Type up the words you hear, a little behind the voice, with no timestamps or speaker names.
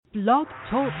Blog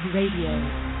Talk Radio.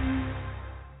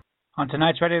 On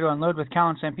tonight's Ready to Unload with Cal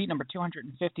and Sanpete, number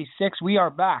 256, we are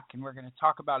back, and we're going to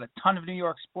talk about a ton of New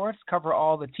York sports, cover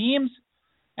all the teams,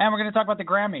 and we're going to talk about the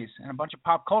Grammys and a bunch of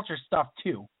pop culture stuff,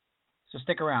 too. So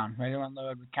stick around. Ready to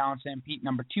Unload with Cal and Sanpete,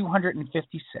 number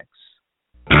 256.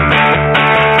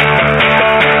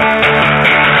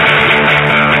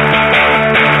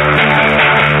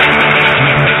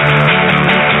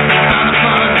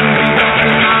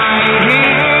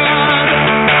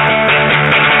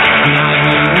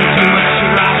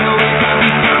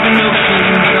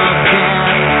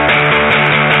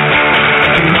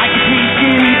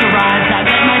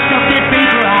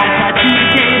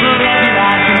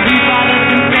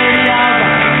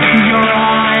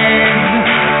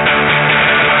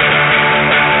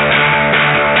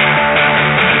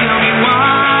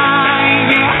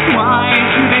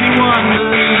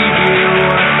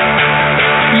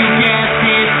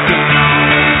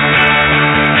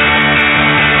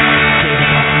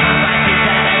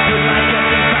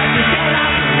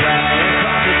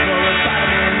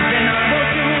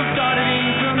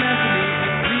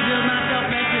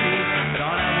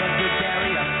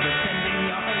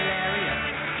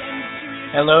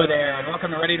 Hello there, and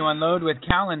welcome to Ready to Unload with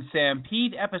Cal and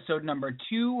Sanpete, episode number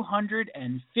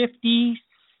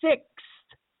 256,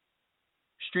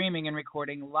 streaming and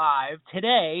recording live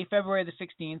today, February the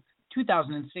 16th,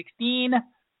 2016,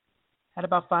 at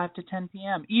about 5 to 10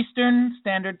 p.m. Eastern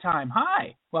Standard Time.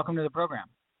 Hi, welcome to the program.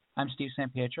 I'm Steve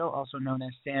Sampietro, also known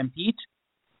as Sanpete.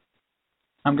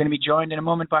 I'm going to be joined in a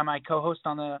moment by my co-host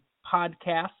on the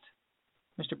podcast,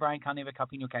 Mr. Brian Calneva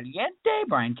Calpino Caliente,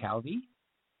 Brian Calvi.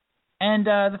 And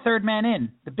the third man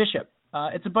in, the Bishop.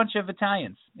 It's a bunch of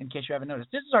Italians, in case you haven't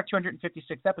noticed. This is our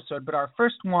 256th episode, but our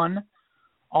first one,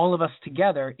 all of us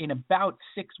together, in about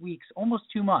 6 weeks, almost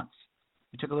 2 months.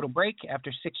 We took a little break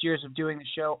after 6 years of doing the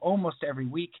show almost every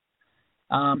week,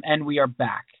 and we are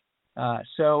back.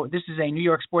 So this is a New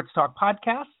York Sports Talk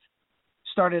podcast.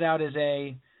 Started out as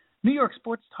a New York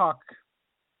Sports Talk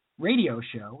radio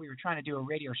show. We were trying to do a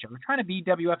radio show. We're trying to be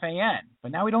WFAN,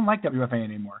 but now we don't like WFAN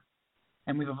anymore.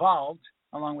 And we've evolved,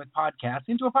 along with podcasts,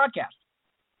 into a podcast.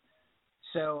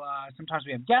 So sometimes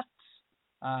we have guests,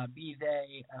 be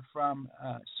they from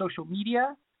social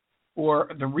media or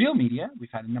the real media.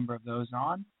 We've had a number of those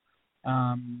on.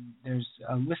 There's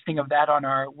a listing of that on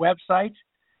our website.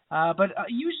 But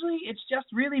usually it's just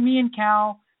really me and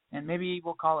Cal, and maybe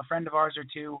we'll call a friend of ours or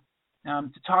two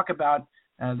to talk about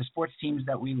the sports teams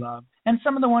that we love and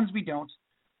some of the ones we don't.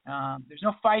 There's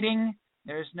no fighting.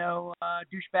 There's no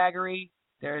douchebaggery.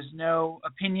 There's no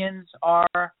opinions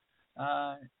are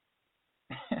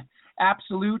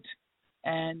absolute,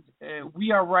 and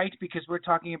we are right because we're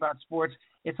talking about sports.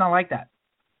 It's not like that.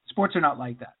 Sports are not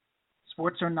like that.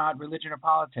 Sports are not religion or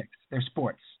politics. They're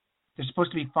sports. They're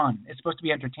supposed to be fun. It's supposed to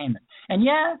be entertainment. And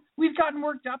yeah, we've gotten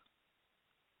worked up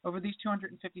over these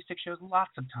 256 shows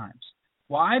lots of times.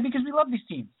 Why? Because we love these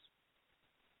teams.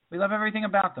 We love everything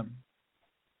about them.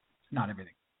 Not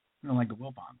everything. We don't like the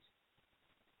Wilpons.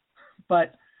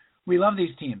 But we love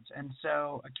these teams, and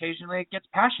so occasionally it gets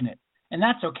passionate, and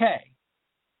that's okay.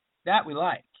 That we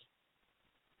like.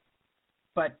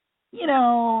 But, you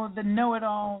know, the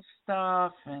know-it-all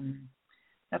stuff, and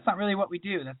that's not really what we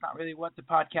do. That's not really what the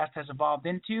podcast has evolved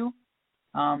into.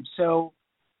 So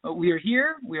we are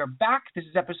here. We are back. This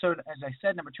is episode, as I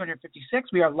said, number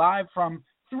 256. We are live from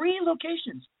three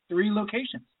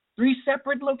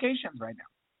separate locations right now.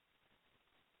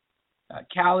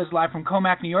 Cal is live from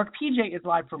Comac, New York. PJ is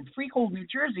live from Freehold, New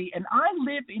Jersey. And I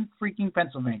live in freaking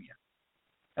Pennsylvania.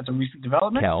 That's a recent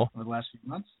development over the last few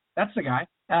months. That's the guy.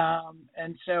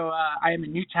 And so I am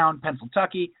in Newtown,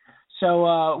 Pennsylvania.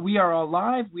 So we are all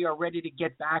live. We are ready to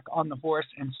get back on the horse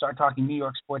and start talking New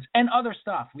York sports and other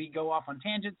stuff. We go off on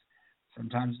tangents.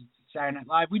 Sometimes it's Saturday Night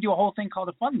Live. We do a whole thing called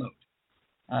a fun load.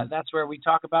 That's where we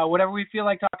talk about whatever we feel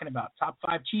like talking about. Top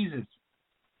 5 cheeses.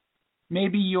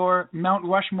 Maybe your Mount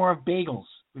Rushmore of bagels.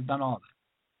 We've done all of that.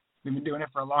 We've been doing it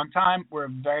for a long time. We're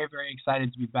very, very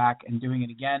excited to be back and doing it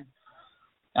again.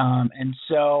 And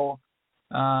so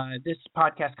this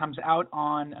podcast comes out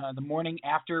on the morning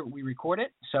after we record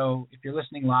it. So if you're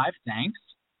listening live, thanks.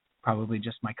 Probably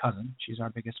just my cousin. She's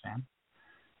our biggest fan.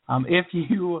 If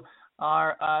you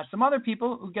are some other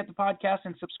people who get the podcast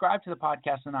and subscribe to the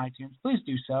podcast on iTunes, please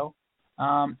do so.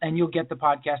 And you'll get the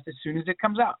podcast as soon as it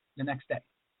comes out the next day.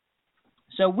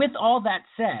 So with all that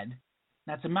said,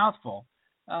 that's a mouthful.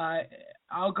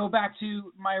 I'll go back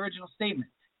to my original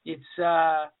statement. It's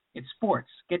sports.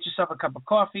 Get yourself a cup of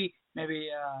coffee, maybe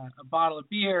a bottle of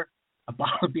beer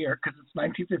because it's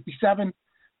 1957.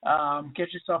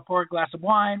 Get yourself pour a glass of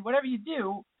wine. Whatever you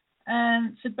do,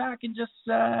 and sit back and just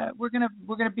we're gonna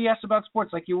BS about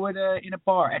sports like you would in a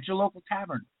bar at your local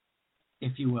tavern,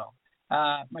 if you will.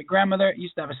 My grandmother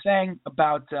used to have a saying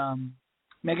about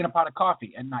making a pot of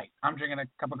coffee at night. I'm drinking a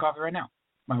cup of coffee right now.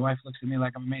 My wife looks at me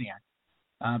like I'm a maniac.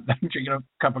 I'm drinking a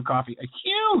cup of coffee, a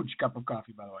huge cup of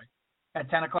coffee, by the way, at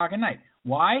 10 o'clock at night.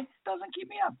 Why? It doesn't keep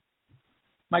me up.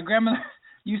 My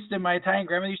Italian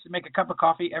grandmother used to make a cup of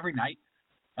coffee every night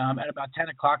at about 10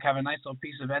 o'clock, have a nice little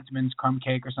piece of Entenmann's crumb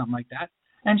cake or something like that.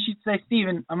 And she'd say,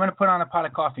 Stephen, I'm going to put on a pot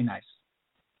of coffee nice.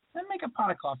 Then make a pot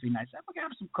of coffee nice. We can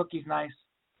have some cookies nice.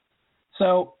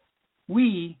 So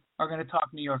we are going to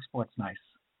talk New York sports nice.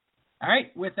 All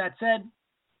right. With that said,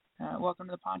 welcome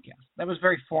to the podcast. That was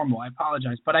very formal. I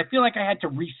apologize. But I feel like I had to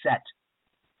reset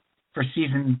for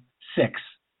season 6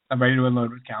 of Ready to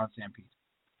Unload with Cal and Stampede.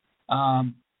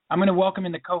 I'm going to welcome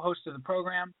in the co-host of the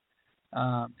program.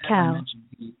 As I mentioned,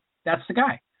 that's the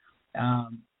guy.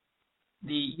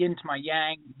 The yin to my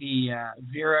yang, the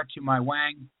Vera to my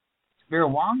Wang. Vera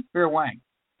Wang? Vera Wang.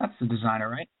 That's the designer,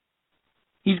 right?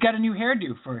 He's got a new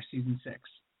hairdo for season 6.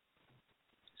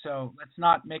 So let's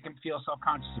not make him feel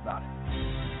self-conscious about it.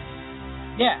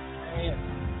 Yeah, there he is.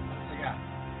 That's the guy.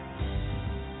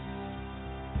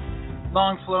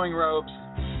 Long flowing robes.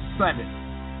 Splendid.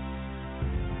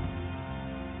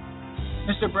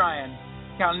 Mr. Brian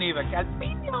Calneva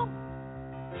Calpino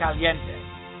Caliente.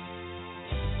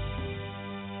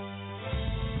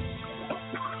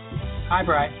 Hi,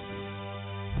 Brian.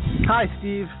 Hi,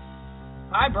 Steve.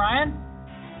 Hi, Brian.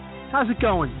 How's it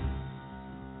going?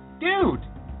 Dude.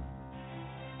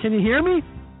 Can you hear me?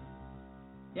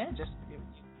 Yeah, just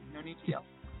no need to yell.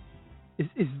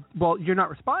 Well, you're not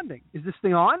responding. Is this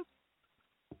thing on?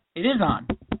 It is on.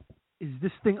 Is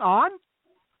this thing on?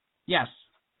 Yes.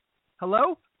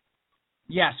 Hello?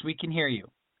 Yes, we can hear you.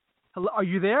 Hello? Are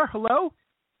you there? Hello?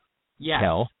 Yes.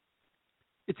 Cal.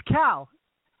 It's Cal.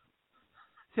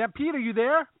 Sam Pete, are you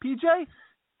there? PJ?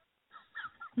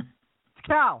 It's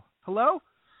Cal. Hello?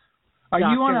 Are you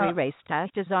on a erase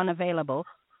test is unavailable.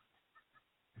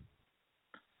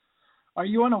 Are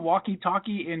you on a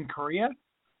walkie-talkie in Korea?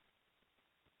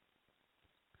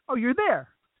 Oh, you're there.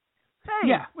 Hey,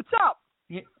 yeah. What's up?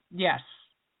 Yes.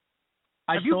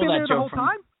 Have you been there the whole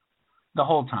time? The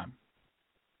whole time.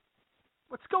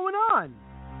 What's going on?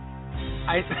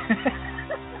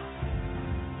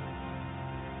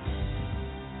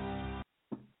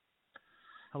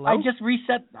 Hello? I just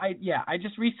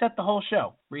reset the whole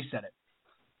show. Reset it.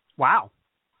 Wow.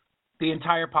 The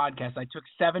entire podcast. I took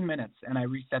 7 minutes and I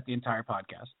reset the entire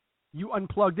podcast. You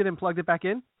unplugged it and plugged it back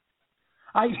in?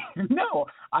 I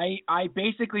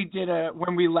basically did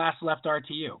when we last left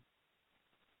RTU.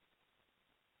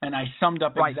 And I summed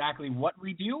up exactly what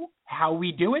we do, how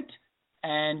we do it,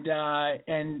 and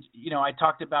I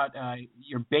talked about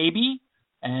your baby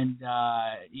and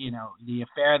the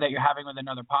affair that you're having with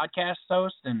another podcast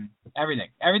host and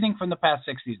everything from the past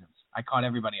 6 seasons. I caught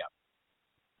everybody up.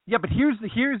 Yeah, but here's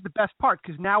the best part,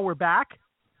 because now we're back.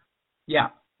 Yeah.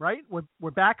 Right?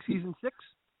 We're back, season 6.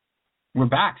 We're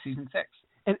back, season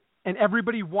 6. And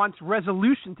everybody wants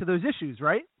resolution to those issues,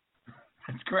 right?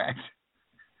 That's correct.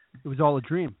 It was all a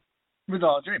dream. It was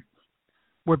all a dream.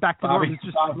 We're back to normal. It's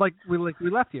just like we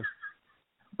left you.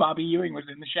 Bobby Ewing was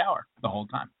in the shower the whole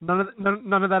time.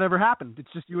 None of that ever happened.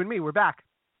 It's just you and me. We're back.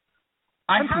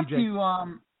 I have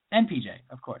to, and PJ,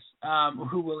 of course,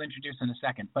 who we'll introduce in a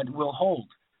second, but we'll hold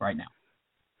right now.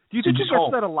 Do you think he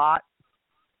gets that a lot?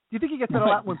 Do you think he gets that a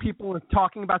lot when people are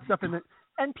talking about stuff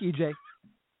and PJ?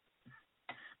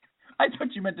 I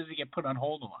thought you meant does he get put on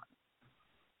hold a lot?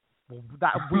 Well,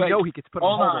 we know he gets put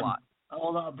on hold a lot.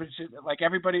 Hold on, but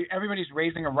everybody's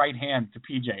raising a right hand to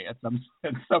PJ at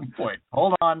some point.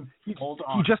 Hold on. He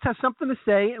just has something to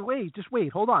say. Just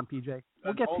wait. Hold on, PJ.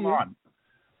 We'll get to you.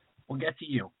 We'll get to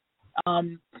you.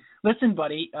 Listen,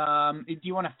 buddy. Do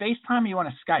you want to FaceTime or you want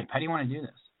to Skype? How do you want to do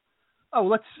this?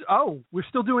 We're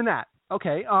still doing that.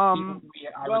 Okay. I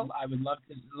would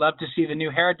love to see the new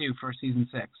hairdo for season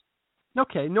 6.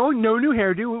 Okay. No new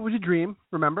hairdo. It was a dream.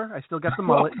 Remember, I still got the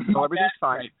mullet, so everything's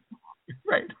fine.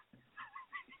 Right.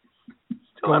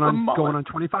 Going on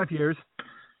 25 years.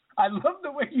 I love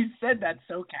the way you said that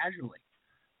so casually.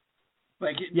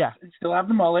 Still have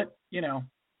the mullet,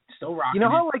 still rocking.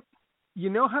 You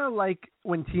know how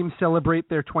when teams celebrate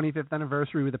their 25th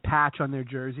anniversary with a patch on their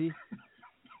jersey?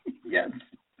 Yes.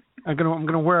 I'm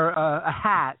gonna wear a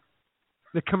hat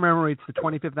that commemorates the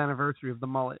 25th anniversary of the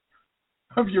mullet.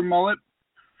 Of your mullet?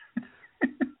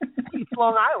 It's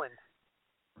Long Island.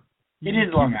 It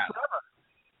is Long Island.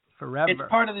 Forever. It's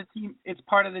part of the team. It's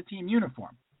part of the team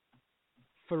uniform.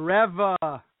 Forever.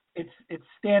 It's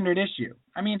standard issue.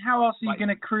 I mean, how else are you going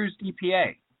to cruise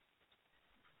EPA?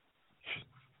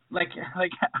 Like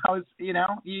I was, you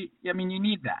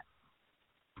need that.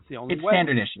 It's the only It's way.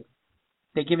 standard issue.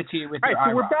 They give it to you with your All right,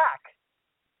 so eyebrow. we're back.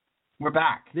 We're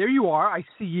back. There you are. I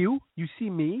see you. You see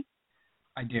me.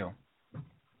 I do.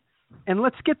 And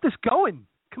let's get this going.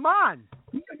 Come on.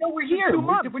 No, we're here. 2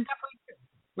 months.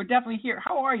 We're definitely here.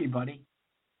 How are you, buddy?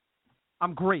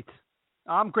 I'm great.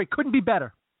 Couldn't be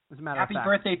better, as a matter Happy of fact.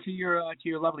 birthday to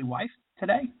your lovely wife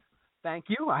today. Thank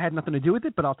you. I had nothing to do with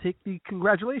it, but I'll take the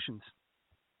congratulations.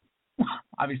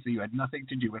 Obviously, you had nothing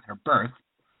to do with her birth.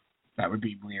 That would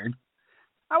be weird.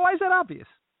 Why is that obvious?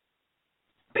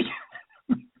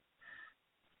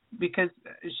 Because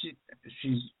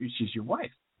she's your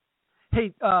wife.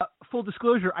 Hey, full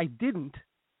disclosure, I didn't,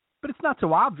 but it's not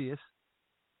so obvious.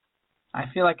 I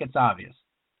feel like it's obvious.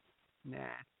 Nah.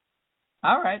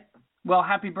 All right. Well,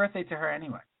 happy birthday to her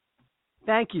anyway.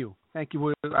 Thank you. I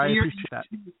appreciate that.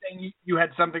 You're saying you had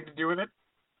something to do with it?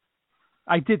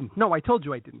 I didn't. No, I told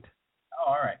you I didn't.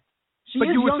 Oh, all right. But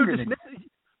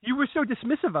you were so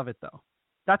dismissive of it, though.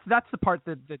 That's the part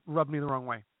that rubbed me the wrong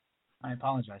way. I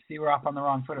apologize. See, we're off on the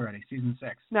wrong foot already. Season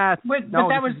 6. Nah, but no,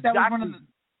 that was one of the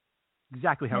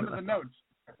exactly how one of the notes.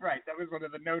 Right. That was one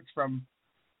of the notes from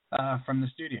the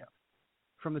studio.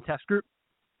 From the test group.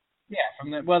 Yeah.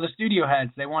 The studio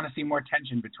heads. They want to see more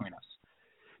tension between us.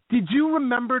 Did you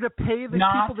remember to pay the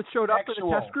people that showed up for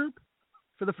the test group,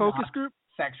 for the focus group?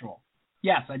 Sexual.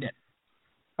 Yes, I did.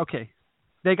 Okay.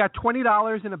 They got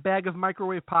 $20 in a bag of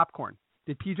microwave popcorn.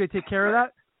 Did PJ take care of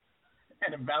that?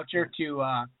 And a voucher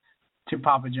to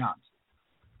Papa John's.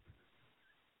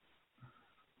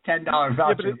 $10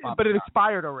 voucher to Papa John's. But it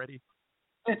expired already.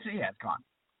 It's gone.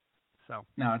 So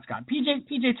no, it's gone.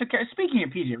 PJ took care. Speaking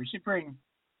of PJ, we should bring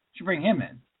him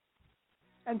in.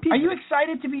 And PJ, Are you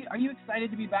excited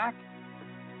to be back?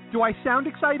 Do I sound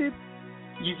excited?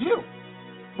 You do.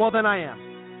 Well, then I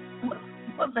am.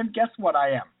 Well, then guess what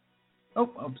I am.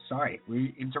 Oh, sorry.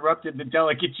 We interrupted the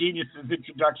Delicate Geniuses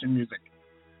introduction music.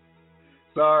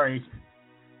 Sorry.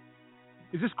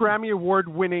 Is this Grammy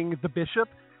Award-winning The Bishop?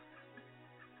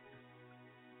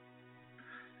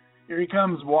 Here he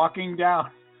comes walking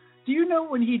down. Do you know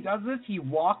when he does this, he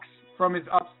walks from his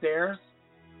upstairs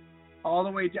all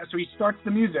the way down. So he starts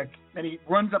the music, then he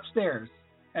runs upstairs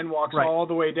and walks all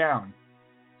the way down,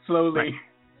 slowly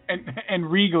and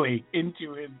regally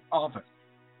into his office.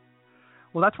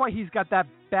 Well, that's why he's got that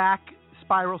back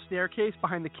spiral staircase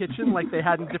behind the kitchen like they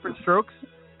had in Different Strokes.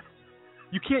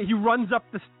 You can't. He runs up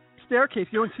the staircase.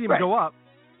 You don't see him go up.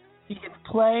 He hits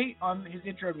play on his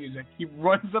intro music. He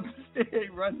runs up the stairs.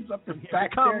 He runs up the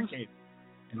back staircase,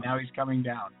 and now he's coming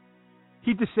down.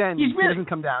 He descends. He doesn't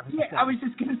come down. I was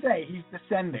just gonna say he's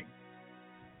descending.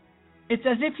 It's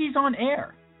as if he's on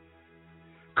air.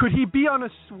 Could he be on a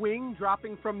swing,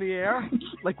 dropping from the air,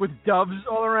 like with doves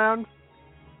all around?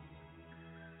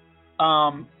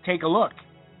 Take a look.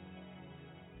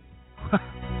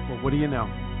 Well, what do you know?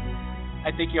 I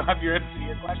think you'll have your answer to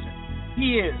your question.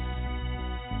 He is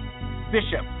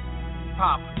Bishop,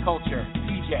 Pop Culture,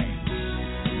 DJ.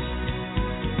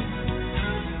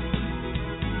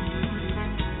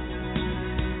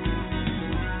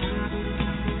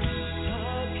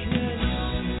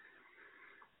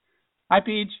 Hi,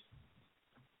 Peach.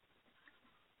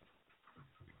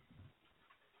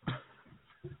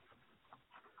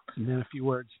 And then a few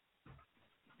words.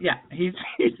 Yeah, he's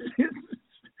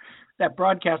that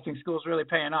broadcasting school is really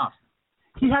paying off.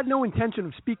 He had no intention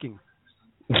of speaking.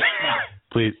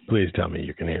 Please tell me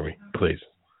you can hear me. Please.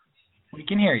 We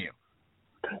can hear you.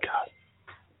 Thank God.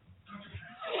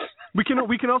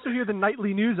 We can also hear the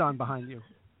nightly news on behind you.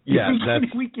 Yeah,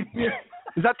 we can hear.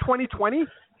 Is that 2020?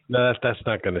 No, that's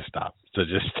not going to stop. So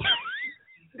just.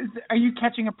 Are you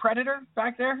catching a predator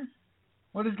back there?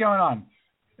 What is going on?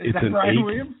 Is that Brian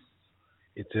Williams?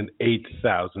 It's an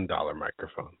 $8,000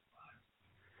 microphone.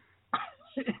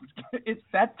 It's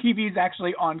that TV is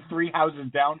actually on 3 houses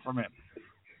down from him.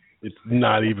 It's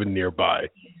not even nearby.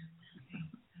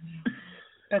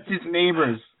 That's his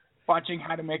neighbors watching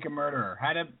How to Make a Murderer.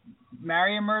 How to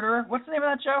Marry a Murderer? What's the name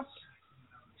of that show?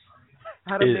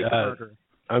 How to Make a Murderer.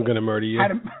 I'm going to murder you.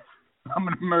 I'm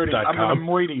going to murder you. I'm going to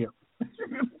moiter you.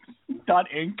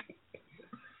 .inc.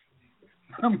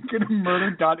 I'm going to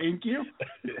murder .inc you.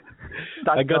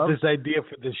 I got this idea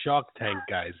for the Shark Tank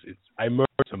guys. I murdered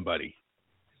somebody.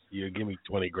 You give me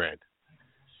 $20,000.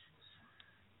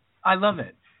 I love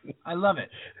it. That's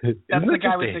Isn't the that guy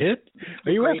just with a the hit?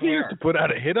 Are you asking hair. us to put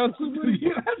out a hit on somebody?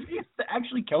 You asking us to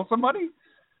actually kill somebody?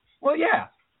 Well, yeah.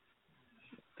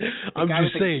 I'm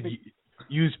just saying,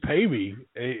 you pay me,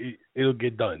 it'll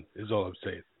get done, is all I'm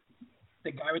saying.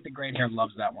 The guy with the great hair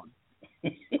loves that one.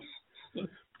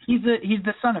 He's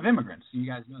the son of immigrants. You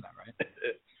guys know that, right?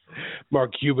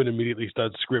 Mark Cuban immediately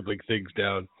starts scribbling things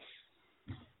down.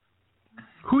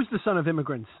 Who's the son of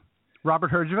immigrants?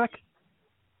 Robert Herjavec?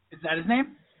 Is that his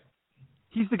name?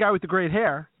 He's the guy with the great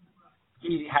hair.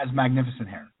 He has magnificent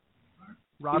hair.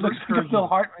 Robert He looks like a Phil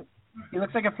Hartman. He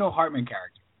looks like a Phil Hartman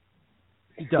character.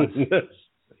 He does.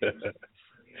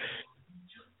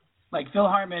 Like Phil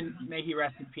Hartman, may he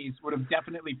rest in peace, would have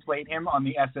definitely played him on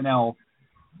the SNL,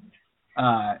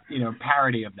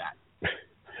 parody of that.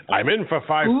 I'm in for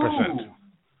 5%.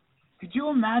 Could you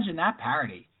imagine that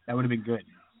parody? That would have been good.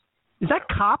 Is that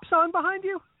Cops on behind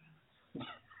you?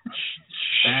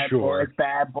 Sure.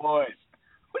 Bad boys.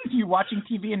 What are you watching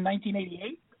TV in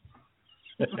 1988?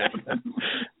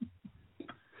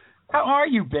 How are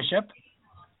you, Bishop?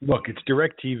 Look, it's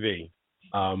DirecTV.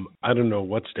 I don't know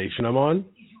what station I'm on.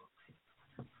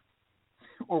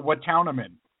 Or what town I'm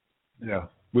in. Yeah.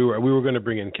 We were going to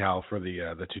bring in Cal for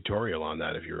the tutorial on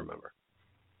that, if you remember.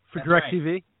 For DirecTV?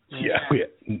 Right.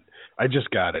 Yeah. I just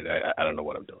got it. I don't know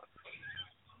what I'm doing.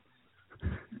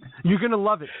 You're going to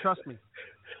love it. Trust me.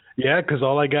 Yeah, because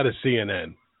all I got is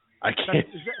CNN. I can't.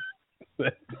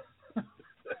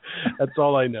 That's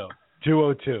all I know.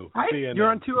 202. CNN. You're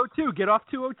on 202. Get off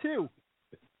 202.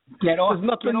 Get off. There's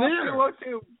nothing there.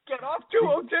 202. Get off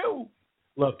 202.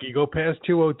 Look, you go past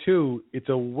 202, it's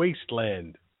a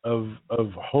wasteland of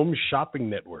home shopping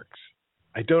networks.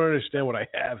 I don't understand what I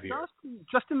have here.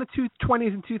 Just in the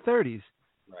 220s and 230s.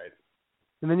 Right.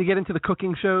 And then you get into the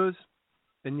cooking shows.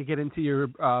 Then you get into your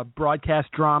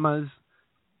broadcast dramas.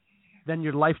 Then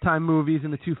your Lifetime movies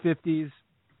in the 250s.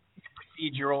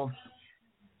 Procedural.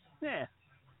 Yeah.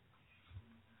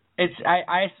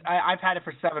 I've had it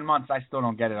for 7 months. I still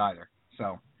don't get it either.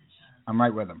 So I'm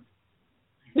right with him.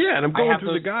 Yeah, and I'm going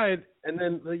through the guide, and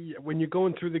then when you're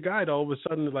going through the guide, all of a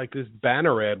sudden, like, this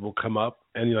banner ad will come up,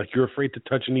 and you're afraid to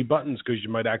touch any buttons because you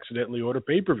might accidentally order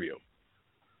pay-per-view.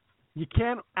 You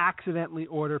can't accidentally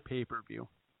order pay-per-view.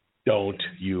 Don't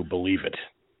you believe it?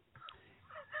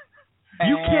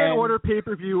 You can't order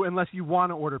pay-per-view unless you want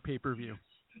to order pay-per-view.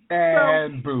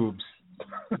 And boobs.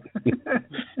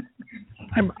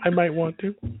 I might want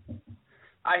to.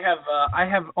 I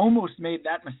have almost made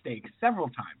that mistake several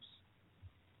times.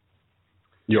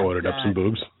 You ordered up some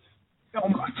boobs?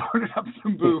 Almost ordered up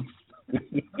some boobs.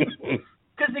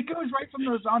 Because it goes right from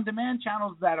those on-demand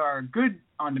channels that are good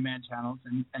on-demand channels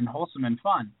and wholesome and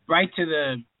fun, right to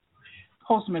the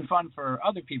wholesome and fun for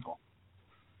other people.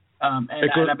 And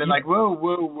I've been like, whoa.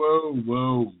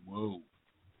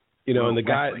 And the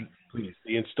guy, please,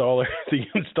 the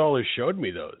installer showed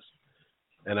me those,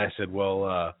 and I said,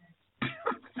 well,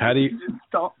 how do you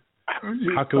install?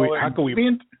 How can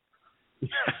we?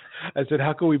 I said,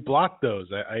 how can we block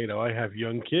those? I have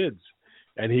young kids,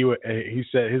 and he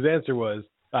said his answer was,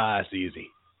 it's easy.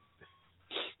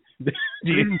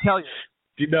 He didn't tell you.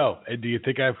 Do you know? And do you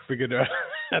think I've figured out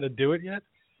how to do it yet?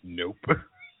 Nope.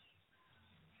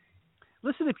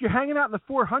 Listen, if you're hanging out in the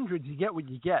 400s, you get what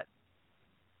you get.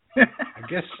 I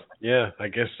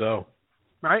guess so.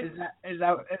 Right? Is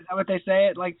that what they say?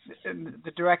 It like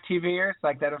the DirecTVers,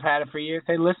 like that have had it for years.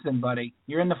 Say, listen, buddy,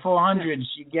 you're in the 400s.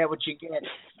 You get what you get,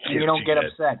 and you don't get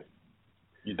upset.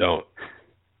 You don't.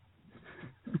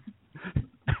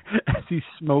 As he's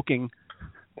smoking.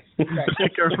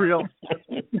 Like a real.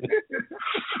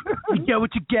 You get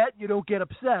what you get. You don't get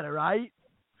upset. All right.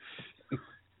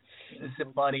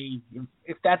 Listen, buddy,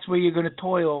 if that's where you're going to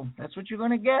toil, that's what you're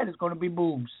going to get. It's going to be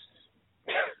boobs.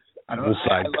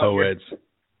 Inside Co-eds,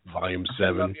 Volume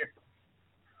 7.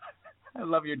 I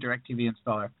love your DirecTV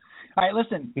installer. All right,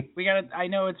 listen, I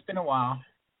know it's been a while.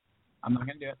 I'm not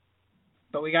going to do it.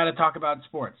 But we got to talk about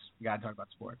sports.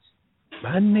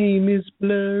 My name is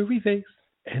Blurryface,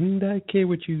 and I care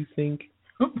what you think.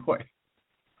 Oh, boy.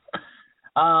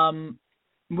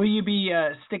 Will you be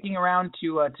sticking around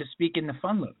to speak in the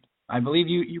Fun Load? I believe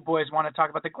you boys want to talk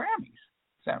about the Grammys.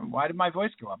 Why did my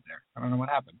voice go up there? I don't know what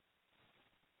happened.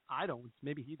 I don't.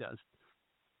 Maybe he does.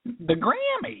 The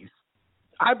Grammys.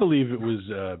 I believe it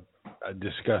was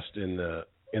discussed in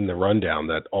the rundown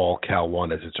that all Cal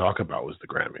wanted to talk about was the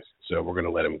Grammys. So we're going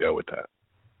to let him go with that.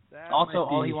 Also,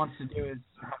 all he wants to do is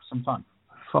have some fun.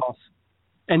 False.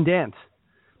 And dance.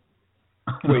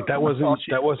 Wait, that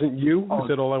wasn't you who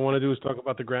said all I want to do is talk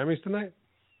about the Grammys tonight?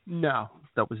 No,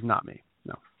 that was not me.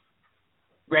 No.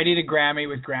 Ready to Grammy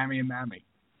with Grammy and Mammy.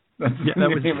 That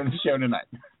was the name of the show tonight.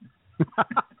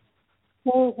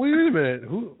 Well, wait a minute.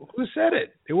 Who said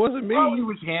it? It wasn't me. Oh, it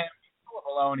was him.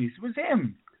 It was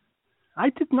him. I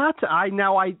did not.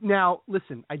 Now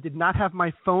listen. I did not have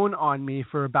my phone on me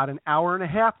for about an hour and a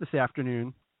half this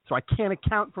afternoon, so I can't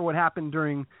account for what happened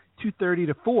during 2:30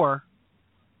 to 4.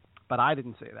 But I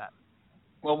didn't say that.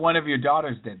 Well, one of your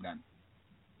daughters did then.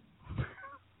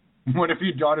 What if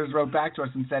your daughters wrote back to us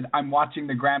and said, I'm watching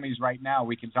the Grammys right now.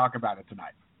 We can talk about it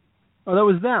tonight. Oh, that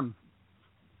was them.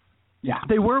 Yeah.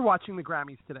 They were watching the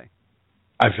Grammys today.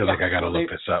 I feel like I got to look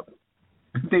this up.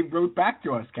 They wrote back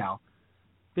to us, Cal.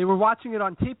 They were watching it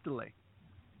on tape delay.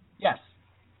 Yes.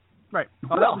 Right. Oh,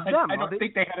 Well, that was them. I don't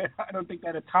think they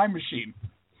had a time machine.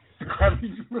 The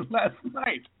Grammys were last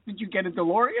night. Did you get a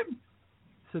DeLorean?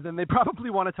 So then they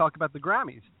probably want to talk about the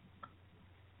Grammys.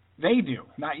 They do,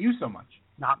 not you so much.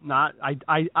 Not.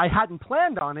 I hadn't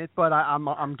planned on it, but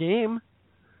I'm game.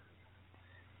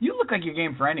 You look like you're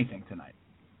game for anything tonight.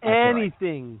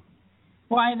 Anything.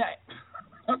 Why not?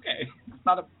 Okay, it's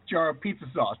not a jar of pizza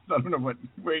sauce. I don't know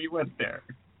where you went there.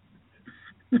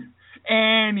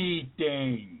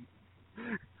 Anything.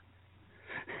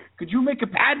 Could you make a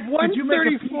at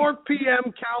 1:34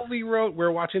 p.m. Cowley wrote,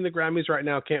 "We're watching the Grammys right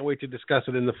now. Can't wait to discuss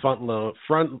it in the fun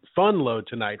load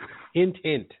tonight. Hint,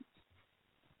 hint."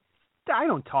 I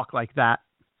don't talk like that.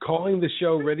 Calling the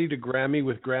show Ready to Grammy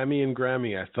with Grammy and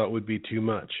Grammy, I thought would be too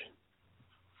much.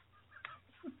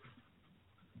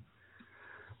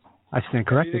 I stand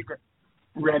corrected.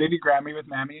 Ready to Grammy with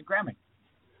Mammy and Grammy.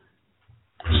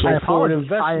 So for an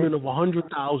investment of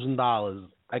 $100,000,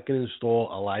 I can install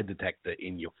a lie detector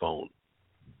in your phone.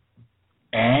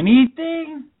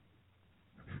 Anything?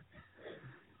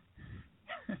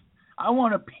 I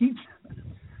want a pizza.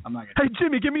 I'm not gonna. Hey,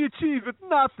 Jimmy, give me a cheese with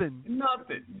nothing.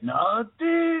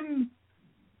 Nothing.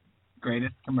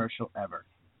 Greatest commercial ever.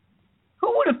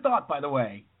 Who would have thought, by the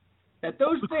way, that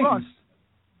those things... Crust.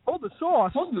 Hold the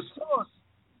sauce.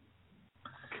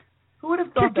 Who would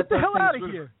have thought Get the hell out of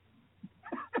here.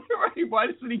 Right? Why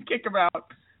doesn't he kick him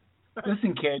out?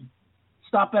 Listen, kid,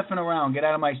 stop effing around. Get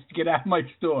out of my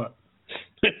store.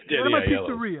 Get out of my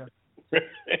pizzeria.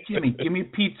 Jimmy, give me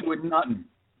pizza with nothing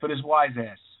for this wise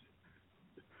ass.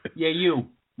 Yeah, you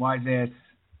wise ass.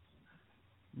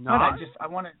 No, I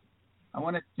want to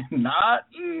not.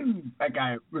 That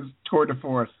guy was tour de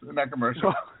force in that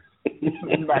commercial.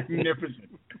 Magnificent.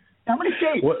 How many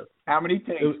takes? How many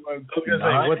takes? I was going to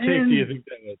say, what take do you think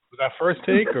that was? Was that first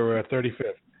take or a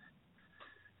 35th?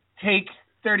 Take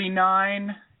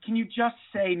 39. Can you just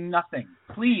say nothing?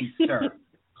 Please, sir.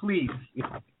 Please.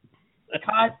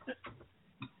 Cut.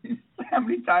 How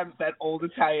many times that old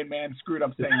Italian man screwed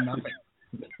up saying nothing?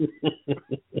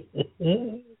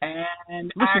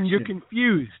 And listen, action. You're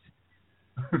confused.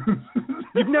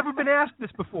 You've never been asked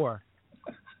this before.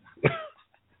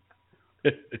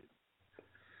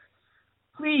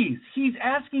 Please, he's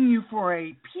asking you for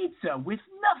a pizza with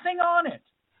nothing on it.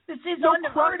 This is no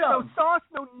unheard crust, of. no sauce,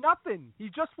 no nothing. He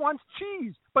just wants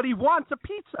cheese, but he wants a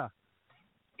pizza.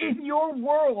 In your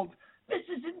world, this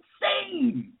is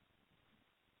insane.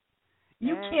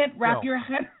 You can't wrap your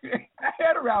head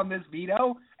around this,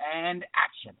 Vito. And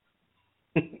action.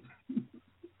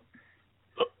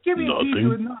 Give me a pizza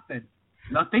with nothing.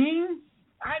 Nothing?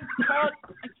 I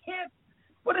can't.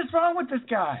 What is wrong with this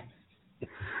guy?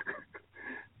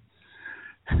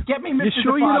 Get me Mr. You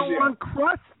sure DeFazio. you don't want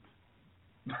crust?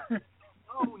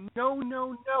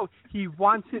 No. He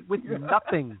wants it with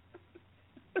nothing.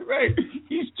 Right.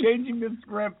 He's changing the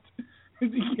script.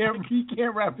 He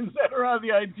can't wrap his head around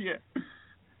the idea.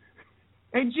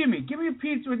 Hey, Jimmy, give me a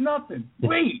pizza with nothing.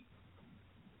 Wait.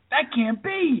 That can't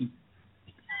be.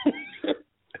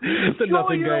 The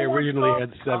nothing guy originally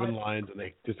had 7 lines, and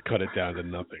they just cut it down to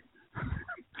nothing.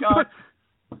 God,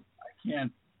 I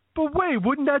can't. But wait,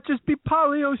 wouldn't that just be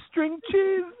paleo string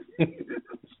cheese?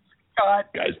 God,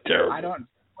 guy's terrible.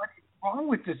 What's wrong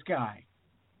with this guy?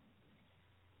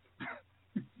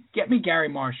 Get me Gary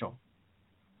Marshall.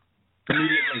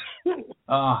 Immediately.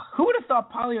 Who would have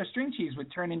thought paleo string cheese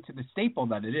would turn into the staple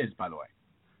that it is, by the way?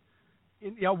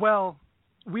 Yeah, well,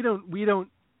 we don't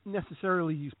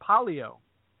necessarily use paleo,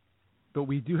 but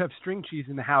we do have string cheese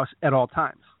in the house at all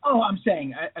times. Oh, I'm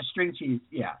saying a string cheese,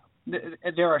 yeah.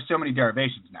 There are so many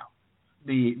derivations now.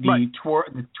 The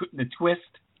twist,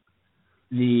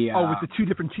 with the 2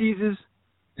 different cheeses?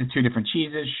 The 2 different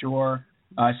cheeses, sure.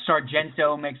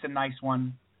 Sargento makes a nice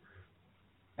one.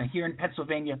 Here in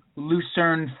Pennsylvania,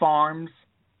 Lucerne Farms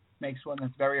makes one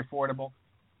that's very affordable.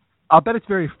 I'll bet it's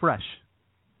very fresh.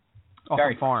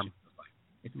 Very off the farm.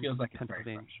 It feels like it's very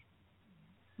fresh.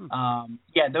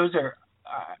 Yeah, those are.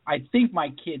 I think my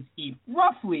kids eat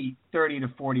roughly 30 to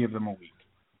 40 of them a week,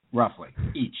 roughly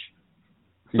each,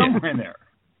 somewhere in there.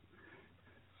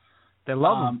 They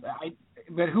love them.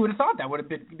 But who would have thought that would have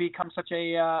become such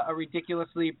a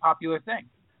ridiculously popular thing?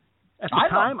 At the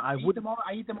time, I eat them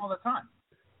all the time.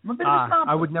 I'm a bit of a snob.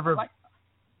 I would never.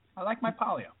 I like my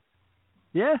paleo.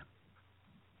 Yeah.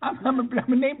 I'm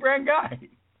a name brand guy.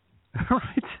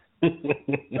 Right.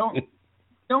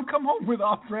 Don't come home with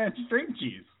off-brand string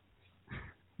cheese.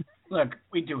 Look,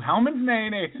 we do Hellman's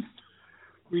mayonnaise.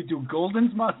 We do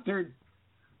Golden's mustard.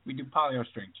 We do Polly-O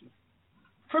string cheese.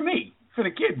 For me, for the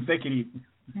kids, they can eat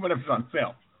whatever's on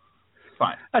sale.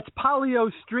 Fine. That's Polly-O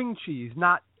string cheese,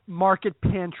 not Market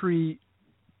Pantry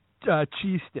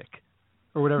cheese stick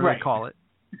or whatever they call it.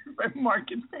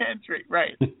 Market Pantry,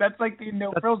 right. That's like the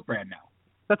No Frills brand now.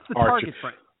 That's the Target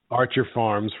brand. Archer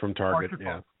Farms from Target,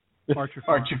 Archer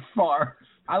Farms.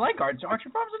 I like Archer. Archer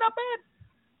Farms are not bad.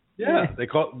 Yeah,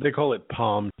 they call it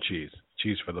palm cheese.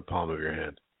 Cheese for the palm of your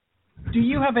hand. Do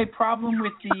you have a problem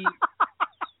with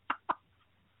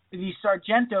the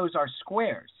Sargentos are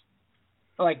squares?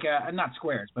 Like not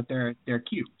squares, but they're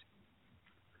cubed.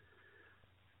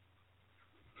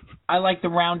 I like the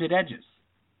rounded edges.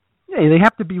 Yeah, they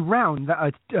have to be round.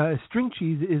 String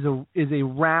cheese is a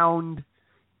round.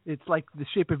 It's like the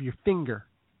shape of your finger.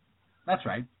 That's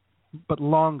right. But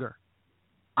longer.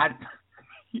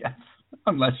 Yes,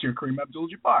 unless you're Kareem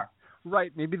Abdul-Jabbar.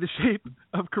 Right, maybe the shape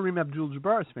of Kareem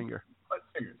Abdul-Jabbar's finger.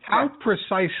 How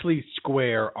precisely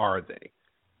square are they?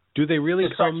 Do they really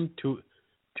come to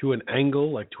an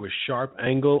angle, like to a sharp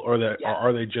angle, or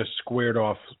are they just squared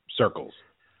off circles?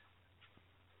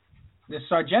 The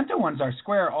Sargento ones are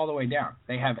square all the way down.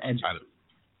 They have edges.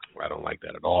 I don't like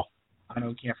that at all. I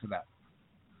don't care for that.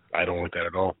 I don't like that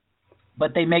at all.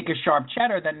 But they make a sharp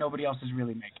cheddar that nobody else is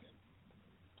really making.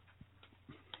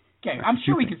 Okay, I'm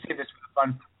sure we can save this for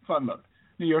the fun load.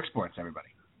 New York sports, everybody.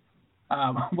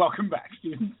 Welcome back,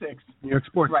 Season 6. New York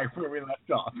sports. Right where we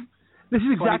left off. This is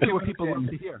exactly what people love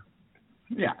to hear.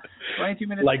 Yeah, 22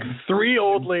 minutes. Like three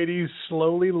old ladies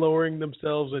slowly lowering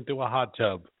themselves into a hot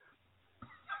tub.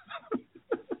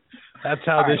 That's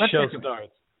how this show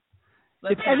starts.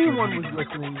 If anyone was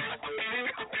listening,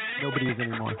 nobody is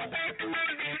anymore.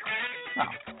 Oh.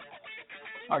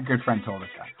 Our good friend told us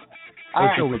that.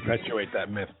 Don't perpetuate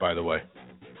that myth, by the way.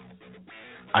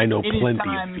 I know plenty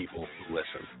of people who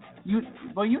listen. You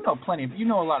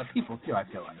know a lot of people too, I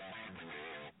feel like.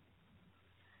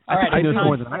 I know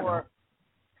more than I know.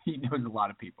 He knows a lot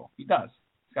of people. He does.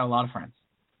 He's got a lot of friends.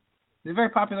 He's a very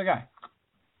popular guy.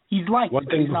 He's liked, but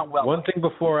he's not well. One thing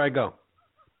before I go.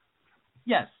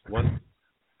 Yes.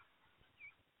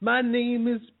 My name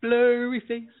is Blurry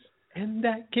Face, and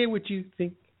I care what you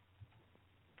think.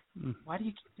 Why do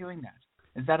you keep doing that?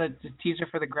 Is that a teaser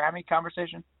for the Grammy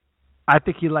conversation? I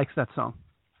think he likes that song.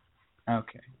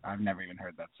 Okay. I've never even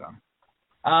heard that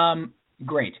song.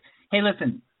 Great. Hey,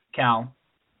 listen, Cal.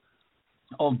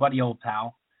 Old buddy, old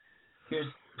pal. So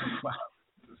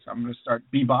I'm going to start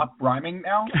bebop rhyming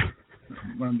now.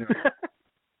 What I'm doing.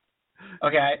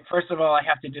 Okay, first of all, I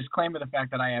have to disclaimer the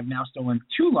fact that I have now stolen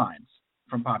 2 lines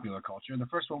from popular culture. The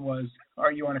first one was,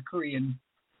 are you on a Korean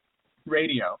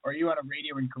radio? Are you on a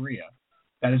radio in Korea?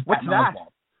 That is Patton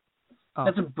Oswalt. Oh.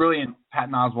 That's a brilliant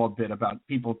Patton Oswalt bit about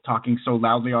people talking so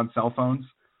loudly on cell phones.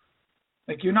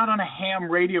 Like, you're not on a ham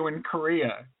radio in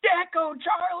Korea. Echo,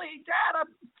 Charlie, Dad.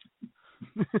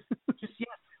 Just,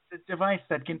 yes, it's a device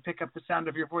that can pick up the sound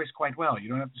of your voice quite well. You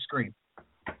don't have to scream.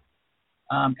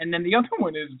 And then the other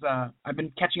one is I've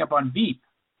been catching up on Veep.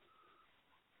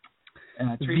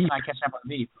 Teresa and I catching up on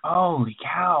Veep. Holy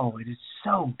cow, it is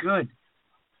so good.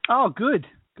 Oh, good.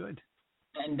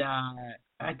 And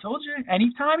I told you,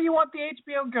 anytime you want the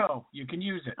HBO Go, you can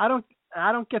use it. I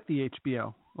don't get the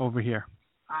HBO over here.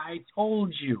 I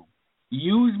told you,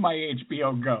 use my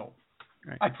HBO Go.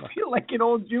 Right. I feel like an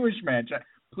old Jewish man.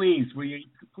 Please, will you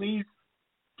please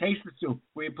taste the soup?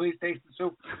 Will you please taste the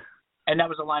soup? And that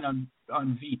was a line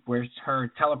on Veep where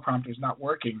her teleprompter's not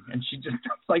working, and she just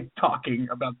starts like talking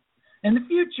about, and the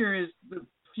future is the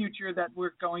future that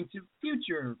we're going to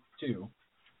future to,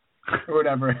 or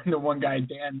whatever. And the one guy,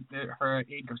 Dan, her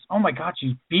aide goes, "Oh my God,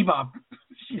 she's bebop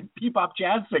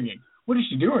jazz singing. What is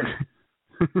she doing?"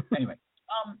 Anyway,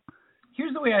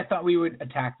 here's the way I thought we would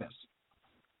attack this.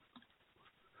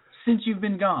 Since you've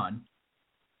been gone,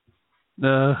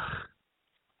 go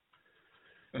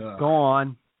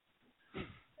on.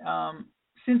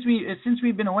 Since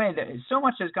we've been away, so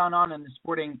much has gone on in the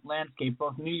sporting landscape,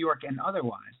 both New York and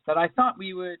otherwise, that I thought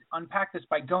we would unpack this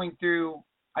by going through.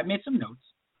 I made some notes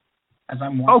as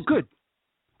I'm watching. Oh, good.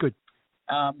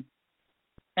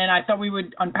 And I thought we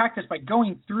would unpack this by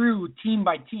going through team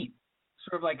by team,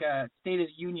 sort of like a State of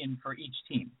the Union for each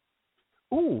team.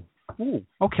 Ooh,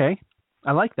 okay,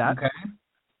 I like that. Okay.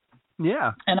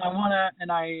 Yeah. And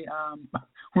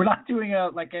we're not doing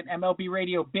an MLB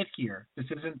radio bit here. This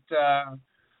isn't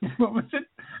what was it?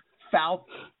 Foul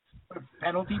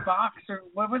penalty box, or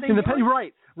what were they doing?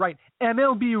 Right.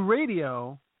 MLB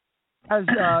radio has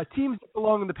teams that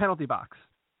belong in the penalty box.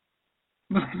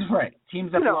 Right.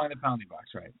 Teams that belong in the penalty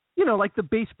box, right? Like the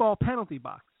baseball penalty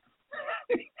box.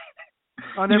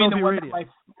 On you mean the MLB one Radio. that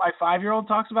my 5-year-old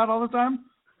talks about all the time?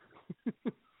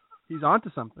 He's onto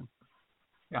something.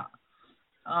 Yeah.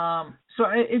 So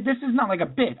this is not like a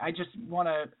bit. I just want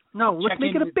to. No, let's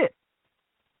make it a bit.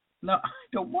 No, I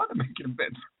don't want to make it a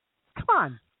bit. Come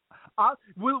on.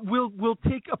 We'll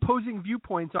take opposing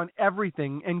viewpoints on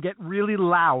everything and get really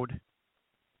loud,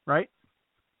 right?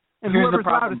 And Here's whoever's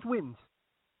loudest wins.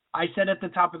 I said at the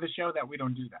top of the show that we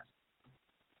don't do that.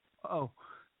 Oh.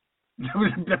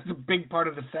 That's a big part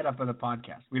of the setup of the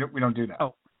podcast. We don't do that.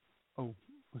 Oh,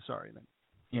 I'm sorry then.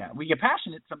 Yeah, we get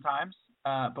passionate sometimes,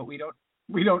 but we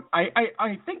don't.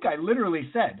 I think I literally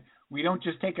said we don't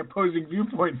just take opposing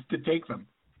viewpoints to take them.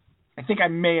 I think I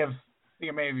may have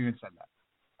even said that.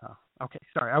 Oh, okay.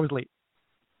 Sorry, I was late.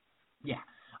 Yeah,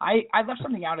 I left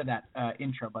something out of that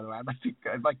intro, by the way.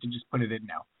 I'd like to just put it in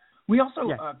now. We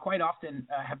also quite often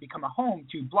have become a home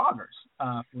to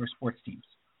bloggers for sports teams,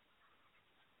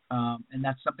 and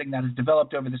that's something that has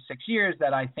developed over the 6 years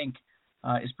that I think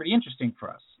is pretty interesting for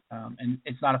us. And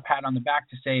it's not a pat on the back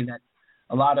to say that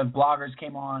a lot of bloggers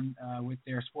came on with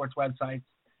their sports websites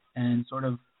and sort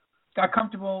of got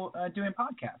comfortable doing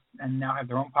podcasts and now have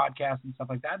their own podcasts and stuff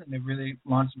like that. And they've really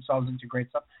launched themselves into great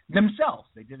stuff themselves.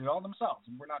 They did it all themselves.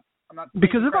 And I'm not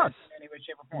because of us. In any way,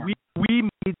 shape, or form. We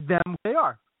made them what they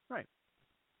are. Right.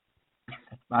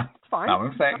 That's fine. Not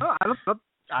what I'm saying. I don't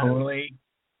totally.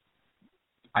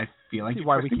 I feel like see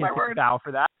why we can't take a bow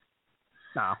for that.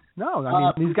 No.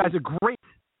 I mean, these guys are great,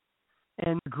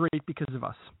 and great because of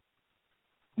us.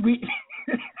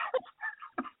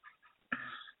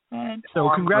 And so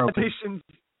congratulations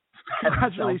to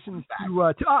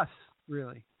us,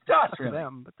 really. To us, not really. To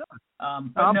them, but to us.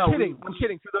 I'm kidding. I'm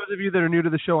kidding. For those of you that are new to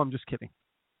the show, I'm just kidding.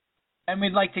 And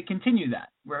we'd like to continue that.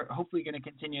 We're hopefully going to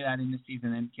continue that in the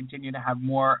season and continue to have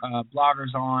more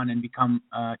bloggers on and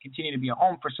continue to be a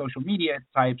home for social media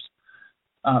types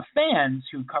fans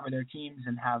who cover their teams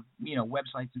and have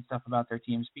websites and stuff about their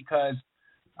teams because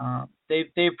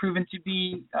they've proven to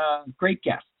be great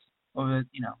guests over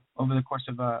the course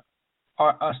of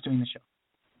us doing the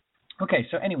show. Okay,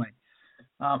 so anyway,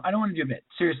 I don't want to do a bit.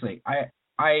 Seriously, I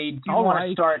do want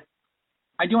to start.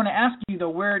 I do want to ask you though,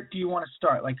 where do you want to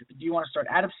start? Like, do you want to start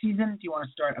out of season? Do you want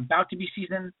to start about to be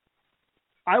season?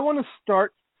 I want to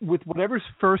start with whatever's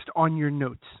first on your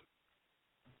notes.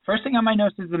 First thing on my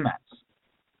notes is the Mets.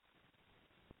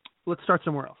 Let's start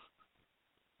somewhere else.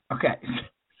 Okay.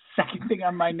 Second thing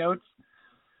on my notes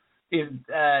is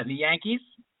the Yankees.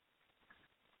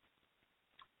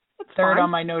 Third on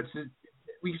my notes is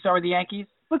we can start with the Yankees.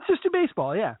 Let's just do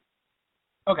baseball, yeah.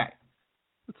 Okay.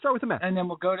 Let's start with the Mets. And then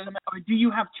we'll go to the Mets. Or do you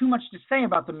have too much to say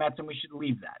about the Mets and we should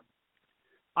leave that?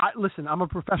 Listen, I'm a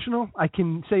professional. I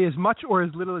can say as much or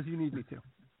as little as you need me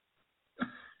to.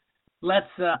 Let's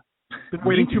been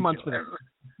waiting 2 months for this.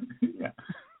 Yeah.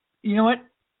 You know what?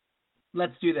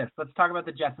 Let's do this. Let's talk about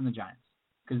the Jets and the Giants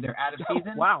because they're out of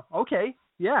season. Wow. Okay.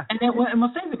 Yeah. And then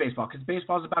we'll save the baseball because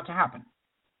baseball is about to happen.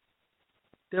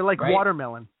 They're like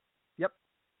watermelon. Yep.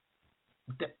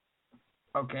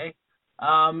 Okay.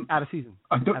 Out of season.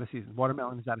 Out of season.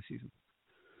 Watermelon is out of season.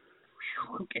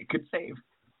 Okay, good save.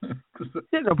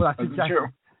 Yeah, no, but that's exactly true.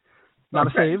 Not a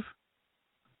save.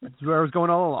 That's where I was going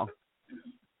all along.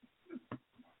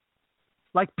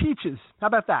 Like peaches. How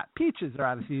about that? Peaches are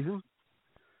out of season.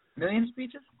 Millions of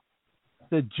peaches?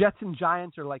 The Jets and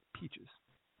Giants are like peaches.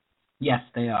 Yes,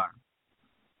 they are.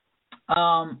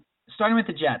 Starting with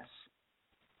the Jets,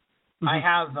 I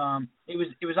have it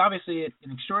was obviously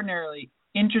an extraordinarily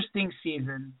interesting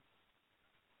season.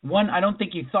 One I don't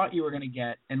think you thought you were going to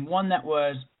get, and one that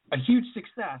was a huge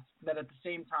success that at the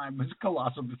same time was a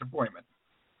colossal disappointment.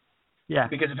 Yeah.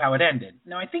 Because of how it ended.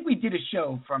 Now, I think we did a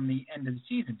show from the end of the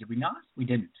season, did we not? We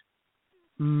didn't.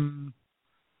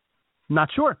 Not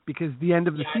sure, because the end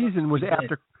of the season was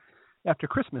after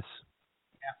Christmas.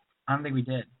 Yeah, I don't think we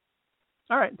did.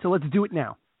 All right, so let's do it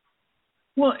now.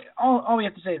 Well, all we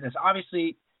have to say is this.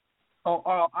 Obviously,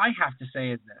 all I have to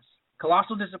say is this.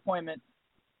 Colossal disappointment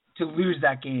to lose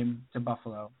that game to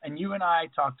Buffalo. And you and I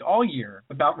talked all year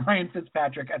about Ryan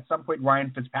Fitzpatrick at some point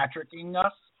Ryan Fitzpatricking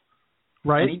us.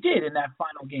 Right. And he did in that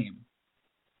final game.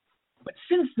 But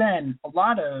since then, a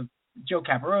lot of Joe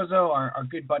Caparoso, our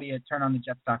good buddy at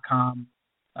TurnOnTheJets.com,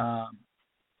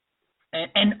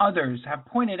 and others have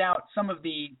pointed out some of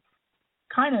the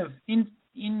kind of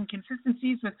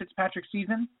inconsistencies with Fitzpatrick's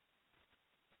season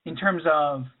in terms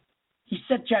of he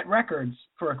set Jet records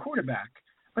for a quarterback,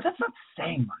 but that's not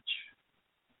saying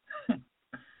much.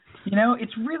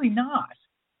 It's really not.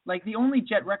 Like, the only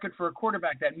Jet record for a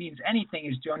quarterback that means anything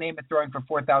is Joe Namath throwing for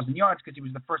 4,000 yards because he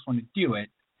was the first one to do it,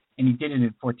 and he did it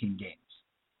in 14 games.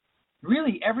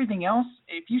 Really, everything else,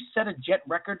 if you set a Jet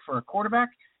record for a quarterback,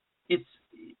 it's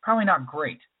probably not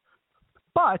great.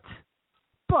 But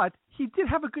he did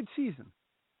have a good season.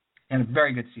 And a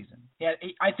very good season.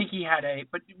 I think he had a,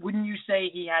 but wouldn't you say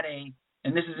he had a,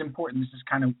 and this is important, this is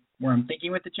kind of where I'm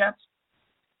thinking with the Jets,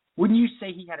 wouldn't you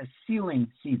say he had a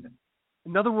ceiling season?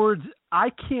 In other words,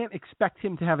 I can't expect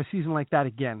him to have a season like that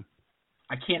again.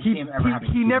 I can't see him ever having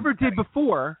a season. He never did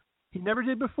before. He never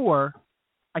did before.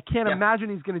 I can't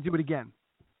imagine he's going to do it again.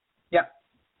 Yeah.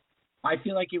 I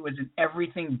feel like it was an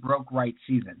everything broke right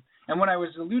season. And what I was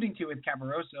alluding to with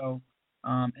Caparoso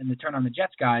and the Turn on the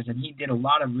Jets guys, and he did a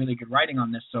lot of really good writing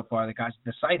on this so far, the guys at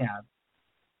the site have.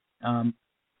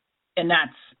 And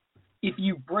that's, if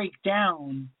you break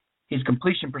down his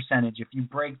completion percentage, if you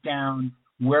break down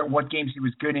what games he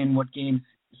was good in, what games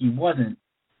he wasn't,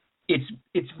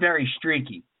 it's very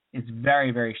streaky. It's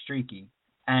very, very streaky.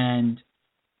 And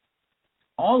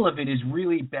all of it is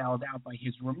really bailed out by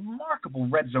his remarkable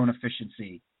red zone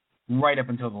efficiency right up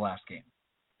until the last game.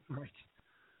 Right.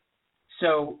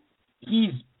 So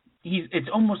it's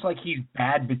almost like he's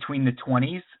bad between the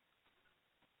 20s,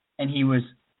 and he was,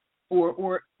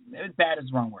 or bad is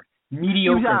the wrong word,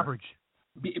 mediocre. He was average.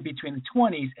 Between the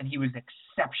 20s, and he was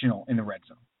exceptional in the red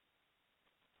zone.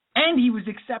 And he was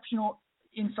exceptional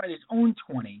inside his own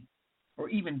 20 or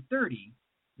even 30.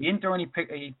 He didn't throw any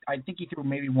pick. I think he threw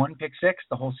maybe one pick six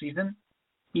the whole season.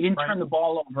 He didn't turn the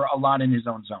ball over a lot in his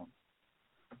own zone,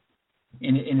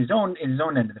 in his own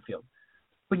end of the field.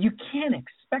 But you can't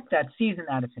expect that season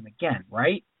out of him again,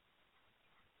 right?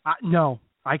 No,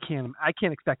 I can't. I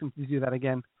can't expect him to do that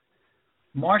again.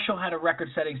 Marshall had a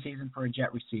record-setting season for a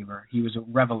Jet receiver. He was a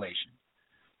revelation.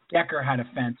 Decker had a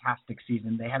fantastic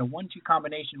season. They had a 1-2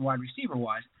 combination wide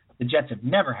receiver-wise the Jets have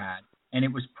never had, and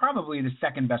it was probably the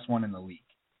second best one in the league.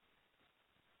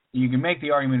 You can make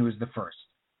the argument it was the first.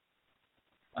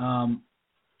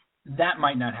 That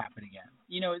might not happen again.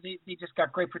 You know, they just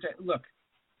got great protection. Look,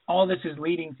 all this is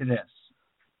leading to this.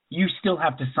 You still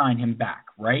have to sign him back,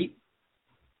 right?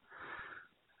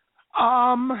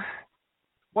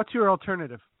 What's your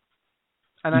alternative?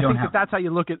 And I think that's how you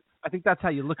look at. I think that's how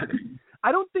you look at it.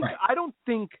 I don't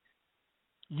think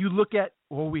you look at,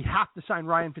 well, we have to sign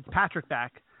Ryan Fitzpatrick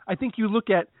back. I think you look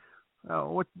at,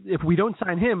 what if we don't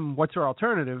sign him? What's our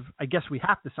alternative? I guess we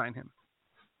have to sign him.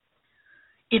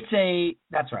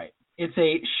 That's right.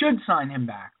 Should sign him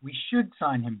back. We should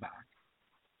sign him back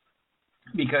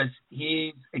because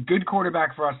he's a good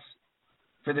quarterback for us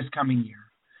for this coming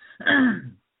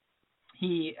year.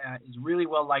 He is really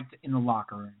well liked in the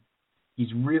locker room.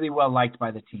 He's really well liked by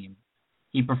the team.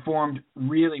 He performed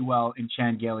really well in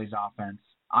Chan Gailey's offense.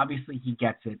 Obviously, he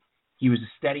gets it. He was a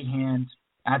steady hand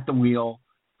at the wheel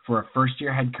for a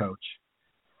first-year head coach.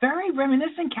 Very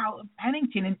reminiscent Cal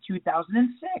Pennington in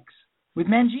 2006 with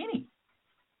Mangini.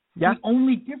 Yeah. The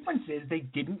only difference is they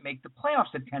didn't make the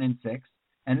playoffs at 10-6,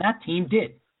 and that team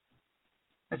did.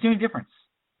 That's the only difference.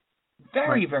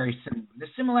 Very, very similar. The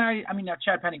similarity, I mean, now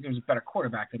Chad Pennington is a better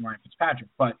quarterback than Ryan Fitzpatrick,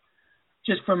 but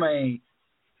just from a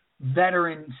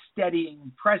veteran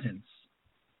steadying presence,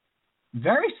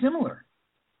 very similar.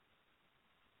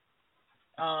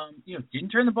 Didn't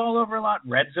turn the ball over a lot.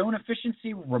 Red zone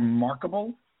efficiency,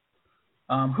 remarkable.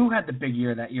 Who had the big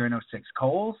year that year in 06?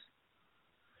 Coles?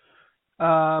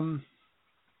 Probably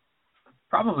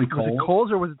Coles. Was it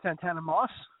Coles or was it Santana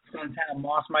Moss? Santana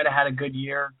Moss might have had a good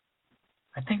year.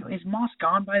 I think, is Moss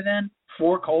gone by then?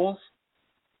 For Coles?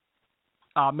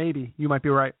 Maybe. You might be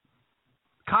right.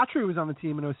 Cotry was on the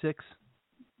team in 06.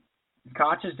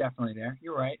 Koch is definitely there.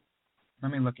 You're right.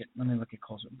 Let me look at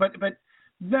Coles. But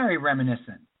very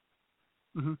reminiscent.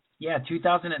 Mm-hmm. Yeah,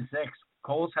 2006.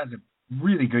 Coles has a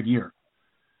really good year.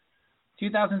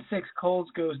 2006, Coles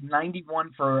goes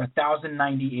 91 for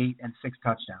 1,098 and 6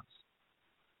 touchdowns.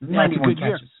 91 catches.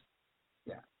 Year.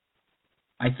 Yeah.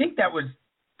 I think that was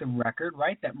the record,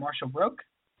 right, that Marshall broke?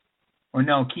 Or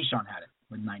no, Keyshawn had it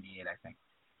with 98, I think.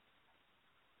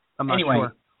 I'm not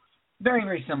sure. Very,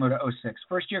 very similar to 06.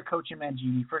 First-year coach in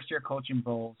Mangini, first-year coach in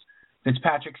Bowles.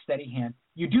 Fitzpatrick, steady hand.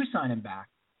 You do sign him back.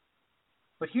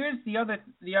 But here's the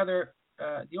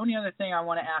only other thing I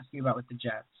want to ask you about with the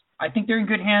Jets. I think they're in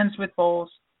good hands with Bowles.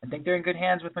 I think they're in good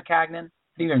hands with McCagnon.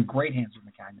 I think they're in great hands with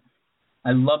McCagnon.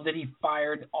 I love that he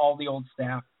fired all the old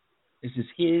staff. This is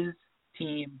his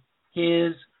team,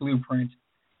 his blueprint.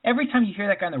 Every time you hear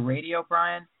that guy on the radio,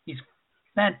 Brian, he's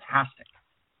fantastic.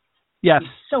 Yes. He's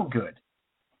so good.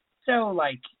 So,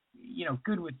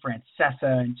 good with Francesa,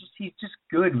 and he's just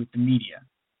good with the media.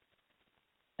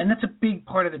 And that's a big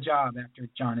part of the job after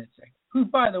John Itzik, who,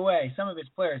 by the way, some of his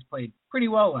players played pretty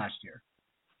well last year.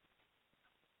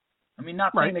 I mean,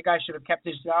 not saying the guy should have kept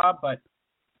his job, but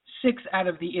 6 out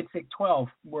of the Itzik 12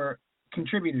 were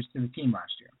contributors to the team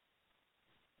last year.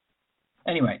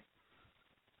 Anyway,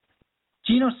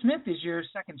 Geno Smith is your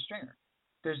second stringer.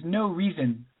 There's no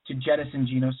reason to jettison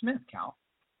Geno Smith, Cal.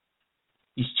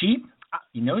 He's cheap.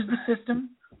 He knows the system.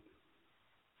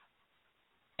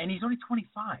 And he's only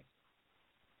 25.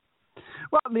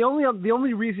 Well, the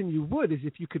only reason you would is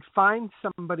if you could find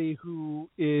somebody who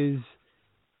is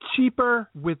cheaper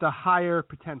with a higher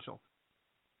potential.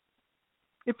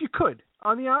 If you could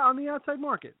on the outside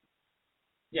market.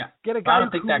 Yeah. Get a guy. I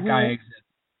don't think that guy exists.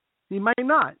 He might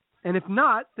not. And if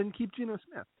not, then keep Geno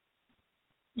Smith.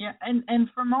 Yeah, and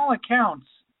from all accounts,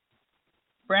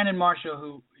 Brandon Marshall,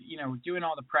 who, doing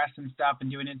all the press and stuff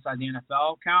and doing Inside the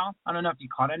NFL, Cal, I don't know if you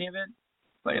caught any of it,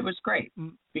 but it was great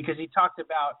because he talked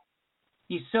about,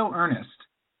 he's so earnest,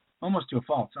 almost to a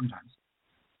fault sometimes,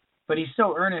 but he's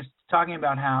so earnest talking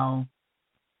about how,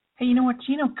 hey, you know what,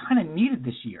 Geno kind of needed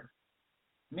this year.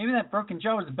 Maybe that broken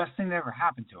jaw was the best thing that ever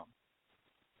happened to him.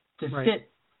 To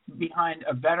sit behind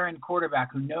a veteran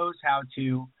quarterback who knows how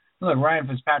to – look, Ryan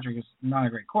Fitzpatrick is not a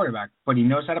great quarterback, but he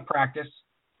knows how to practice.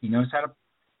 He knows how to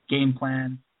game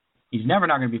plan. He's never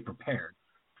not going to be prepared.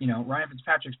 Ryan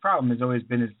Fitzpatrick's problem has always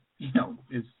been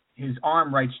his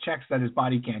arm writes checks that his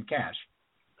body can't cash.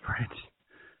 Right.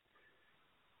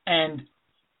 And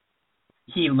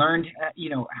he learned,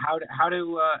 how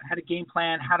to game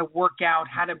plan, how to work out,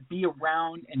 how to be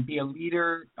around and be a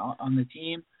leader on the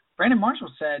team. Brandon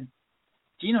Marshall said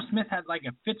Geno Smith had like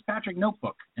a Fitzpatrick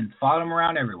notebook and followed him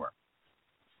around everywhere.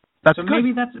 That's so good.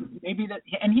 maybe that,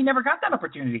 and he never got that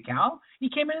opportunity, Cal. He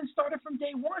came in and started from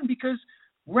day one because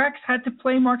Rex had to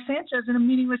play Mark Sanchez in a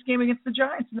meaningless game against the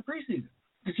Giants in the preseason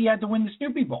because he had to win the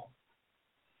Snoopy Bowl.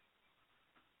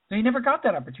 So he never got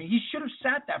that opportunity. He should have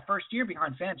sat that first year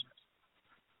behind Sanchez.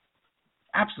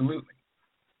 Absolutely.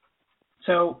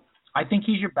 So I think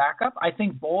he's your backup. I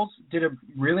think Bowles did a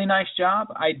really nice job.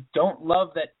 I don't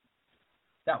love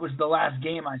that was the last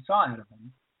game I saw out of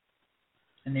him.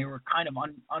 And they were kind of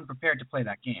unprepared to play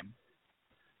that game.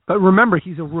 But remember,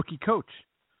 he's a rookie coach.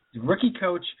 He's a rookie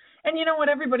coach. And you know what,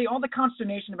 everybody, all the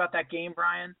consternation about that game,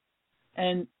 Brian,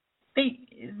 and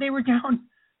they were down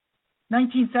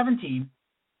 19-17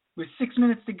 with 6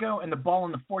 minutes to go and the ball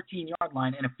on the 14-yard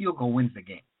line and a field goal wins the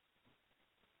game.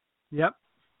 Yep.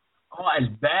 Oh, as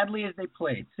badly as they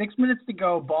played. 6 minutes to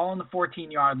go, ball on the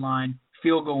 14-yard line,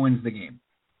 field goal wins the game.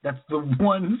 That's the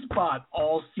one spot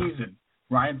all season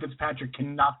Ryan Fitzpatrick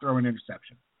cannot throw an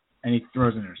interception, and he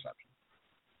throws an interception.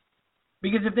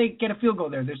 Because if they get a field goal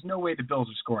there, there's no way the Bills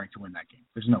are scoring to win that game.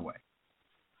 There's no way.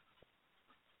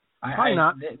 Probably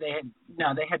not.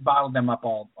 They had bottled them up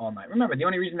all night. Remember, the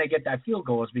only reason they get that field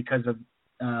goal is because of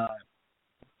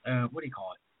what do you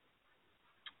call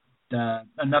it?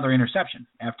 Another interception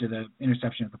after the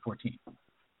interception at the 14.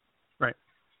 Right.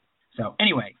 So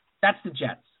anyway, that's the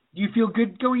Jets. Do you feel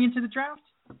good going into the draft?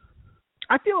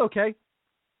 I feel okay.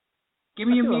 Give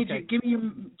me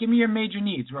your major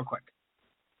needs real quick.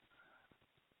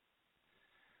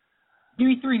 Give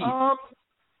me 3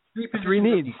 needs. Three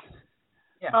needs.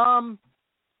 Yeah.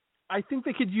 I think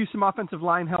they could use some offensive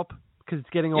line help because it's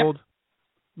getting old.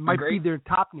 Might Agreed. be their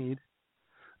top need.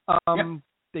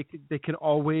 They could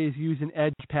always use an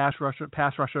edge pass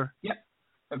rusher. Yep.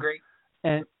 Agree.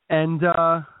 And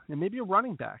maybe a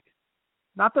running back.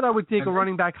 Not that I would take a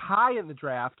running back high in the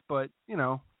draft, but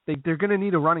they're going to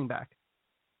need a running back.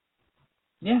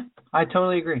 Yeah, I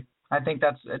totally agree. I think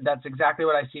that's exactly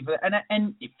what I see for that.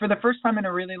 And for the first time in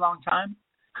a really long time,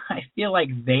 I feel like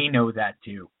they know that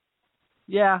too.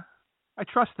 Yeah, I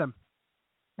trust them.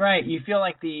 Right. You feel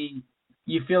like the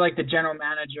general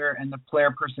manager and the player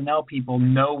personnel people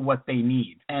know what they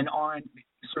need and aren't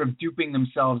sort of duping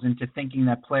themselves into thinking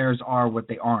that players are what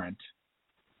they aren't.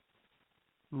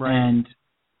 Right. And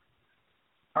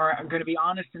are going to be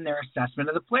honest in their assessment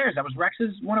of the players. That was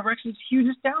one of Rex's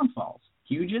hugest downfalls.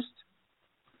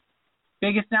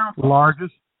 Biggest downfall.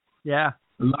 Largest? Yeah.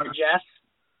 Largest.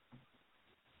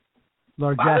 I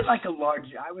would like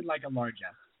a large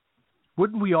S.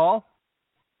 Wouldn't we all?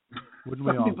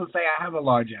 Some people say I have a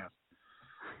large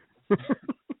S.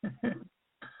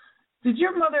 Did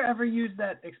your mother ever use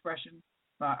that expression?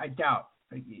 I doubt.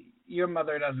 Your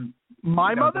mother doesn't.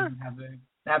 My mother? Doesn't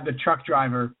have the truck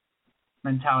driver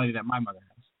mentality that my mother has.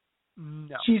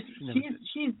 No. She's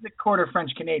the quarter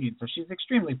French Canadian, so she's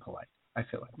extremely polite. I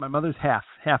feel like my mother's half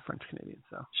French Canadian,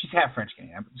 so she's half French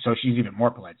Canadian, so she's even more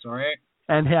polite. So right,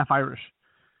 and half Irish.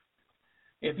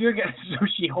 So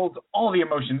she holds all the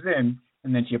emotions in,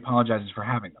 And then she apologizes for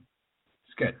having them.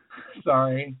 It's good.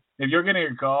 Sorry. If you're getting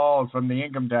a call from the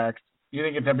income tax, you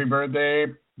think it's happy birthday?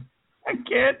 I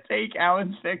can't take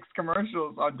Alan Thicke's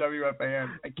commercials on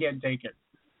WFAN. I can't take it.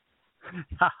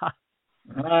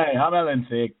 Hi, I'm Alan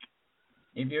Thicke.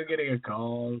 If you're getting a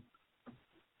call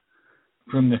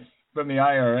from the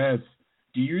IRS,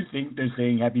 do you think they're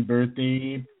saying happy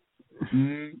birthday?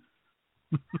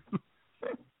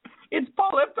 It's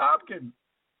Paul F. Tompkins.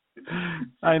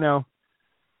 I know.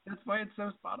 That's why it's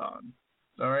so spot on.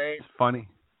 Sorry. It's funny.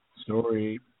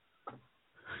 Sorry.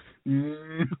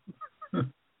 What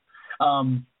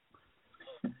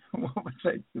was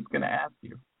I just going to ask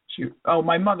you? Shoot. Oh,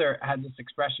 my mother had this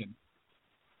expression.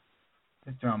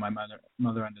 Just throwing my mother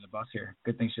under the bus here.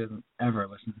 Good thing she doesn't ever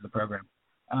listen to the program.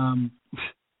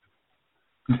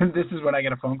 This is when I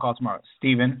get a phone call tomorrow.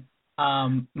 Steven,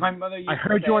 my mother used I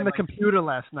heard you on the computer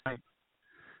last night.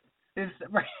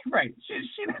 Right. She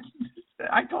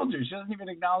I told you, she doesn't even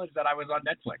acknowledge that I was on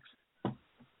Netflix.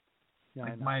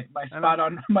 Yeah, like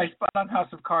my spot on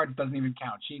House of Cards doesn't even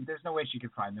count. There's no way she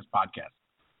could find this podcast.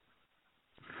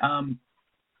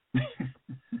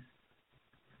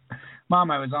 Mom,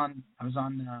 I was on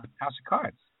House of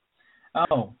Cards.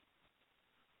 Oh,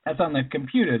 that's on the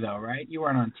computer though, right? You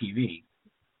weren't on TV.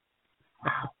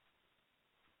 Wow,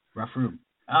 rough room.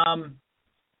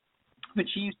 But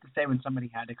she used to say when somebody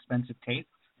had expensive tastes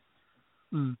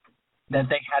that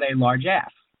they had a large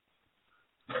ass.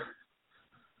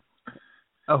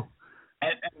 Oh,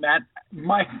 and that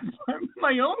my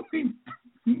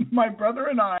brother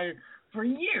and I for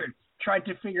years tried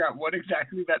to figure out what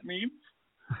exactly that means,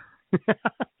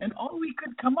 and all we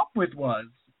could come up with was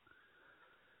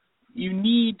you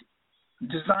need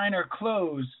designer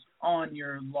clothes on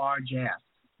your large ass.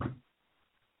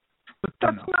 But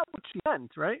that's not what she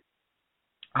meant, right?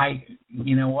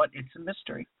 You know what? It's a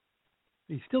mystery.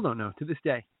 You still don't know to this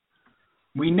day.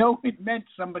 We know it meant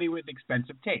somebody with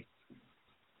expensive taste.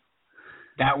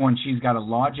 That one, she's got a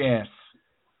large ass.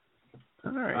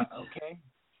 All right. Okay.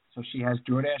 So she has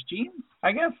Jordache jeans,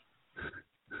 I guess.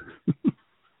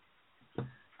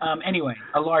 Anyway,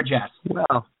 a large ass. Well,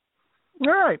 all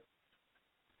right.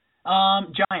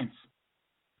 Giants.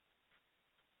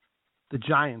 The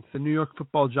Giants, the New York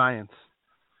Football Giants.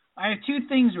 I have two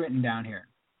things written down here.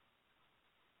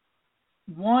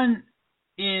 One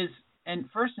is, and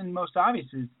first and most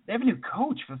obvious, is they have a new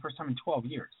coach for the first time in 12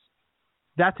 years.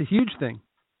 That's a huge thing.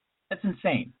 That's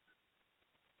insane.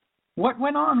 What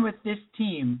went on with this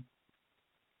team,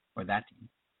 or that team,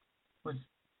 was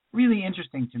really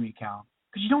interesting to me, Cal,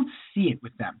 because you don't see it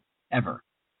with them, ever.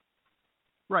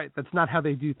 Right, that's not how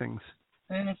they do things.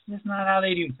 And it's just not how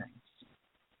they do things.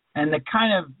 And the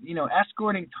kind of,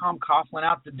 escorting Tom Coughlin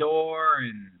out the door,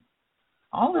 and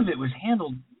all of it was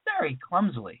handled very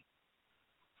clumsily.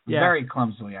 Yeah. Very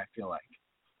clumsily, I feel like.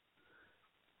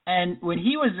 And when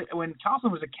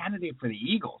Coughlin was a candidate for the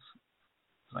Eagles,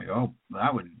 it's like, oh,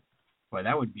 that would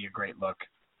be a great look.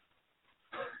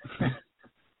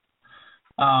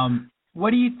 What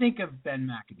do you think of Ben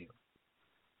McAdoo?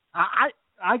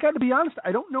 I got to be honest,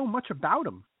 I don't know much about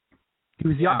him. He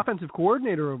was the offensive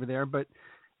coordinator over there, but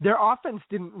their offense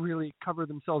didn't really cover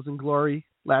themselves in glory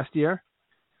last year.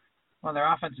 Well, their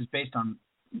offense is based on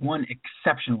one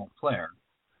exceptional player.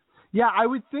 Yeah, I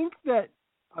would think that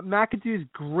McAdoo's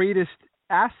greatest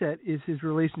asset is his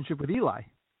relationship with Eli.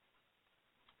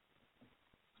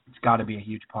 It's got to be a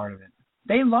huge part of it.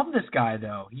 They love this guy,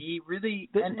 though. He really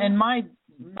and my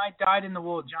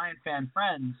dyed-in-the-wool Giant fan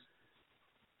friends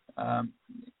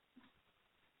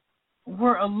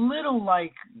were a little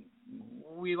like,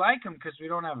 we like him because we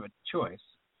don't have a choice.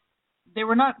 They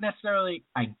were not necessarily,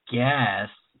 I guess,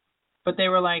 but they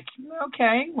were like,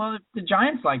 okay, well, if the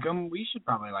Giants like him, we should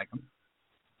probably like him.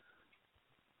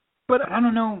 But I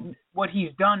don't know what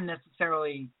he's done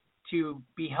necessarily to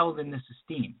be held in this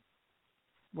esteem.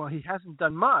 Well, he hasn't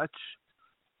done much,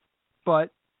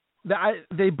 but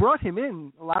they brought him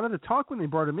in. A lot of the talk when they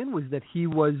brought him in was that he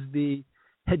was the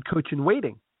head coach in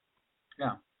waiting.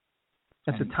 Yeah.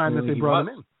 At the time that they brought him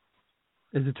in.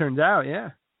 As it turns out,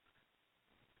 yeah.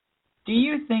 Do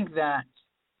you think that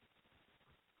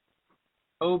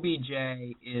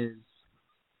OBJ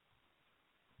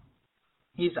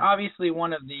he's obviously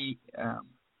one of the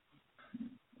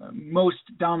most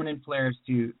dominant players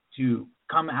to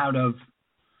come out of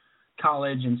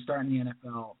college and start in the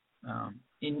NFL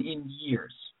in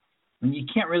years. And you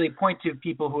can't really point to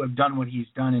people who have done what he's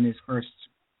done in his first,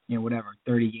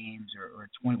 30 games or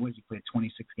 20. What did he play?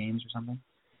 26 games or something.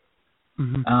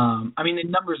 Mm-hmm. I mean, the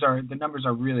numbers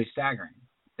are really staggering.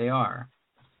 They are,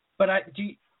 but I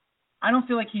don't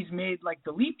feel like he's made like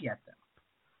the leap yet, though.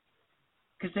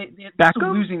 because they're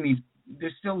still losing these.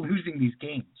 They're still losing these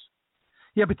games.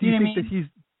 Yeah, but do you think that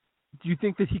do you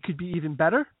think that he could be even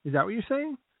better? Is that what you're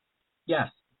saying? Yes.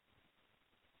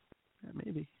 Yeah,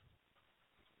 maybe.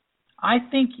 I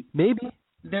think maybe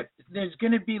there's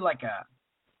going to be like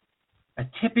a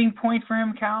tipping point for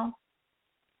him, Cal.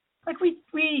 Like we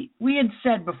had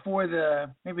said before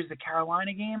maybe it was the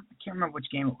Carolina game. I can't remember which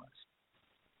game it was.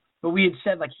 But we had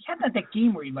said, like, he had that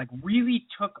game where he, like, really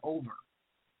took over.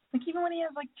 Like, even when he has,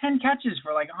 like, 10 catches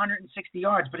for, like, 160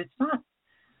 yards. But it's not.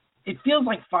 It feels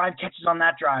like 5 catches on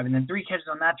that drive and then 3 catches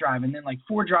on that drive and then, like,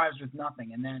 4 drives with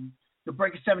nothing. And then he'll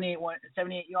break a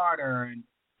 78-yarder. And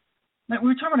like, we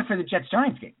were talking about it for the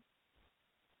Jets-Giants game.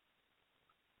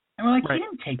 And we're like, He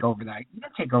didn't take over that. He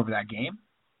didn't take over that game.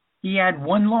 He had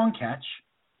 1 long catch.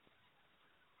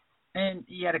 And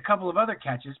he had a couple of other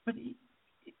catches. But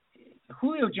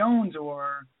Julio Jones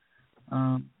or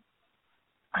I'm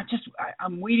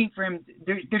waiting for him.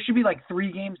 There should be like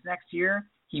 3 games next year.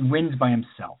 He wins by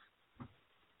himself.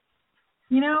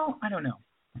 I don't know.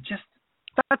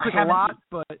 That's like a lot,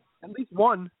 but at least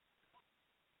 1.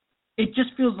 It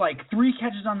just feels like 3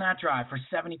 catches on that drive for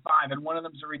 75, and one of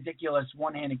them's a ridiculous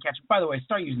one-handed catch. By the way,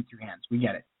 start using 2 hands. We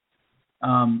get it.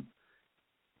 Honestly,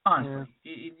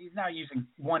 he's not using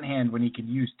 1 hand when he could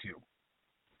use 2.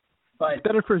 But it's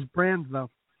better for his brand, though,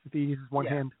 if he uses 1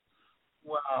 hand.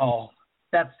 Well,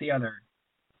 that's the other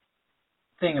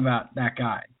thing about that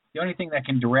guy. The only thing that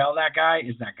can derail that guy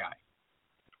is that guy.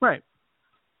 Right.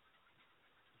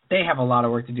 They have a lot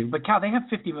of work to do. But, Cal, they have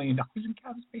 $50 million in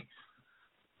cap space.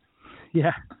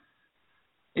 Yeah.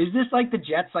 Is this like the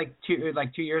Jets like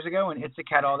 2 years ago when Itzik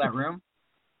had all that room?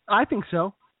 I think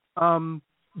so.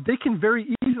 They can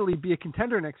very easily be a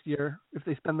contender next year if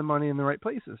they spend the money in the right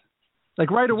places. Like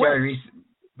right away.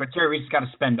 Jerry Reese has got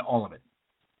to spend all of it.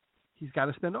 He's got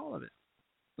to spend all of it.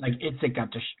 Like Itzik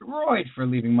got destroyed for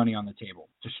leaving money on the table.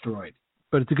 Destroyed.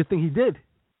 But it's a good thing he did.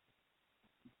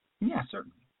 Yeah,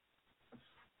 certainly.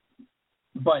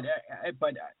 But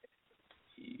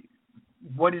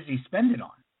what does he spend it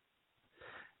on?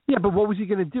 Yeah, but what was he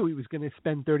going to do? He was going to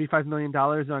spend $35 million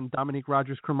on Dominique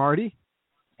Rodgers-Cromartie?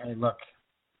 Hey, look,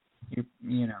 you're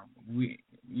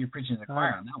preaching to the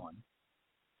choir on that one.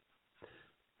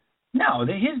 No,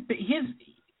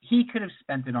 he could have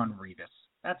spent it on Revis.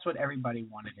 That's what everybody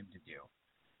wanted him to do.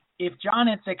 If John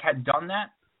Itzik had done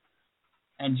that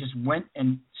and just went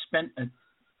and spent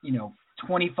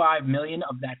 $25 million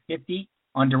of that $50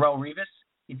 on Darrelle Revis,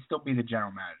 he'd still be the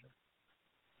general manager.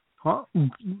 Well,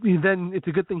 then it's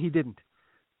a good thing he didn't,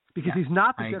 because he's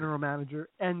not the general manager,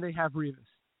 and they have Revis.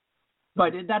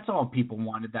 But that's all people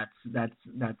wanted that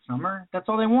summer. That's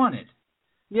all they wanted.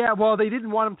 Yeah, well, they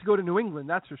didn't want him to go to New England,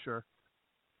 that's for sure.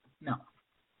 No,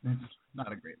 that's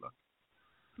not a great look.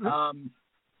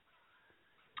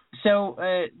 So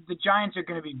the Giants are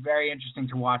going to be very interesting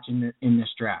to watch in this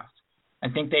draft. I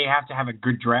think they have to have a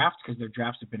good draft because their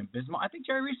drafts have been abysmal. I think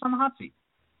Jerry Reese on the hot seat.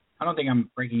 I don't think I'm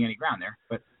breaking any ground there,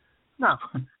 but no.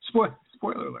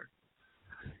 Spoiler alert.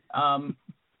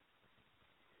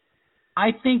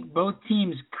 I think both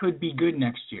teams could be good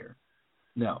next year,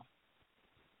 though.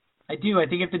 I do. I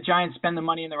think if the Giants spend the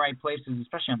money in the right places,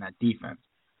 especially on that defense.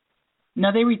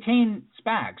 Now, they retain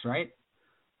Spags, right?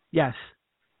 Yes.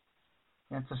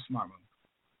 That's a smart move.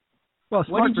 Well,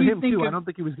 smart for him, too. I don't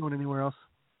think he was going anywhere else.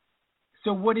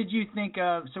 So what did you think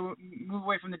of – so move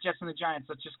away from the Jets and the Giants.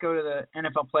 Let's just go to the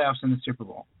NFL playoffs and the Super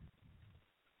Bowl.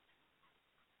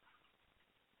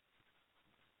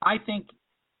 I think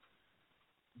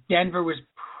Denver was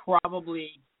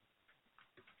probably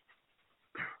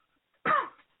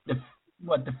the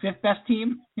 5th best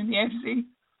team in the AFC?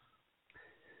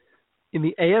 In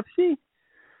the AFC?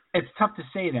 It's tough to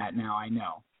say that now, I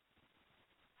know.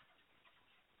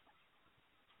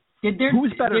 Who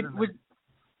was better than them?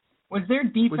 Was their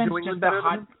defense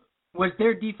Was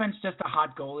their defense just a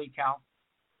hot goalie, Cal?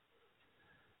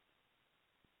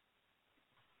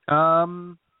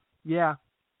 Yeah.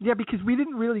 Yeah, because we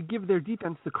didn't really give their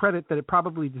defense the credit that it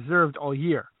probably deserved all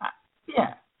year.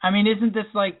 Yeah. I mean, isn't this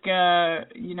like,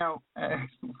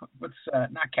 what's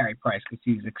not Carey Price because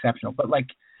he's exceptional, but like,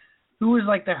 who was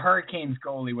like the Hurricanes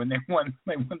goalie when they won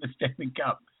the Stanley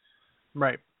Cup?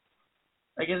 Right.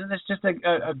 Like, isn't this just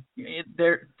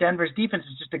Denver's defense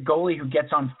is just a goalie who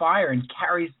gets on fire and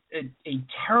carries a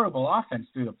terrible offense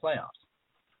through the playoffs?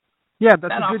 Yeah,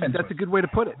 that's a good way to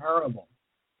put it. Terrible.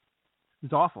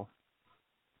 It's awful.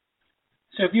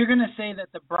 So if you're going to say that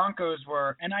the Broncos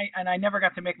were, and I never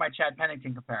got to make my Chad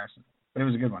Pennington comparison, but it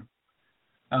was a good one.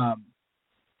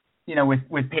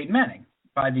 With Peyton Manning.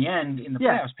 By the end in the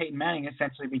playoffs, Peyton Manning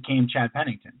essentially became Chad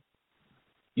Pennington.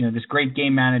 this great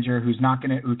game manager who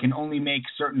can only make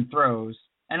certain throws.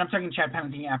 And I'm talking Chad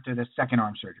Pennington after the second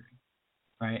arm surgery,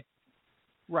 right?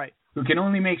 Right. Who can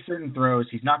only make certain throws.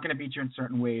 He's not going to beat you in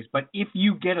certain ways. But if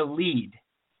you can get a lead,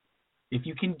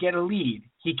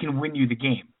 he can win you the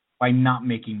game by not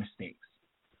making mistakes.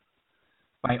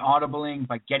 By audibling,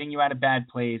 by getting you out of bad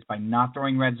plays, by not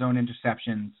throwing red zone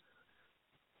interceptions.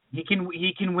 He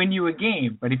can win you a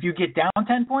game. But if you get down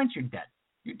 10 points, you're dead.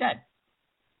 You're dead.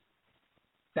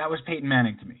 That was Peyton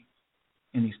Manning to me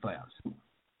in these playoffs.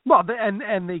 Well,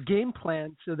 and they game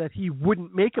planned so that he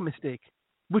wouldn't make a mistake,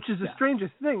 which is the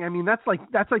strangest thing. I mean, that's like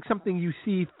something you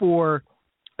see for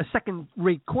a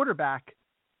second-rate quarterback,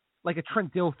 like a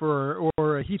Trent Dilfer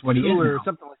or a Heath Schuler or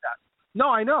something like that. No,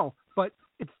 I know, but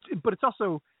it's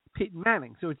also Peyton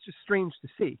Manning, so it's just strange to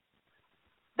see.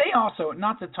 They also,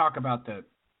 not to talk about the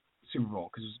Super Bowl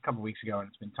because it was a couple weeks ago and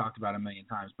it's been talked about a million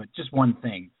times, but just one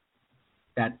thing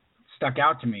that stuck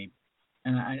out to me,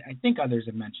 and I think others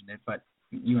have mentioned it, but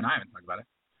you and I haven't talked about it.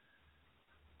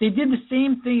 They did the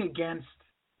same thing against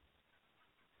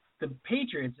the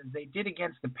Patriots as they did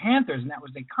against the Panthers, and that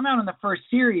was they come out in the first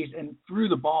series and threw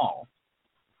the ball.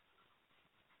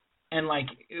 And,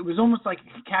 it was almost like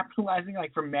capitalizing,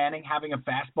 for Manning having a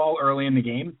fastball early in the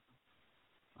game.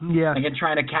 Yeah. And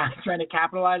trying to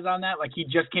capitalize on that. He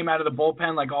just came out of the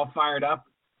bullpen, all fired up.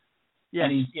 Yeah.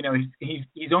 And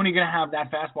he's only going to have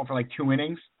that fastball for 2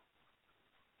 innings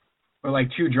or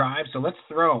 2 drives. So let's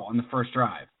throw on the first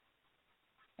drive.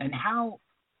 And how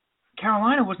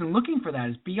Carolina wasn't looking for that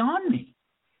is beyond me.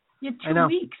 You had 2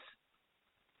 weeks.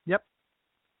 Yep.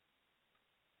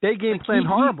 They game planned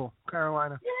horrible,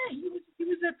 Carolina. Yeah, he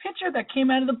was a pitcher that came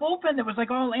out of the bullpen that was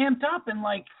all amped up and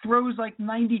throws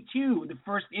 92 the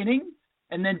first inning.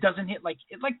 And then doesn't hit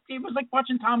it was like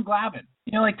watching Tom Glavine.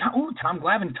 Tom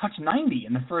Glavine touched 90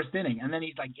 in the first inning, and then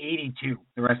he's 82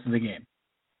 the rest of the game.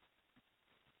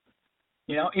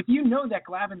 If you know that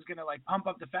Glavine's going to pump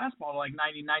up the fastball to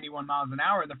 90, 91 miles an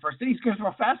hour in the first inning, he's going to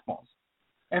throw fastballs.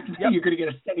 After that, you're going to get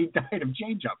a steady diet of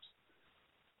changeups.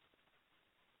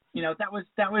 That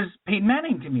was Peyton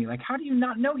Manning to me. How do you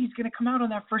not know he's going to come out on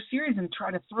that first series and try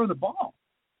to throw the ball?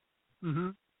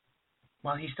 Mm-hmm.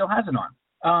 Well, he still has an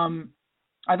arm.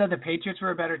 I thought the Patriots were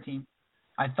a better team.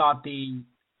 I thought the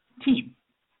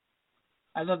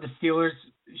Steelers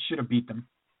should have beat them.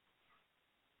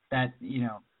 That,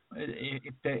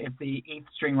 if the eighth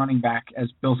string running back,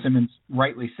 as Bill Simmons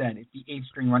rightly said, if the eighth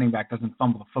string running back doesn't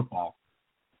fumble the football,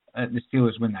 the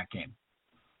Steelers win that game.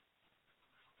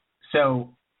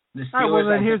 So the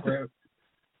Steelers.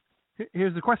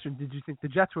 Here's the question: did you think the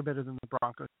Jets were better than the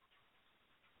Broncos?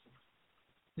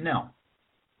 No.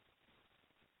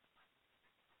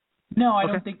 No, I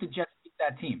don't think the Jets beat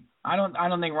that team. I don't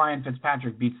think Ryan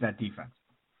Fitzpatrick beats that defense.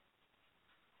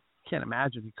 Can't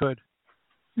imagine he could.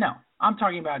 No, I'm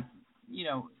talking about,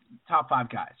 top 5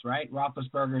 guys, right?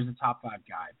 Roethlisberger is a top 5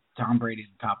 guy. Tom Brady's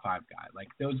a top 5 guy.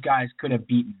 Those guys could have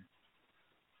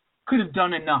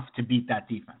done enough to beat that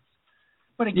defense.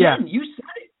 But again, you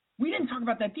said it. We didn't talk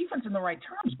about that defense in the right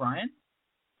terms, Brian.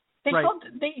 They held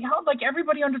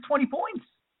everybody under 20 points.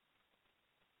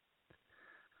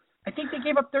 I think they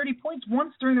gave up 30 points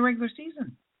once during the regular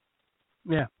season.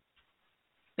 Yeah.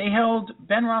 They held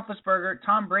Ben Roethlisberger,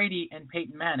 Tom Brady, and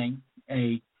Peyton Manning.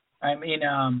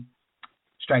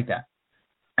 Strike that.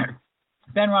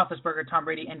 Ben Roethlisberger, Tom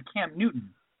Brady, and Cam Newton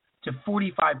to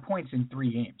 45 points in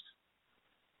 3 games.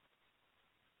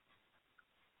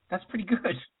 That's pretty good.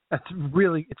 It's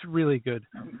really good.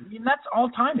 I mean, that's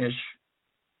all-time-ish.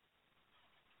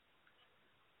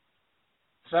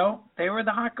 So they were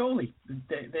the hot goalie,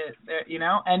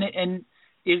 and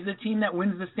is the team that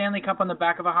wins the Stanley Cup on the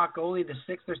back of a hot goalie the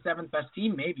 6th or 7th best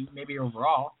team? Maybe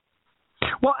overall.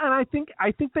 Well, and I think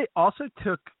they also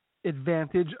took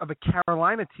advantage of a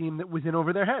Carolina team that was in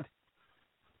over their head.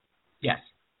 Yes,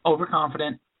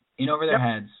 overconfident, in over their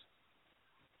heads,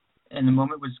 and the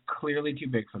moment was clearly too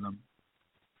big for them.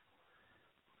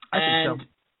 I think so.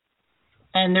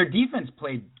 And their defense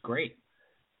played great.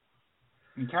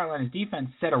 I mean, Carolina's defense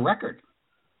set a record.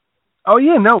 Oh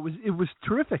yeah, no, it was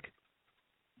terrific.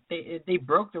 They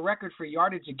broke the record for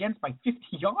yardage against by 50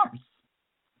 yards.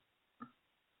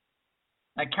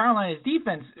 Carolina's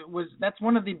defense that's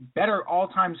one of the better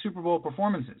all-time Super Bowl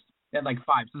performances. They had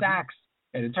 5 sacks,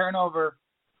 they had a turnover.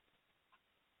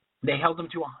 They held them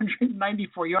to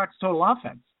 194 yards total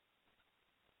offense.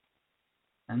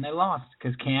 And they lost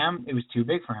because Cam, it was too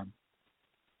big for him.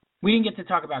 We didn't get to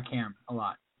talk about Cam a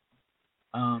lot.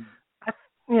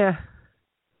 Yeah.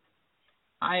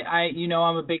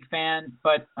 I'm a big fan,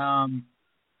 but I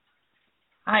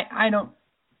don't.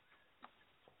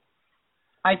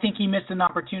 I think he missed an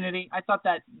opportunity. I thought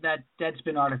that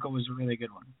Deadspin article was a really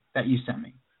good one that you sent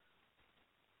me.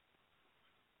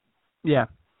 Yeah.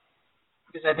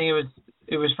 Because I think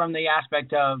it was from the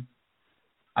aspect of,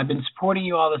 I've been supporting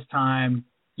you all this time.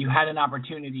 You had an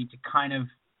opportunity to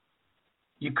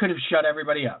you could have shut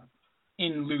everybody up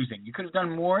in losing. You could have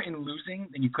done more in losing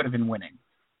than you could have in winning.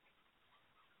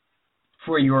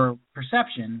 For your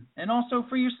perception and also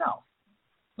for yourself.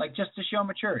 Like, just to show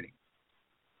maturity.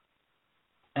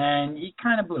 And he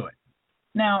kind of blew it.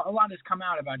 Now, a lot has come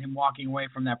out about him walking away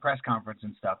from that press conference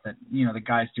and stuff. That, the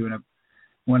guy's doing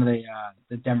one of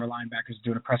the Denver linebackers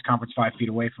doing a press conference 5 feet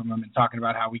away from him and talking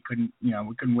about how we couldn't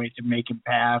wait to make him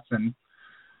pass, and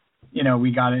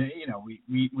we got it.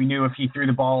 We knew if he threw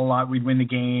the ball a lot, we'd win the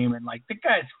game, and like the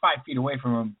guy's 5 feet away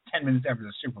from him 10 minutes after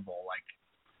the Super Bowl. Like,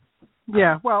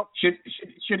 yeah, well, should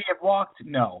he have walked?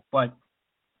 No, but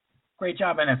great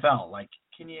job, NFL. Like,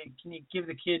 can you give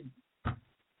the kid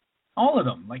all of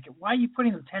them? Like, why are you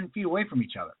putting them 10 feet away from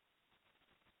each other?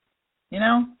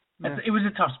 Yeah. It was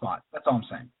a tough spot. That's all I'm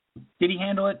saying. Did he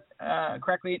handle it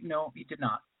correctly? No, he did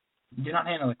not. He did not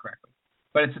handle it correctly.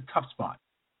 But it's a tough spot.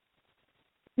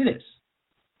 It is.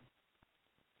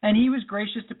 And he was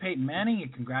gracious to Peyton Manning. He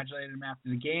congratulated him after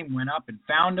the game, went up and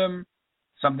found him,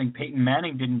 something Peyton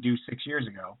Manning didn't do 6 years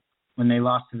ago when they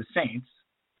lost to the Saints.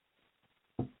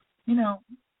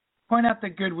 Point out the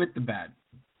good with the bad.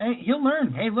 Hey, he'll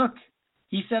learn. Hey, look,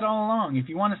 he said all along, if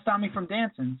you want to stop me from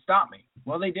dancing, stop me.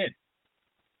 Well, they did.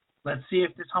 Let's see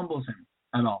if this humbles him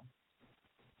at all.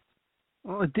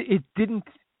 Well, it didn't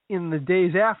in the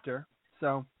days after,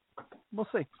 so we'll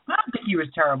see. I don't think he was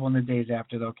terrible in the days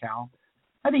after, though, Cal.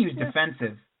 I think he was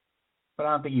defensive, but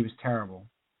I don't think he was terrible.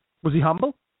 Was he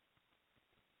humble?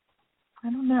 I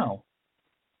don't know.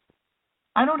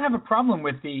 I don't have a problem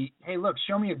with hey, look,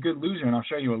 show me a good loser and I'll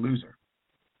show you a loser.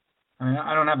 I mean,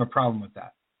 I don't have a problem with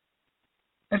that.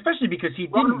 Especially because he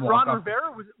didn't walk off.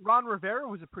 Ron Rivera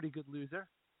was a pretty good loser.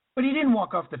 But he didn't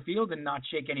walk off the field and not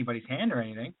shake anybody's hand or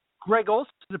anything. Greg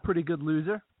Olson is a pretty good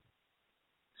loser.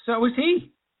 So was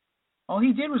he. All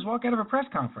he did was walk out of a press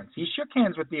conference. He shook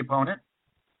hands with the opponent.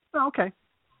 Oh, okay.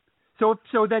 So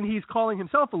then he's calling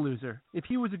himself a loser. If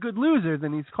he was a good loser,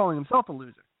 then he's calling himself a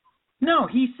loser. No,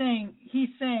 he's saying he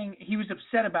was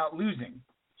upset about losing.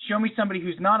 Show me somebody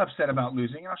who's not upset about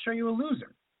losing, and I'll show you a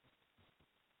loser.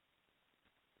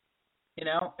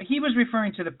 He was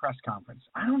referring to the press conference.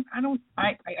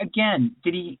 Again,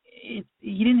 he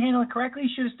didn't handle it correctly. He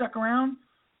should have stuck around,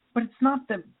 but it's not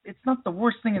the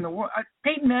worst thing in the world.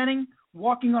 Peyton Manning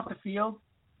walking off the field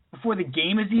before the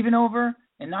game is even over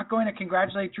and not going to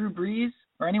congratulate Drew Brees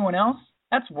or anyone else,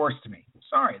 that's worse to me.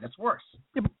 Sorry, that's worse.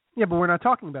 Yeah, but we're not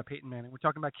talking about Peyton Manning. We're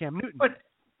talking about Cam Newton. But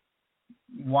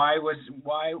why is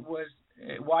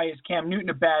Cam Newton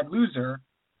a bad loser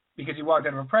because he walked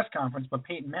out of a press conference, but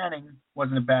Peyton Manning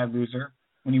wasn't a bad loser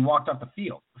when he walked off the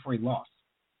field before he lost?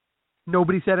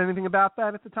 Nobody said anything about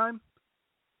that at the time?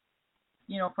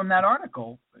 From that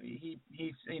article,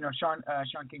 Sean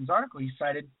King's article, he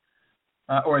cited,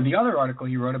 or the other article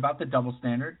he wrote about the double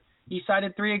standard, he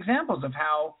cited 3 examples of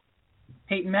how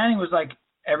Peyton Manning was like,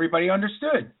 everybody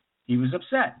understood. He was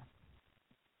upset.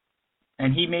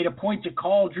 And he made a point to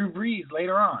call Drew Brees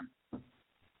later on,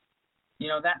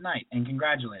 that night and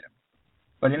congratulate him.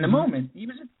 But in the moment, he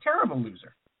was a terrible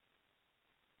loser.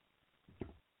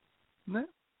 No.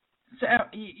 So,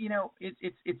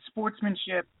 it's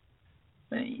sportsmanship.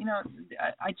 But,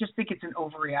 I just think it's an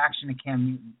overreaction to Cam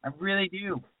Newton. I really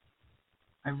do.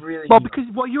 Because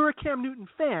you're a Cam Newton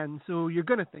fan, so you're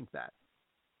going to think that.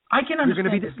 I can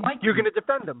understand disliking You're going to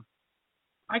defend him.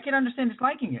 I can understand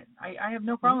disliking it. I have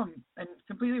no problem and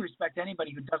completely respect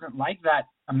anybody who doesn't like that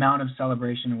amount of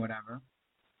celebration or whatever.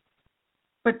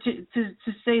 But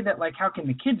to say that, like, how can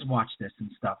the kids watch this and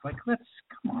stuff? Like,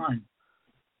 come on.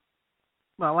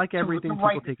 Well, like everything,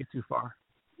 people take it too far.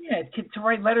 Yeah, to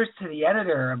write letters to the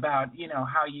editor about,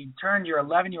 how you turned your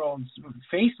 11-year-old's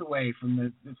face away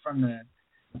from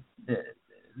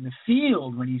the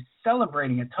field when he's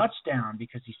celebrating a touchdown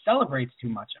because he celebrates too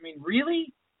much. I mean,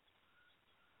 really?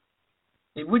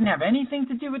 It wouldn't have anything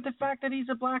to do with the fact that he's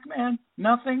a black man?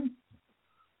 Nothing?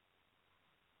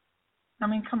 I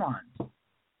mean, come on.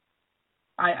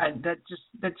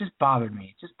 That just bothered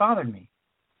me. It just bothered me.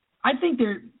 I think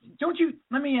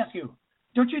let me ask you,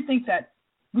 don't you think that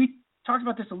we talked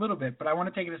about this a little bit, but I want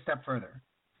to take it a step further.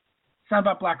 It's not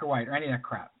about black or white or any of that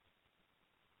crap.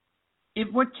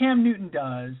 If what Cam Newton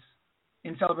does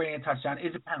in celebrating a touchdown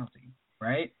is a penalty,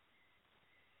 right?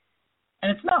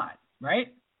 And it's not, right?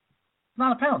 It's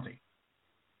not a penalty.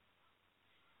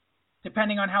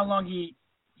 Depending on how long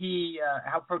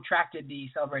how protracted the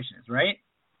celebration is, right?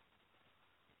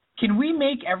 Can we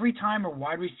make every time a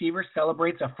wide receiver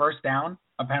celebrates a first down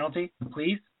a penalty?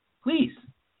 Please? Please.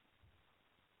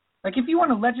 Like, if you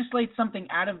want to legislate something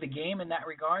out of the game in that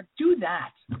regard, do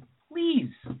that.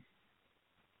 Please.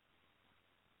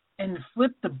 And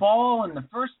flip the ball and the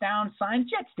first down sign.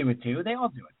 Jets do it too. They all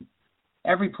do it.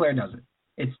 Every player does it.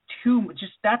 It's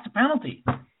that's a penalty.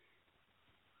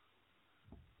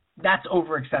 That's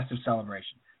over excessive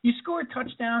celebration. You score a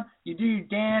touchdown, you do your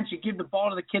dance, you give the ball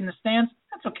to the kid in the stands.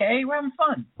 That's okay. We're having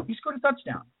fun. You scored a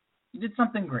touchdown. You did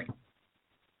something great.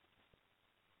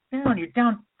 You're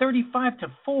down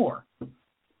 35-4.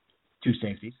 2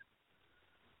 safeties.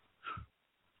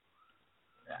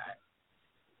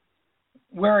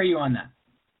 Where are you on that?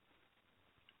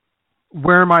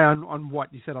 Where am I on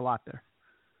what? You said a lot there.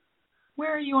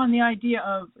 Where are you on the idea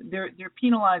of they're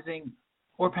penalizing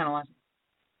or penalizing,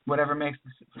 whatever makes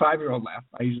the 5-year-old laugh.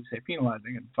 I usually say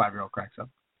penalizing, and the 5-year-old cracks up.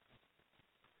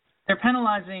 They're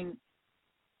penalizing,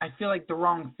 I feel like, the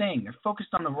wrong thing. They're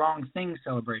focused on the wrong thing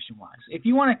celebration-wise. If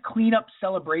you want to clean up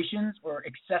celebrations or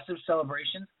excessive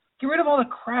celebrations, get rid of all the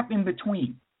crap in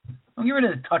between. Don't get rid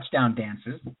of the touchdown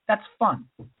dances. That's fun.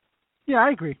 Yeah, I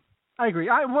agree.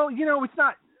 It's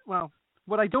not,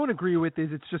 what I don't agree with is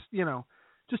it's just,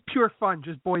 just pure fun,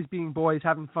 just boys being boys,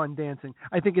 having fun dancing.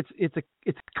 I think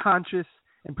it's conscious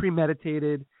and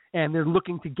premeditated, and they're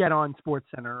looking to get on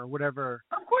SportsCenter or whatever.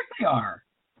 Of course they are.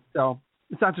 So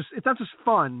it's not just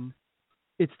fun.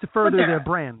 It's to further their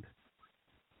brand.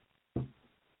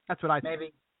 That's what I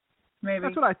think. Maybe.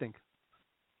 That's what I think.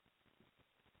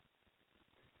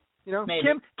 Maybe.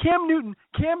 Cam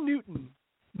Newton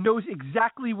knows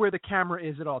exactly where the camera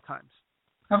is at all times.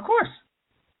 Of course.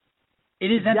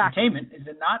 It is entertainment, is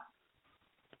it not?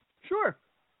 Sure.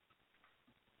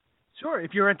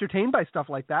 If you're entertained by stuff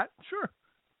like that, sure.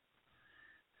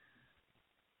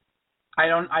 I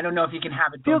don't know if you can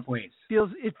have it both ways. No,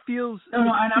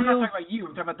 I'm not talking about you.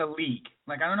 I'm talking about the league.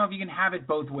 Like, I don't know if you can have it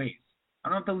both ways. I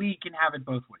don't know if the league can have it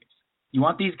both ways. You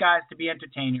want these guys to be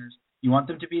entertainers. You want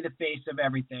them to be the face of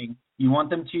everything. You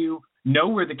want them to know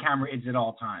where the camera is at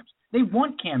all times. They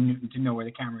want Cam Newton to know where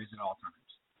the camera is at all times.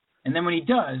 And then when he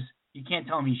does, you can't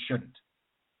tell him he shouldn't.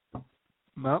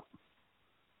 Well,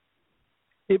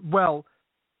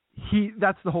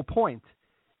 that's the whole point.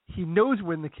 He knows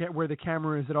where the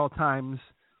camera is at all times,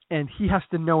 and he has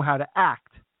to know how to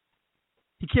act.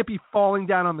 He can't be falling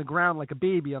down on the ground like a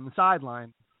baby on the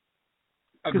sideline.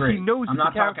 Agreed. He knows I'm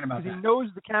not talking about that. He knows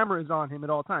the camera is on him at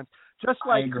all times. Just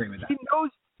like I agree with that.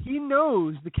 He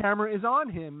knows the camera is on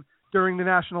him during the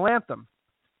national anthem.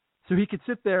 So he could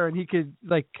sit there and he could,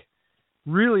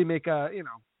 really make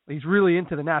he's really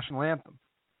into the national anthem.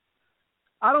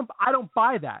 I don't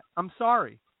buy that. I'm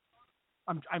sorry.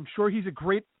 I'm sure he's a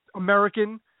great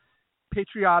American,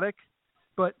 patriotic,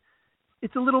 but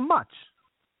it's a little much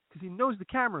because he knows the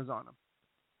camera's on him.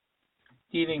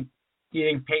 Do you think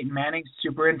Peyton Manning's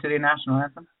super into the national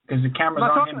anthem? Because the camera's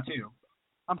on him too.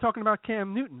 I'm talking about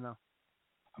Cam Newton though.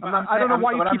 I don't know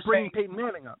why you keep bringing Peyton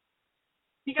Manning up.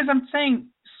 Because I'm saying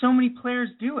so many players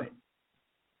do it.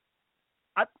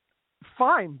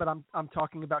 Fine, but I'm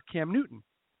talking about Cam Newton.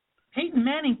 Peyton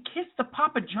Manning kissed the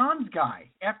Papa John's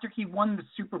guy after he won the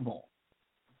Super Bowl.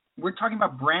 We're talking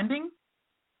about branding?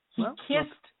 He kissed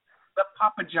the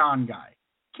Papa John guy.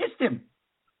 Kissed him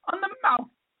on the mouth.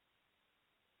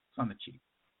 It's on the cheek.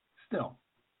 Still.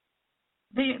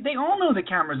 They all know the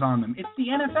camera's on them. It's the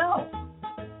NFL.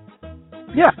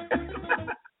 Yeah.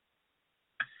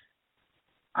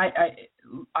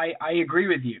 I agree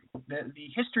with you. The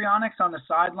histrionics on the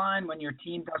sideline when your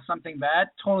team does something bad,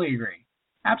 totally agree.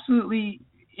 Absolutely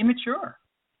immature.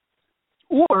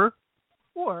 Or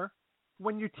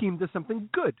when your team does something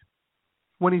good.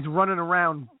 When he's running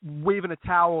around waving a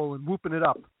towel and whooping it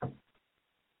up.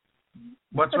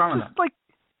 What's wrong with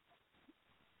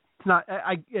that?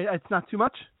 It's not too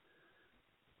much.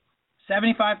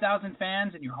 75,000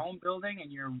 fans in your home building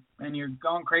and you're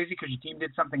going crazy because your team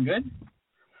did something good?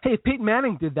 Hey, if Peyton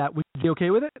Manning did that, would you be okay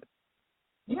with it?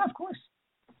 Yeah, of course.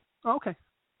 Oh, okay.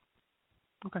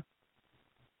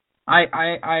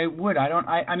 I would.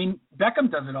 I mean, Beckham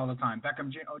does it all the time.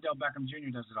 Odell Beckham Jr.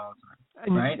 does it all the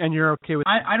time. Right? And you're okay with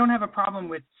I don't have a problem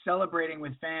with celebrating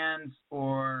with fans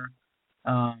or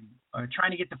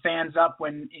trying to get the fans up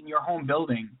when in your home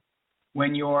building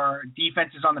when your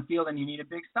defense is on the field and you need a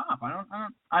big stop.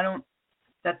 I don't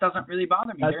that doesn't really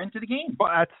bother me. They're into the game. Well,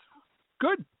 that's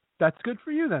good. That's good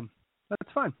for you then.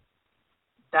 That's fine.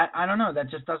 I don't know.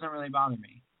 That just doesn't really bother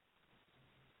me.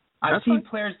 I've seen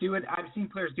players do it. I've seen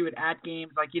players do it at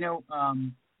games. Like,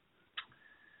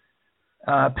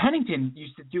 Pennington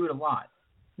used to do it a lot.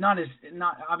 Not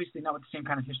obviously not with the same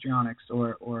kind of histrionics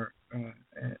or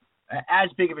as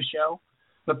big of a show,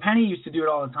 but Penny used to do it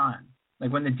all the time.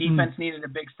 Like when the defense needed a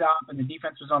big stop and the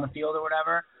defense was on the field or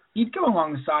whatever, he'd go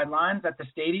along the sidelines at the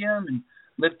stadium and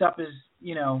lift up his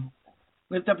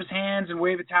hands and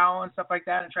wave a towel and stuff like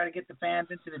that and try to get the fans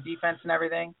into the defense and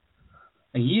everything.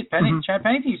 Like Chad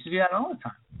Pennington used to do that all the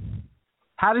time.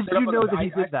 How did you know that he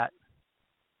did that?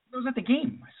 I was at the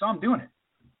game. I saw him doing it.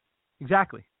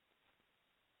 Exactly.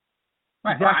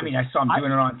 Right. Exactly. Well, I mean, I saw him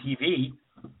doing it on TV.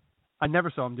 I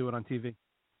never saw him do it on TV.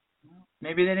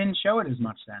 Maybe they didn't show it as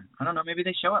much then. I don't know. Maybe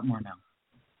they show it more now.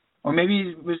 Or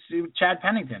maybe it was Chad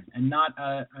Pennington and not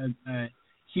a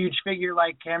huge figure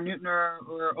like Cam Newton or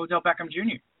Odell Beckham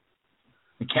Jr.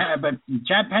 But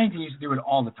Chad Pennington used to do it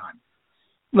all the time.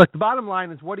 Look, the bottom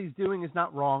line is what he's doing is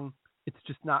not wrong. It's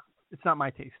just not. It's not my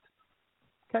taste.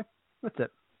 Okay, that's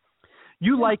it.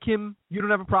 You like him. You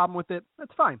don't have a problem with it.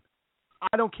 That's fine.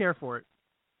 I don't care for it.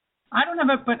 I don't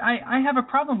have but I have a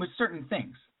problem with certain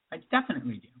things. I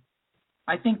definitely do.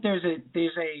 I think there's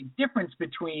a difference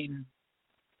between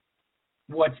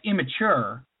what's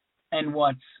immature and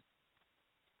what's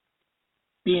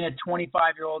being a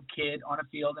 25-year-old kid on a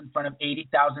field in front of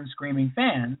 80,000 screaming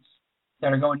fans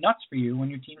that are going nuts for you when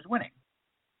your team's winning.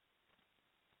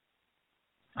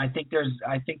 I think there's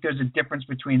a difference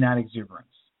between that exuberance.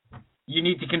 You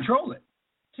need to control it,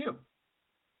 too.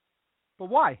 But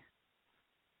why?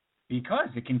 Because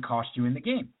it can cost you in the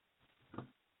game.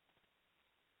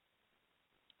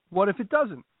 What if it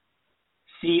doesn't?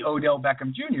 See Odell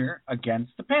Beckham Jr.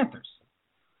 against the Panthers.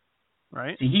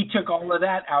 Right. See, he took all of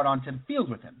that out onto the field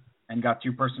with him and got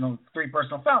three personal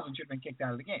fouls and should have been kicked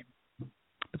out of the game.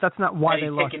 But that's not why they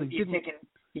lost.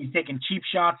 He's taking cheap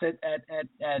shots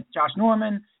at Josh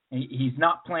Norman. He's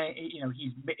not playing.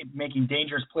 He's making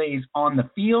dangerous plays on the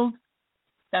field.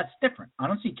 That's different. I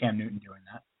don't see Cam Newton doing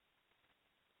that.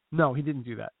 No, he didn't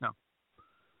do that. No.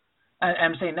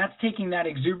 I'm saying that's taking that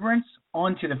exuberance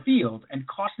onto the field and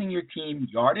costing your team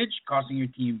yardage, costing your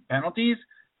team penalties,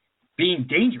 being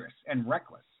dangerous and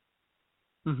reckless.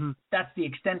 Mm-hmm. That's the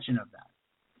extension of that.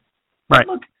 Right.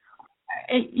 Look,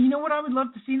 you know what I would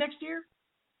love to see next year?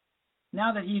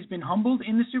 Now that he's been humbled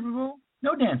in the Super Bowl,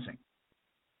 no dancing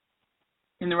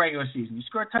in the regular season. You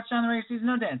score a touchdown in the regular season,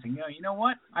 no dancing. You know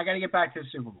what? I got to get back to the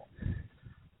Super Bowl.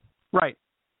 Right.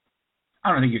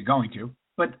 I don't think you're going to,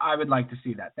 but I would like to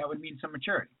see that. That would mean some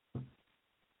maturity.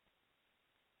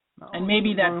 And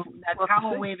maybe that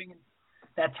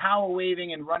towel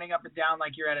waving and running up and down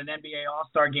like you're at an NBA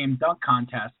All-Star Game dunk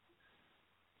contest,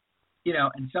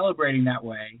 and celebrating that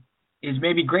way is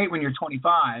maybe great when you're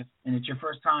 25 and it's your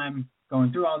first time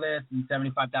going through all this and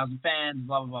 75,000 fans,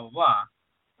 blah, blah, blah, blah,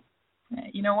 blah.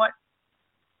 You know what?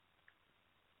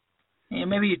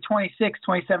 Maybe you're 26,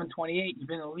 27, 28, you've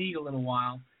been in the league a little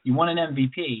while, you won an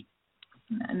MVP.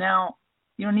 Now,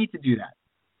 you don't need to do that.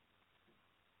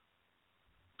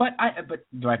 But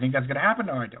do I think that's going to happen?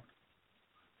 No, I don't.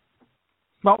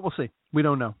 Well, we'll see. We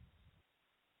don't know.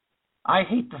 I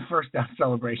hate the first down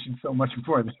celebration so much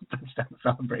more than the touchdown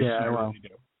celebration. Yeah, I well, really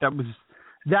do.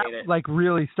 That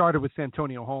really started with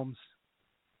Santonio Holmes.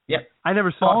 Yep. I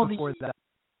never saw it before that.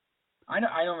 I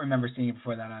don't remember seeing it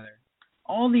before that either.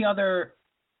 All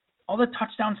the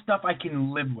touchdown stuff I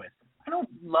can live with. I don't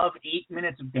love 8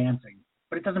 minutes of dancing,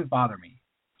 but it doesn't bother me.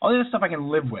 All the other stuff I can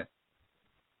live with.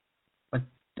 But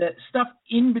the stuff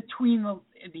in between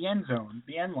the end zone,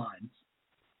 the end lines,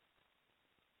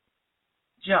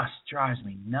 just drives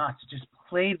me nuts. Just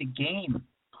play the game,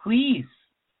 please.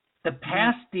 The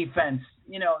pass defense,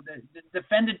 the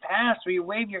defended pass where you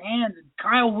wave your hands and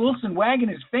Kyle Wilson wagging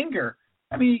his finger.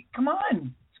 I mean, come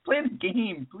on. Just play the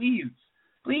game, please.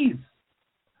 Please.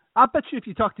 I'll bet you if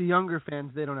you talk to younger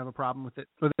fans, they don't have a problem with it.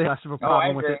 Or they have a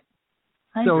problem with it.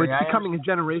 So it's becoming a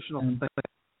generational thing.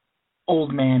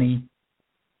 Old Manny.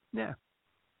 Yeah.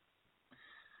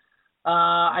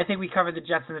 I think we covered the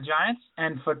Jets and the Giants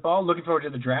and football. Looking forward to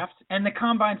the draft. And the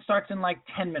combine starts in like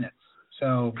 10 minutes.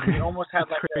 So we almost have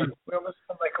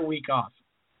a week off.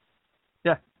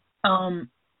 Yeah.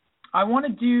 I want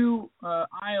to do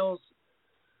Isles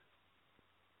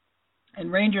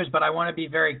and Rangers, but I want to be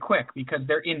very quick because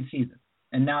they're in season.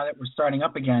 And now that we're starting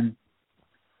up again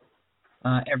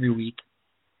every week,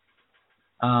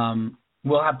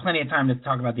 we'll have plenty of time to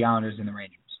talk about the Islanders and the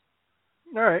Rangers.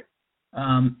 All right.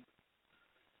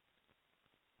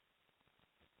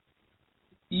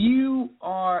 You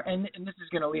are, and this is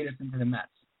going to lead us into the Mets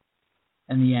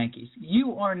and the Yankees.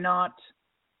 You are not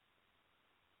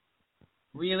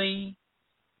really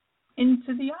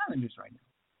into the Islanders right now.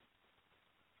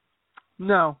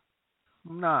 No,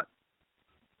 I'm not.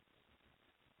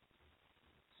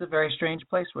 It's a very strange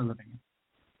place we're living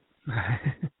in. A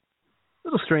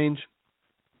little strange.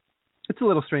 It's a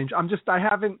little strange. I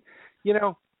haven't,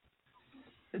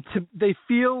 they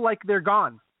feel like they're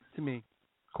gone to me,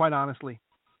 quite honestly.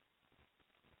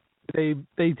 They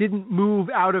didn't move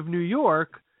out of New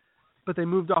York, but they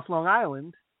moved off Long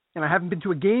Island, and I haven't been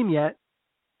to a game yet,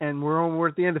 and we're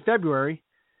at the end of February.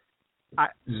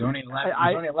 There's only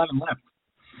 11 left.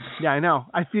 Yeah, I know.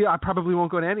 I feel I probably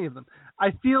won't go to any of them.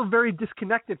 I feel very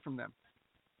disconnected from them.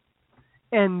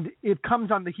 And it comes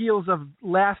on the heels of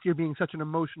last year being such an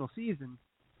emotional season.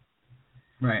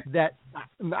 Right. That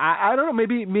I don't know,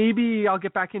 maybe I'll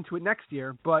get back into it next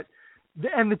year, but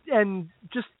and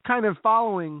just kind of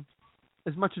following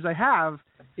as much as I have,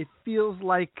 it feels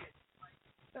like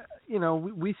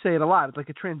we say it a lot, it's like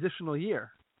a transitional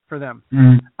year for them.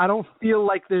 Mm-hmm. I don't feel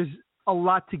like there's a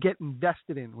lot to get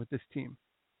invested in with this team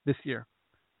this year.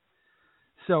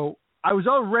 So I was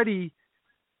already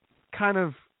kind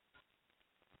of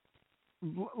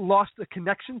lost a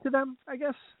connection to them, I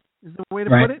guess, is the way to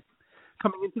put it,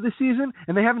 coming into the season,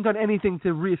 and they haven't done anything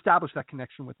to reestablish that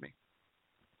connection with me.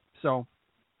 So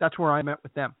that's where I'm at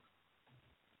with them.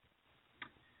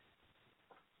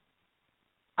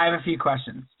 I have a few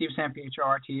questions. Steve Sampietro,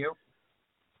 RTU.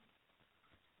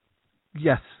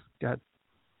 Yes, go ahead.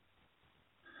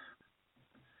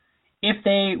 If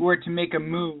they were to make a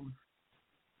move,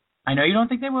 I know you don't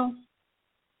think they will,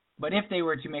 but if they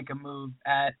were to make a move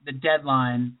at the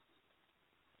deadline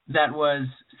that was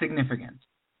significant,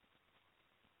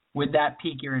 would that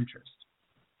pique your interest?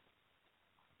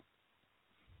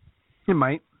 It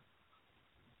might.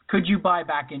 Could you buy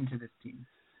back into this team?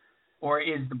 Or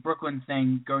is the Brooklyn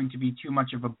thing going to be too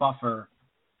much of a buffer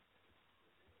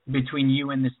between you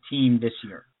and this team this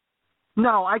year?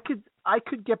 No, I could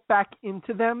get back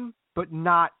into them, but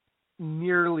not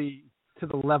nearly to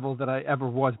the level that I ever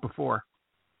was before.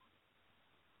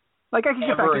 Like I could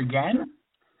get back again?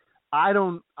 I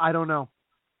don't know.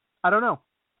 I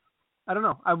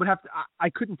would have to. I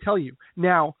couldn't tell you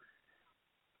now.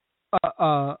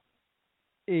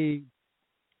 A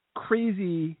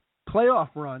crazy playoff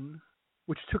run,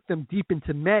 which took them deep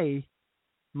into May,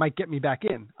 might get me back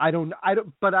in. I don't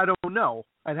know.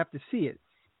 I'd have to see it.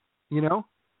 Yeah.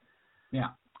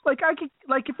 Like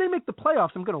if they make the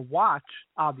playoffs, I'm going to watch.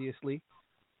 Obviously,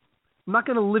 I'm not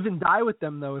going to live and die with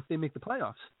them though if they make the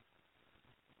playoffs.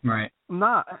 Right. I'm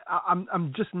not.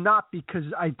 I'm just not,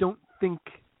 because I don't think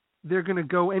they're going to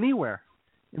go anywhere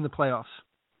in the playoffs.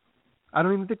 I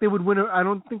don't even think they would win. I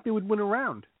don't think they would win a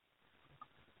round.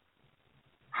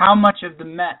 How much of the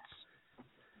Mets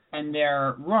and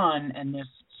their run and this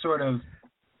sort of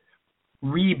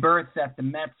rebirth that the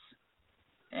Mets,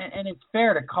 and it's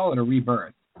fair to call it a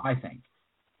rebirth, I think.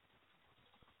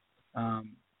 How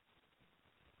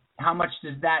much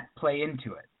does that play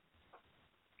into it?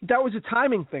 That was a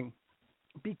timing thing,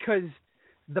 because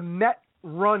the Met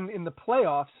run in the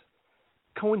playoffs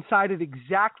coincided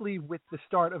exactly with the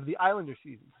start of the Islander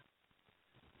season.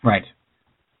 Right.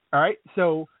 All right.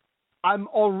 So I'm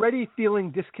already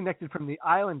feeling disconnected from the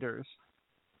Islanders,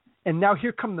 and now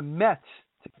here come the Mets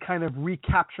to kind of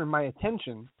recapture my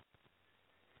attention.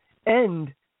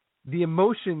 And the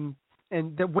emotion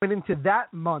and that went into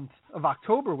that month of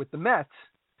October with the Mets,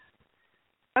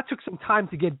 that took some time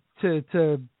to get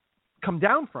to come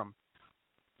down from.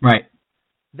 Right.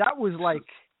 That was like,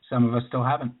 some of us still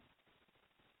haven't.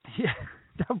 Yeah.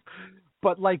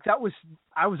 But like I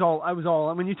was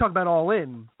all. When you talk about all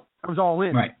in, I was all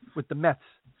in with the Mets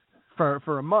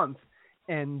for a month,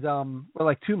 and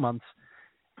like 2 months,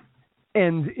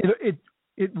 and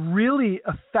it really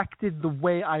affected the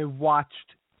way I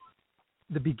watched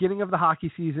the beginning of the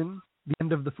hockey season, the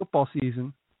end of the football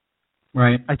season.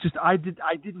 Right. I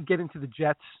didn't get into the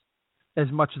Jets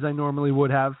as much as I normally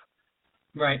would have.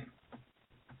 Right.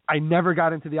 I never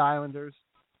got into the Islanders.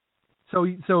 So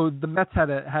the Mets had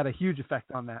a huge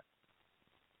effect on that.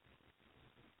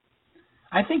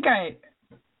 I think I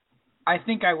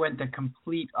went the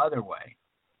complete other way.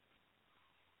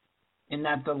 In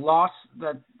that the loss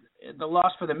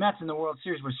for the Mets in the World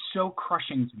Series was so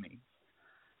crushing to me,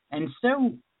 and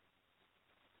so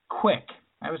quick.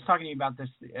 I was talking to you about this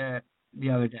the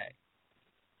other day.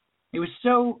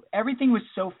 Everything was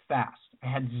so fast. I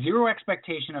had zero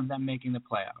expectation of them making the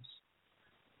playoffs.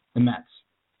 The Mets.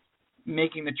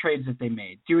 Making the trades that they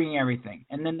made, doing everything.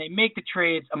 And then they make the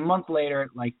trades a month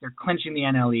later, like they're clinching the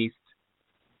NL East.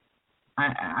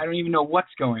 I don't even know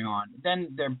what's going on.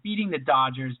 Then they're beating the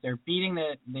Dodgers, they're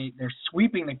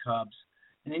sweeping the Cubs,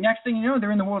 and the next thing you know,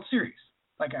 they're in the World Series.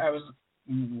 Like I was,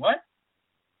 what?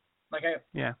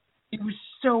 It was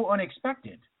so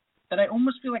unexpected that I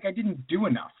almost feel like I didn't do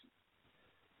enough.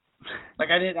 Like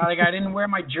I didn't wear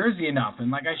my jersey enough, and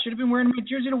like I should have been wearing my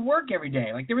jersey to work every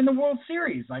day. Like they're in the World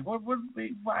Series. Like what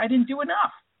I didn't do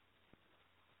enough.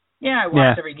 Yeah, I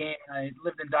watched every game and I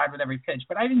lived and died with every pitch,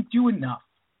 but I didn't do enough.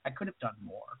 I could have done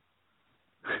more.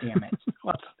 Damn it.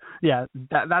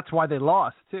 That's why they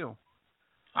lost too.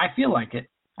 I feel like it.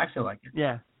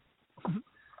 Yeah.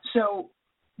 So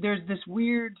there's this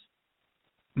weird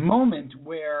moment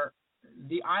where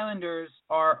the Islanders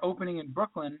are opening in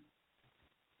Brooklyn,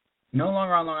 no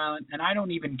longer on Long Island, and I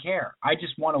don't even care. I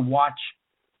just want to watch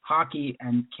hockey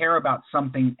and care about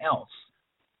something else.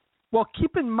 Well,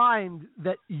 keep in mind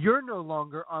that you're no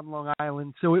longer on Long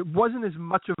Island, so it wasn't as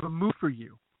much of a move for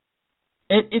you.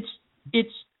 It's true.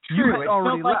 You had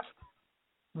already left.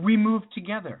 Like we moved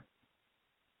together.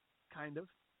 Kind of.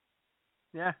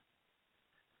 Yeah.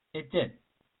 It did.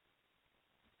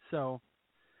 So.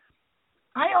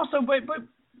 I also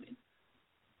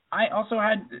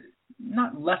had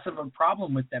not less of a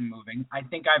problem with them moving. I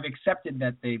think I've accepted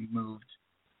that they moved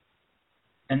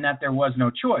and that there was no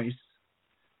choice.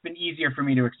 It's been easier for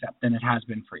me to accept than it has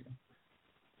been for you.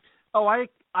 Oh, I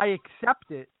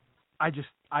accept it. I just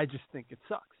think it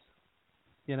sucks.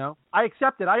 You know? I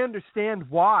accept it. I understand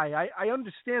why. I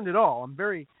understand it all. I'm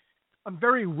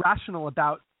very rational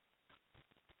about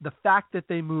the fact that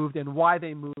they moved and why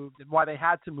they moved and why they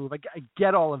had to move. I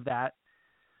get all of that.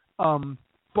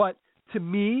 But to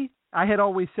me, I had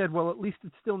always said, well, at least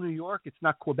it's still New York. It's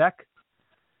not Quebec.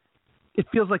 It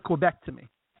feels like Quebec to me.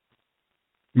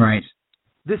 Right.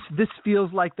 This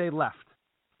feels like they left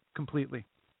completely.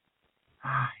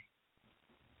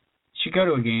 Should go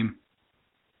to a game.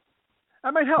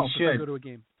 That might help if I go to a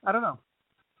game. I don't know.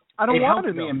 I don't want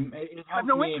to. It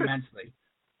helped me immensely.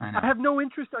 I have no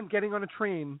interest on getting on a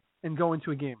train and going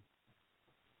to a game.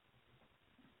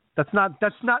 That's not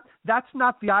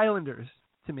the Islanders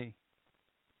to me.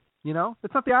 You know?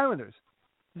 That's not the Islanders.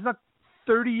 It's not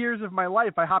 30 years of my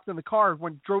life I hopped in the car,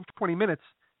 drove 20 minutes.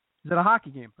 I was at a hockey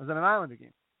game. I was at an Islander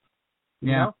game. Yeah.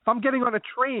 You know? If I'm getting on a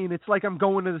train, it's like I'm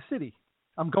going to the city.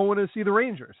 I'm going to see the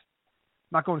Rangers.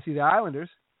 I'm not going to see the Islanders.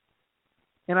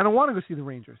 And I don't want to go see the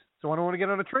Rangers. So I don't want to get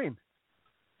on a train.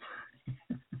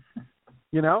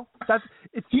 You know?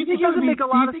 It doesn't make a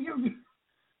lot of sense.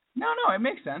 No, it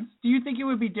makes sense. Do you think it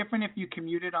would be different if you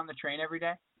commuted on the train every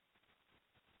day?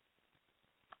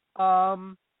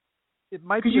 It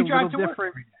might be a little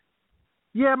different.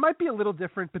 Yeah, it might be a little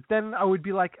different, but then I would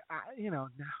be like, I'm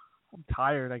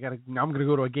tired. I'm going to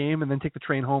go to a game and then take the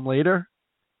train home later.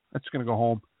 I'm just going to go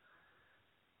home.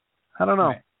 I don't know.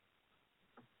 Right.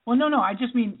 Well, no. I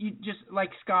just mean, just like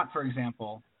Scott, for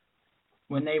example,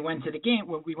 when we went to the game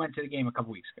a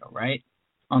couple weeks ago, right?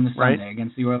 On the Sunday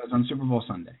against the Oilers on Super Bowl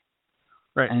Sunday.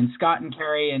 Right. And Scott and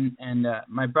Carrie and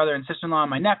my brother and sister-in-law and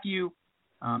my nephew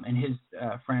and his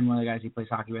friend, one of the guys he plays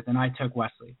hockey with, and I took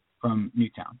Wesley from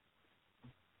Newtown.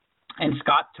 And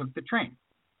Scott took the train.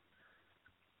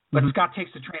 But Scott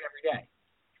takes the train every day.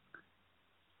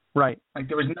 Right. Like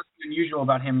there was nothing unusual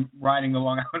about him riding the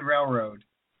Long Island Railroad.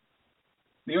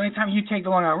 The only time you take the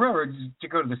Long Island Railroad is to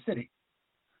go to the city.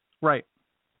 Right.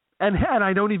 And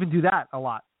I don't even do that a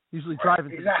lot. Usually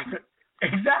driving.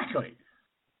 Exactly.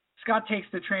 Scott takes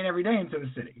the train every day into the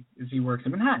city as he works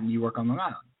in Manhattan. You work on Long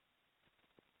Island.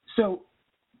 So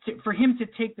for him to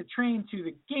take the train to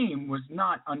the game was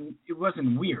it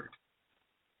wasn't weird.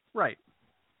 Right.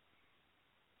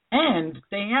 And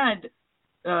they had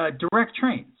direct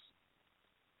trains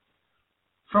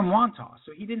from Wantagh,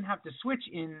 so he didn't have to switch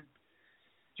in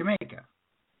Jamaica.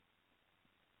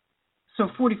 So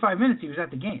 45 minutes he was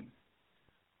at the game.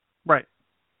 Right.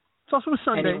 It's also a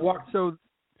Sunday, so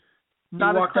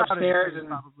not he walked upstairs and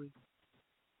probably.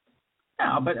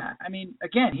 No, but I mean,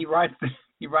 again, he rides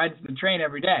the train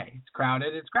every day. It's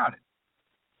crowded.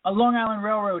 A Long Island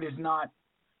Railroad is not.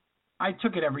 I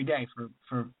took it every day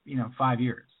for 5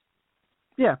 years.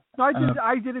 Yeah, no,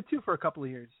 I did it too for a couple of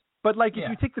years. But like, if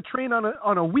you take the train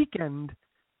on a weekend,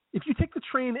 if you take the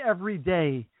train every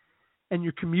day, and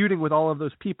you're commuting with all of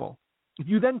those people, if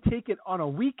you then take it on a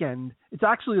weekend, it's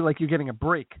actually like you're getting a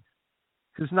break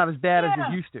because it's not as bad as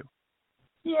you're used to.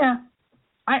 Yeah,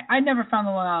 I never found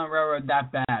the Long Island Railroad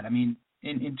that bad. I mean,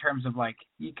 in terms of like,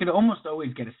 you could almost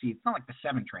always get a seat. It's not like the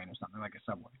 7 train or something like a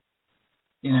subway.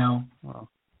 You know. Well.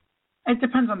 It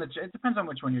depends on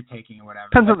which one you're taking or whatever.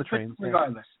 Depends on the train.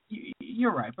 Regardless,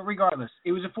 you're right. But regardless,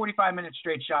 it was a 45-minute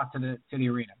straight shot to the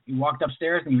arena. He walked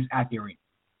upstairs and he was at the arena.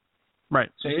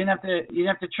 Right. So you didn't have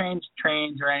to change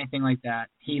trains or anything like that.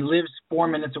 He lives 4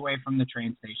 minutes away from the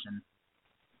train station.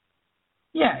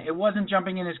 Yeah, it wasn't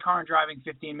jumping in his car and driving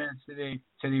 15 minutes to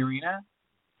the arena,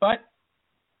 but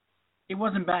it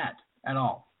wasn't bad at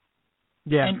all.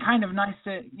 Yeah. And kind of nice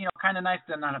to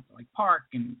not have to like park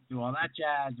and do all that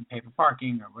jazz and pay for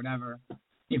parking or whatever.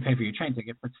 You pay for your train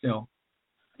ticket, but still,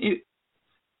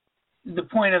 the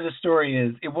point of the story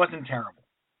is it wasn't terrible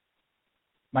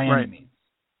by any means.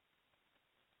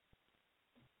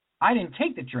 I didn't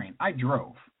take the train. I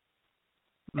drove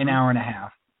an hour and a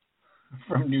half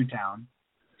from Newtown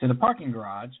to the parking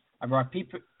garage. I brought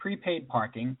prepaid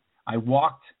parking. I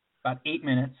walked about 8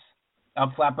 minutes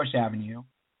up Flatbush Avenue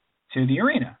to the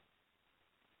arena.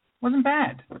 Wasn't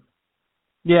bad.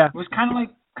 Yeah. It was kind of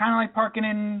like parking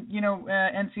in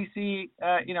NCC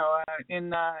in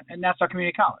Nassau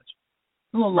Community College.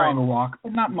 A little longer walk,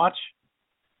 but not much.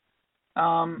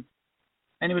 And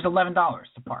it was $11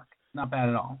 to park. Not bad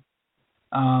at all.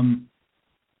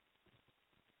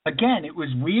 Again, it was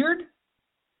weird,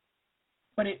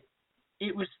 but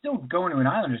it was still going to an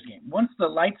Islanders game. Once the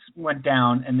lights went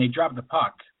down and they dropped the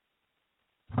puck,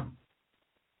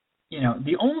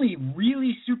 the only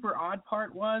really super odd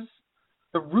part was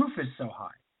the roof is so high.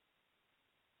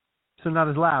 So not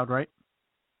as loud, right?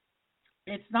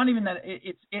 It's not even that.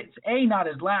 It's A, not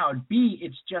as loud. B,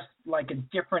 it's just like a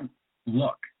different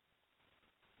look.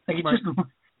 Like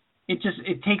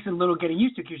it takes a little getting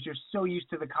used to because you're so used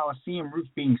to the Coliseum roof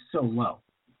being so low.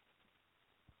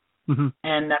 Mm-hmm.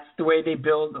 And that's the way they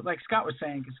build, like Scott was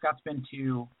saying, because Scott's been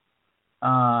to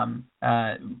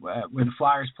where the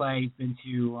Flyers play. He's been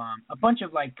to a bunch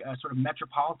of sort of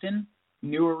metropolitan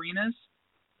new arenas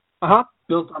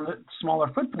built on the smaller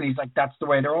footprint. He's like, that's the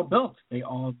way they're all built. They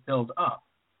all build up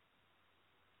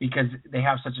because they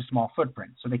have such a small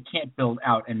footprint. So they can't build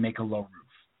out and make a low roof.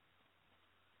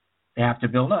 They have to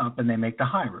build up and they make the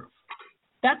high roof.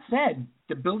 That said,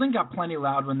 the building got plenty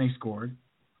loud when they scored.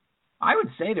 I would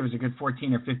say there was a good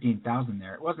 14 or 15,000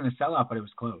 there. It wasn't a sellout, but it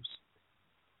was close.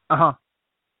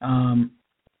 And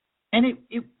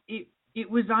it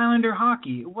was Islander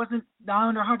hockey. It wasn't the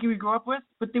Islander hockey we grew up with,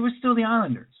 but they were still the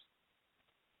Islanders.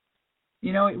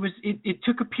 It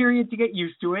took a period to get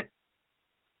used to it,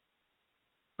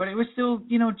 but it was still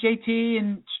JT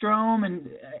and Strome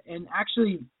and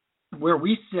actually where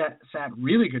we sat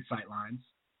really good sight lines.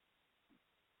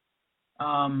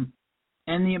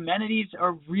 And the amenities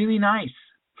are really nice.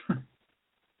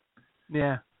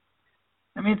 Yeah.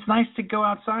 I mean, it's nice to go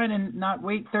outside and not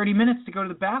wait 30 minutes to go to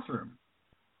the bathroom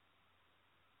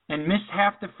and miss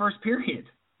half the first period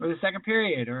or the second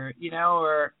period I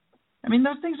mean,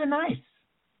 those things are nice.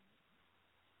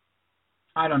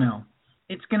 I don't know.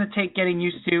 It's going to take getting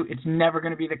used to. It's never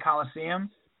going to be the Coliseum,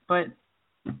 but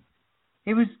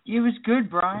it was good,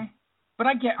 Bri. But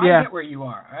I get where you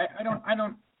are.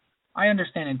 I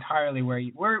understand entirely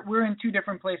we're in two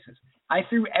different places. I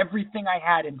threw everything I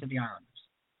had into the Islanders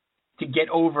to get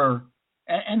over,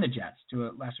 and the Jets to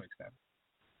a lesser extent,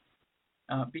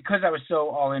 because I was so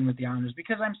all in with the Islanders.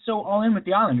 Because I'm so all in with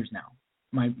the Islanders now.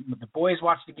 The boys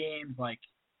watch the games. Like,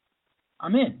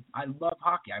 I'm in. I love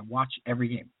hockey. I watch every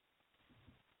game.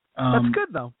 That's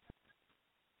good though.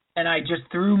 And I just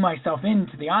threw myself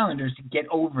into the Islanders to get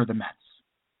over the Mets.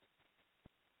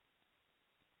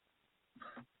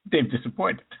 They've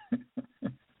disappointed.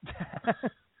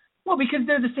 Well, because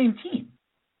they're the same team.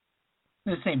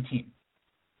 They're the same team.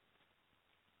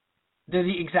 They're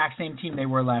the exact same team they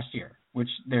were last year, which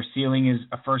their ceiling is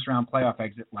a first-round playoff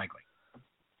exit likely.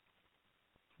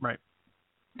 Right.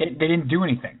 They didn't do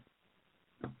anything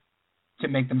to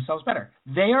make themselves better.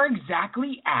 They are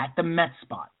exactly at the Mets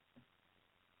spot.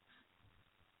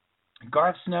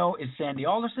 Garth Snow is Sandy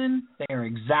Alderson. They are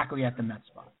exactly at the Mets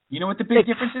spot. You know what the big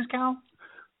difference is, Cal?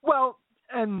 Well,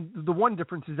 and the one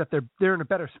difference is that they're in a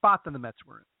better spot than the Mets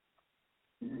were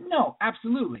in. No,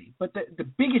 absolutely. But the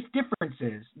biggest difference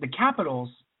is the Capitals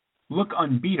look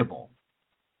unbeatable.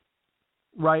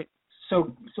 Right.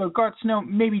 So Garth Snow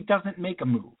maybe doesn't make a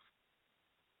move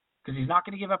because he's not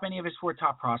going to give up any of his 4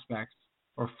 top prospects,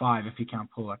 or 5 if you count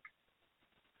Pulock.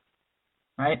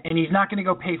 Right? And he's not going to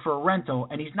go pay for a rental,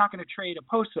 and he's not going to trade a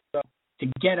Poso to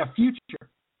get a future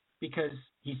because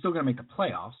he's still going to make the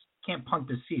playoffs. Can't punt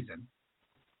this season.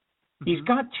 Mm-hmm. He's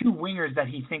got 2 wingers that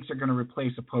he thinks are going to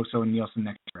replace Oposo and Nielsen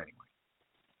next year anyway,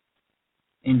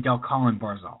 in Del Col and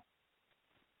Barzal.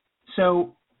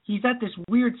 So he's at this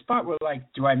weird spot where, like,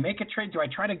 do I make a trade? Do I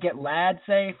try to get Ladd,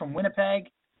 say, from Winnipeg?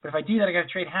 But if I do that, I got to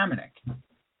trade Hamonic. I'm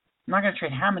not going to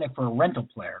trade Hamonic for a rental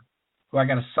player who I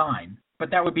got to sign,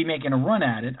 but that would be making a run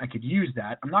at it. I could use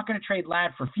that. I'm not going to trade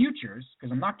Ladd for futures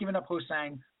because I'm not giving up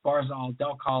Hosang, Barzal,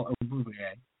 Del Col, or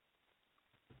Bouvier.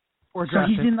 Or a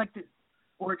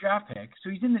draft pick. So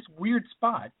he's in this weird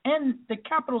spot. And the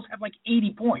Capitals have like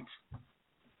 80 points.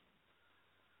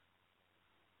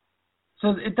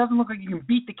 So it doesn't look like you can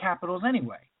beat the Capitals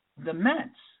anyway. The Mets,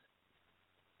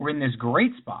 we're in this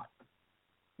great spot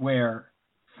where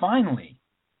finally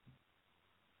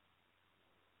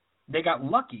they got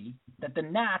lucky that the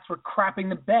Nats were crapping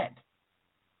the bed.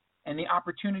 And the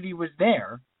opportunity was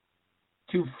there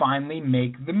to finally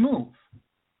make the move.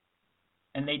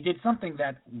 And they did something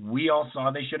that we all saw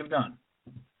they should have done.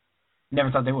 Never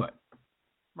thought they would.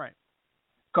 Right.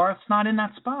 Garth's not in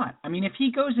that spot. I mean, if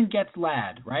he goes and gets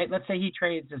Ladd, right? Let's say he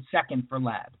trades a second for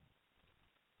Ladd.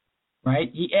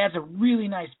 Right? He adds a really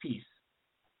nice piece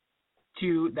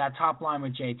to that top line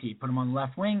with JT. Put him on the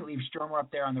left wing, leave Stromer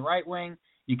up there on the right wing.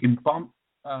 You can bump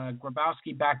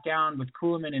Grabowski back down with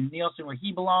Kuhlman and Nielsen where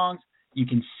he belongs. You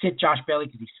can sit Josh Bailey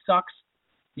because he sucks.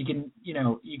 You can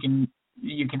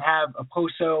have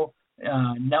Oposo,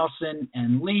 Nelson,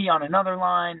 and Lee on another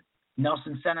line.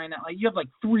 Nelson centering that line. You have like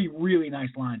 3 really nice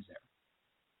lines there,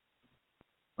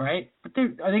 right? But are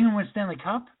they going to win Stanley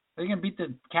Cup? Are they going to beat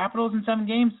the Capitals in 7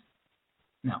 games?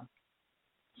 No.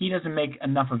 He doesn't make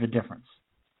enough of a difference.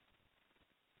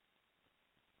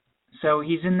 So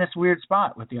he's in this weird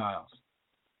spot with the Isles.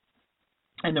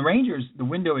 And the Rangers, the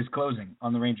window is closing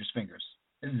on the Rangers' fingers.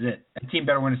 This is it. A team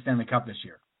better win a Stanley Cup this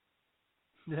year.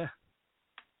 Yeah.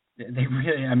 They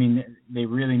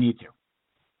really need to.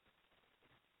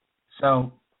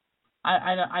 So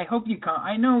I hope you come.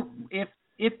 I know if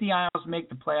the Isles make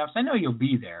the playoffs, I know you'll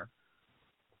be there.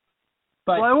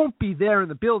 But I won't be there in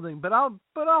the building, but I'll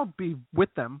be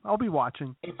with them. I'll be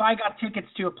watching. If I got tickets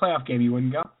to a playoff game, you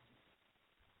wouldn't go?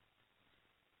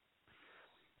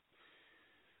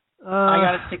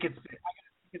 I got tickets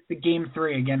to Game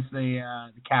 3 against the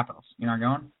Capitals. You're not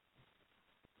going?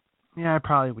 Yeah, I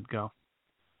probably would go.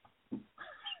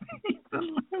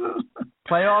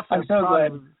 Playoffs. I'm so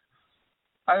glad.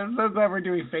 I'm so glad we're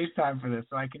doing FaceTime for this,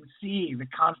 so I can see the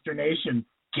consternation.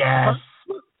 Yes.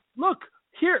 Look.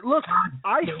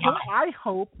 I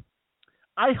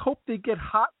hope they get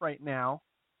hot right now,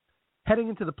 heading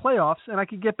into the playoffs, and I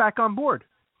can get back on board.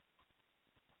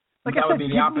 Like that would be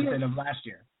the opposite of last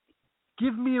year.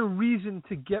 Give me a reason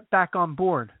to get back on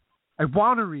board. I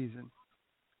want a reason.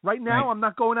 Right now, I'm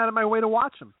not going out of my way to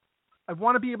watch them. I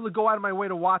want to be able to go out of my way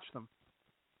to watch them.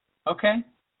 Okay.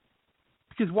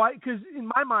 Because why? Because in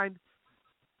my mind,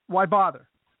 why bother?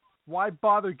 Why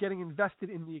bother getting invested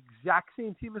in the exact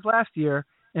same team as last year,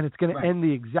 and it's going to end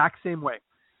the exact same way?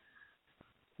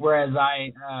 Whereas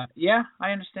I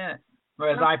understand it.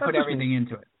 Whereas I put everything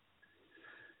into it.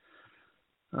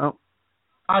 Oh.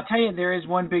 I'll tell you, there is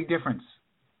one big difference.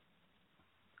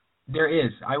 There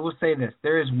is. I will say this.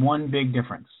 There is one big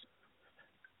difference.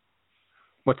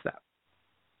 What's that?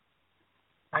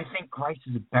 I think Greiss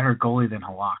is a better goalie than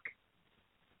Halak.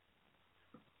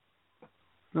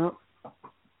 Well,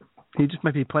 he just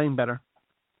might be playing better.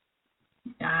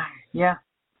 Yeah.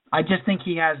 I just think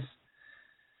he has,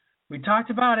 we talked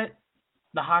about it,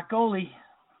 the hot goalie.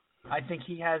 I think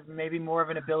he has maybe more of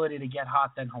an ability to get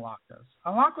hot than Halak does.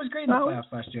 Halak was great in the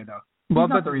playoffs last year, though. He's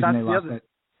not the reason they lost it.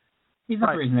 He's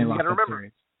not the reason they lost that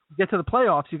series. To get to the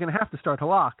playoffs, you're going to have to start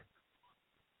Halak.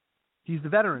 He's the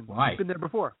veteran. Why? He's been there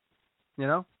before. You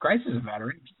know? Greiss is a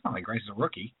veteran. It's not like Greiss is a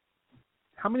rookie.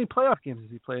 How many playoff games has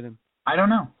he played in? I don't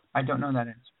know. I don't know that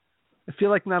answer. I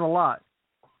feel like not a lot.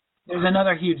 There's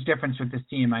another huge difference with this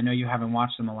team. I know you haven't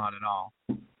watched them a lot at all,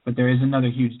 but there is another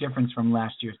huge difference from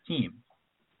last year's team,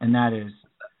 and that is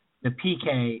the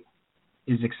PK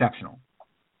is exceptional.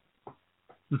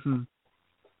 Mm-hmm.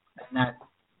 And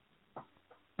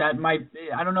that might,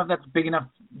 I don't know if that's a big enough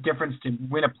difference to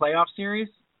win a playoff series,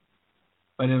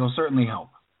 but it'll certainly help.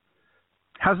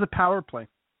 How's the power play?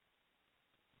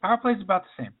 Power play is about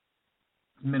the same,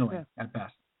 middling at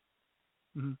best.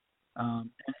 Mm-hmm.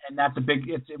 And that's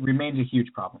it remains a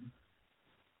huge problem.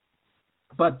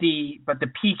 But the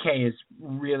PK is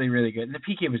really, really good. And the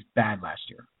PK was bad last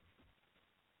year.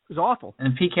 It was awful.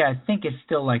 And the PK, I think, is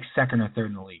still like second or third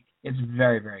in the league. It's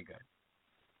very, very good.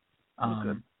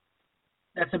 Good.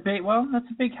 That's a big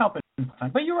help.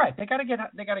 But you're right. They gotta get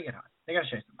hot. They gotta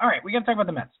chase them. All right, we gotta talk about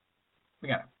the Mets. We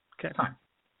got it. Okay. Time.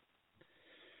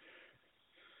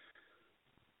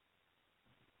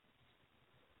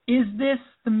 Is this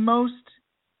the most?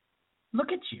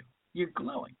 Look at you. You're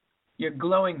glowing. You're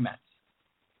glowing Mets.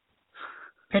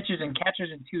 Pitchers and catchers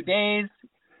in 2 days.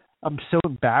 I'm so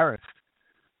embarrassed.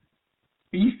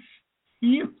 You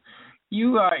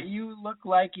look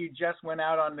like you just went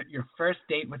out on your first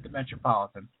date with the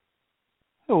Metropolitan.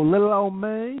 Oh, little old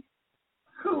May.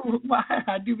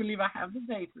 I do believe I have the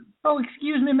bases. Oh,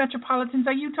 excuse me, Metropolitans.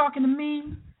 Are you talking to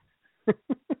me?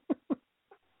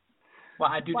 Well,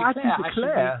 I do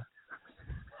declare.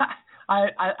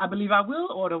 I believe I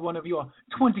will order one of your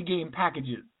 20-game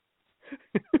packages.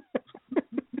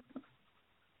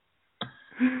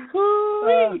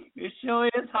 It surely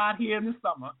is hot here in the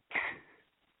summer.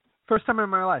 First time in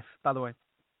my life, by the way.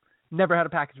 Never had a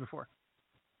package before.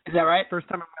 Is that right? First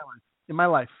time in my life. In my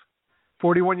life.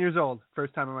 41 years old.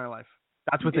 First time in my life.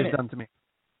 That's what they've done to me.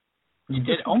 You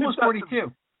did almost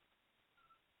 42.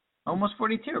 Almost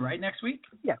 42, right? Next week?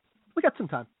 Yeah. We got some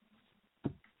time.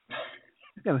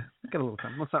 Got a little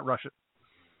time. Let's not rush it.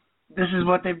 This is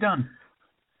what they've done.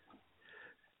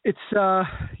 It's,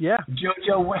 yeah.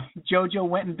 Jojo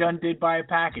went and did buy a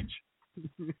package.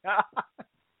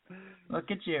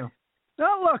 Look at you.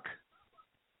 Oh, look.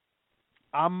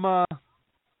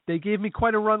 They gave me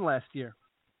quite a run last year.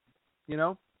 You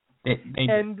know?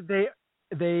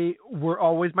 They were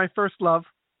always my first love.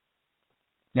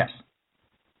 Yes.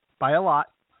 By a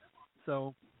lot.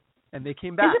 So, and they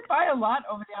came back. Is it by a lot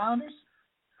over the Islanders?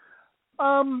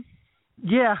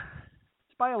 Yeah.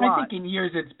 It's by a lot. I think in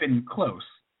years it's been close.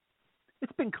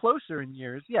 It's been closer in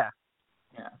years, yeah.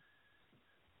 Yeah.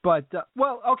 But,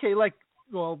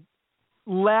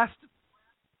 last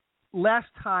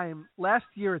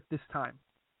year at this time.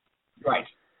 Right.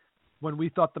 When we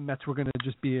thought the Mets were going to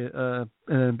just be an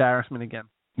embarrassment again.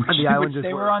 Which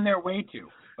they were on their way to,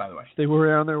 by the way. They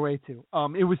were on their way to.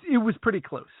 It was pretty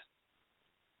close.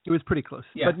 It was pretty close.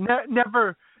 Yeah. But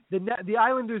never, the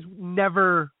Islanders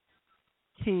never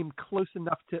came close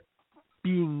enough to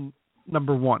being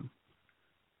number one.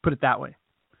 Put it that way.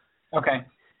 Okay.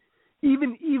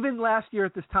 Even last year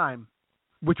at this time,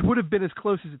 which would have been as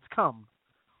close as it's come,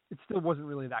 it still wasn't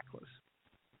really that close.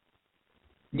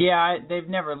 Yeah, they've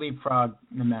never leapfrogged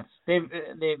the Mets. They've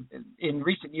in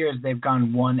recent years they've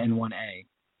gone 1 and 1A.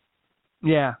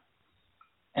 So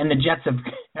and the Jets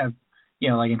have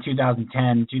like in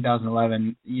 2010,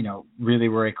 2011, really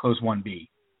were a close 1B.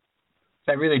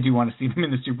 So I really do want to see them in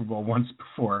the Super Bowl once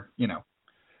before,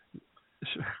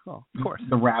 Sure. Well, of course.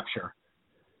 The rapture.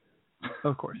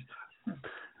 Of course.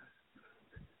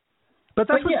 But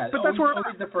that's where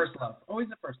always the first love. Always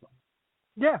the first love.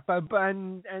 Yeah,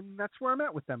 and that's where I'm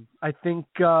at with them. I think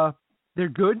they're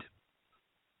good.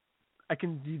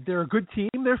 They're a good team.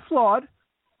 They're flawed.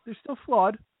 They're still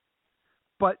flawed,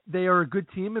 but they are a good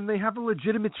team, and they have a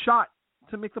legitimate shot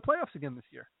to make the playoffs again this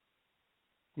year.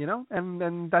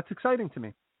 And that's exciting to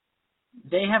me.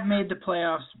 They have made the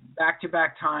playoffs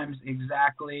back-to-back times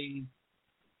exactly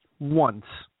once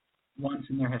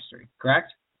in their history,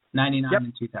 correct? 99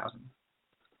 and 2000.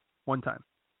 One time.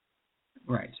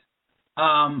 Right.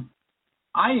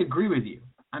 I agree with you.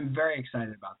 I'm very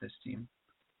excited about this team.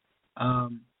 I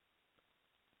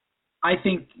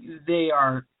think they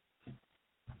are.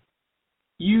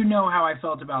 You know how I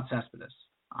felt about Cespedes.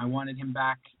 I wanted him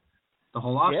back the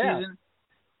whole offseason.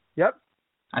 Yep.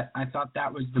 I thought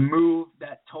that was the move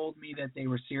that told me that they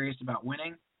were serious about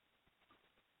winning.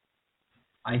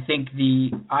 I think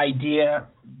the idea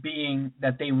being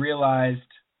that they realized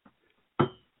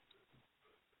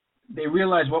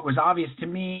what was obvious to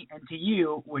me and to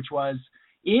you, which was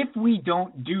if we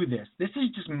don't do this is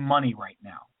just money right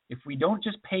now. If we don't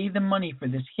just pay the money for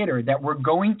this hitter that we're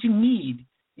going to need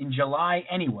in July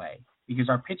anyway, because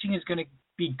our pitching is going to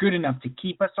be good enough to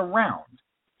keep us around,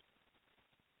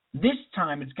 this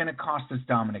time it's going to cost us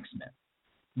Dominic Smith.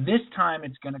 This time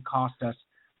it's going to cost us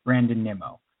Brandon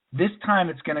Nimmo. This time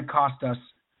it's going to cost us,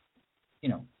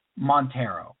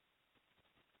 Montero.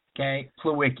 Okay,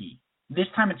 Plawicki. This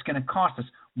time it's going to cost us.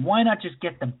 Why not just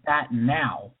get the bat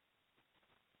now?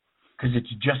 Because it's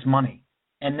just money.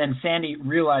 And then Sandy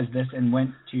realized this and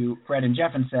went to Fred and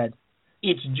Jeff and said,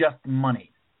 it's just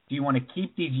money. Do you want to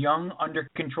keep these young,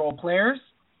 under-control players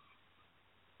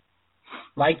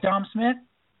like Dom Smith,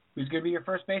 who's going to be your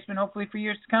first baseman hopefully for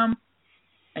years to come,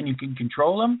 and you can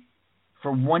control him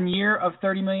for 1 year of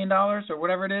 $30 million or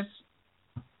whatever it is?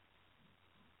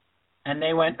 And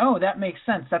they went, oh, that makes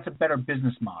sense. That's a better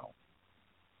business model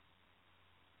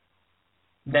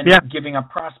than giving up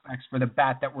prospects for the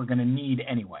bat that we're going to need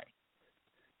anyway.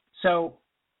 So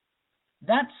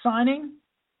that signing,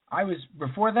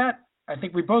 before that, I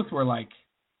think we both were like,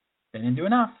 they didn't do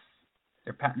enough.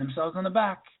 They're patting themselves on the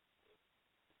back.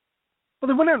 Well,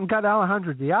 they went out and got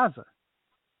Alejandro Diaz.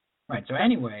 Right, so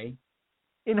anyway.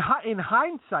 In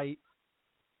hindsight,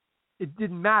 it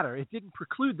didn't matter. It didn't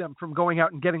preclude them from going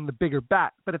out and getting the bigger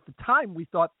bat. But at the time, we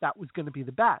thought that was going to be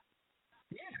the bat.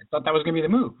 Yeah, I thought that was going to be the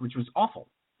move, which was awful.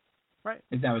 Right.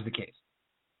 If that was the case.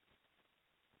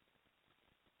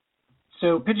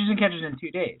 So, pitchers and catchers in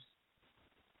 2 days.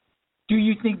 Do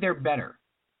you think they're better?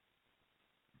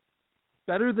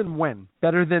 Better than when?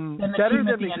 Better than they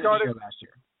started last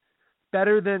year.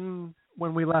 Better than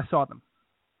when we last saw them.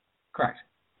 Correct.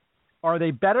 Are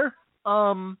they better?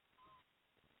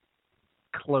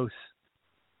 Close.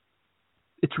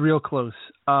 It's real close.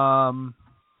 What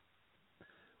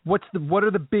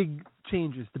are the big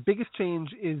changes? The biggest change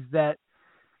is that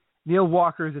Neil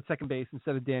Walker is at second base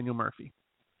instead of Daniel Murphy.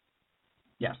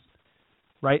 Yes.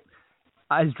 Right?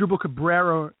 Asdrubal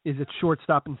Cabrera is at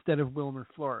shortstop instead of Wilmer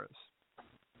Flores.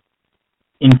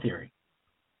 In theory.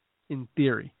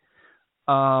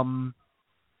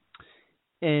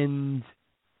 And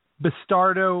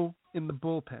Bastardo in the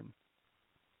bullpen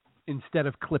instead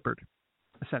of Clippard,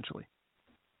 essentially.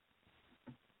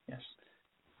 Yes.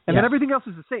 And then everything else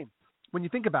is the same. When you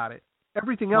think about it,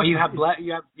 everything else. Well, you have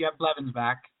Blevins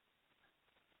back.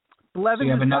 Blevins. So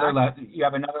you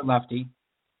have another lefty.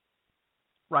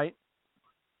 Right.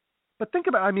 But think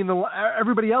about it.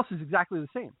 Everybody else is exactly the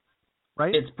same,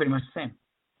 right? It's pretty much the same.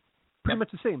 Pretty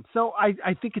much the same. So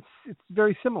I think it's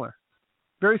very similar.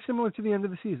 Very similar to the end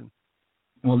of the season.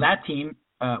 Well, that team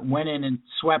went in and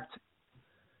swept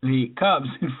the Cubs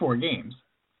in 4 games.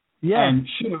 Yeah. And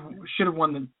should have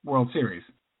won the World Series,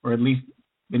 or at least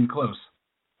been close.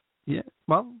 Yeah.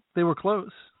 Well, they were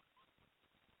close.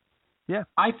 Yeah.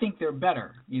 I think they're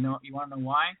better. You want to know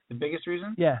why? The biggest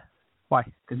reason? Yeah. Why?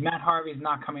 Because Matt Harvey is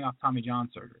not coming off Tommy John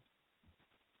surgery.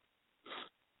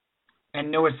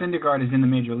 And Noah Syndergaard is in the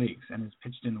major leagues and has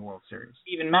pitched in the World Series.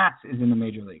 Even Matz is in the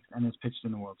major leagues and has pitched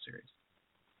in the World Series.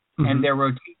 Mm-hmm. And their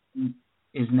rotation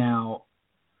is now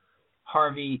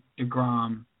Harvey,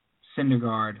 DeGrom,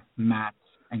 Syndergaard, Matz,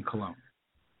 and Cologne.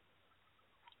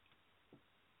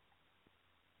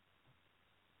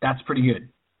 That's pretty good.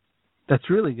 That's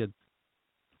really good.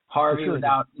 Harvey really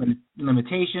without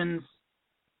limitations.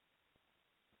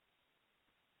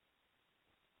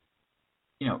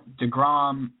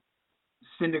 DeGrom,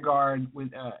 Syndergaard with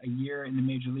a year in the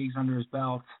major leagues under his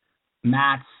belt.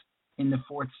 Matz in the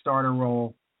 4th starter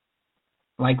role,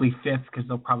 likely 5th because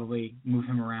they'll probably move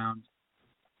him around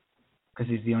because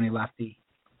he's the only lefty.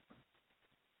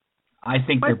 I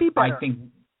think might be better. I think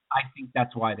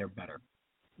that's why they're better.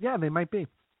 Yeah, they might be.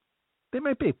 And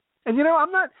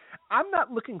I'm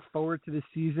not looking forward to this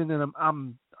season, and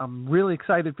I'm really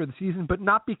excited for the season, but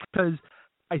not because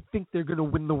I think they're going to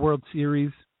win the World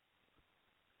Series.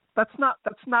 That's not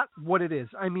what it is.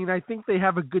 I think they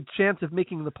have a good chance of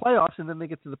making the playoffs, and then they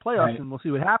get to the playoffs, right, and we'll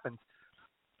see what happens.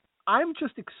 I'm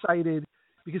just excited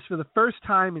because for the first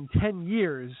time in 10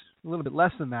 years, a little bit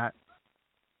less than that,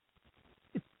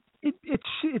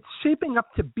 it's shaping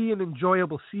up to be an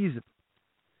enjoyable season.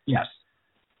 Yes.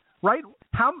 Right?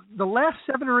 The last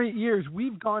 7 or 8 years,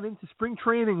 we've gone into spring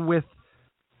training with,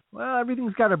 well,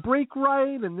 everything's got to break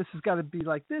right, and this has got to be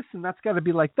like this, and that's got to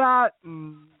be like that,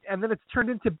 and then it's turned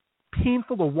into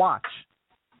painful to watch.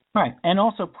 Right, and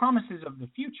also promises of the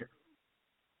future.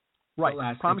 Right, the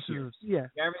last promises. 6 years. Yeah,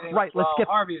 everything. Right. Well,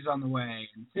 Harvey's on the way,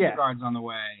 and Syndergaard's on the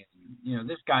way, and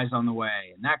this guy's on the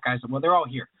way, and that guy's. Well, they're all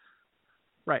here.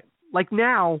 Right. Like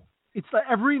now, it's like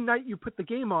every night you put the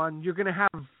game on, you're going to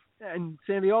have, and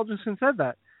Sandy Alderson said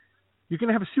that, you're going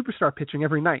to have a superstar pitching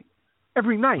every night.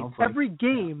 Every night, hopefully. Every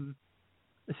game,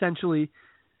 essentially,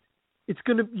 it's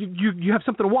going to you have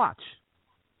something to watch.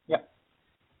 Yep.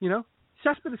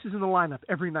 Cespedes is in the lineup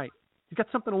every night. You got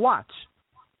something to watch.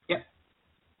 Yep.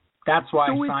 That's why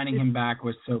signing him back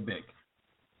was so big.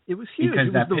 It was huge. Because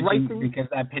it was the right thing. Because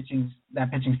that pitching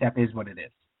staff is what it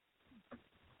is.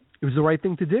 It was the right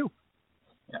thing to do.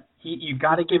 Yeah. You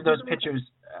got to give those pitchers.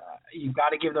 You got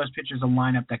to give those pitchers a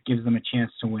lineup that gives them a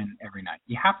chance to win every night.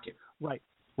 You have to. Right.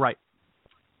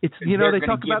 It's they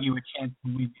talk about give you a chance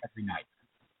to win every night.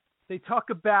 They talk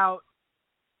about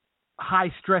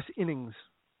high stress innings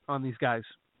on these guys,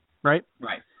 right?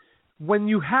 Right. When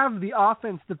you have the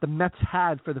offense that the Mets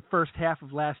had for the first half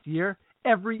of last year,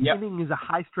 every inning is a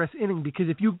high stress inning because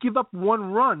if you give up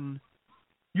one run,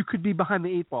 you could be behind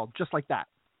the 8 ball just like that.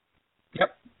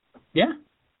 Yep. Yeah.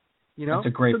 That's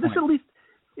a great point.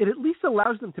 It at least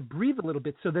allows them to breathe a little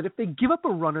bit so that if they give up a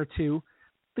run or two,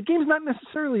 the game's not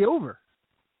necessarily over.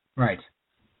 Right.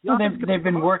 No, they've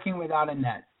been working without a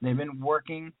net.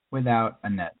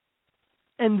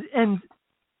 And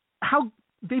how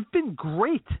they've been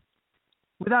great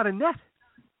without a net.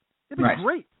 They've been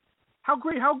great. How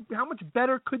great? How much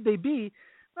better could they be?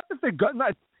 Not that they're good.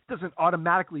 It doesn't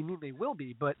automatically mean they will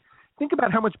be, but think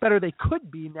about how much better they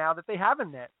could be now that they have a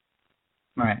net.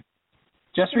 Right.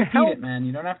 Just repeat it, man.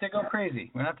 You don't have to go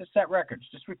crazy. We don't have to set records.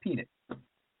 Just repeat it.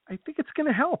 I think it's going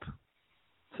to help.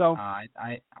 So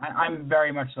I'm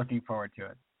very much looking forward to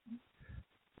it.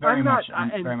 I'm very much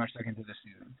looking to this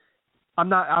season. I'm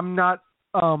not.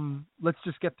 Let's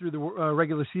just get through the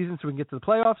regular season so we can get to the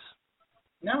playoffs.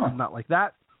 No, I'm not like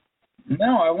that.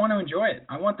 No, I want to enjoy it.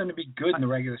 I want them to be good in the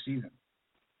regular season.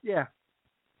 Yeah.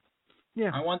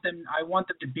 Yeah. I want them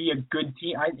to be a good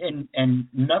team. And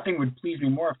nothing would please me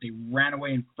more if they ran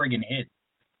away and friggin' hid.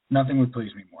 Nothing would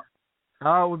please me more.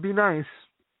 Oh, it would be nice.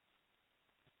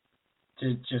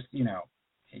 To just,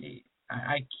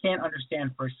 I can't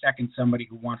understand for a second somebody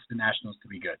who wants the Nationals to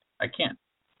be good. I can't.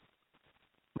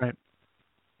 Right.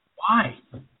 Why?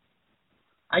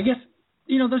 I guess,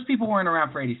 those people weren't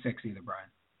around for 86 either, Brian.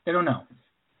 They don't know.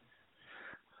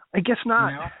 I guess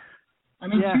not.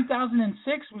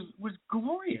 2006 was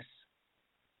glorious.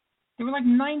 They were like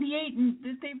 98, and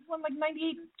they won like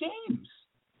 98 games.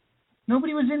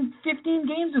 Nobody was in 15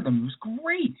 games of them. It was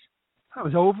great. It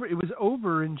was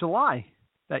over in July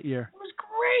that year. It was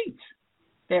great.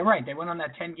 They went on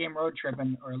that 10-game road trip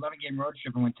or 11-game road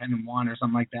trip and went 10-1 or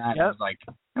something like that. Yep. It was like,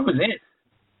 that was it.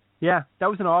 Yeah, that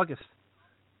was in August.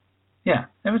 Yeah,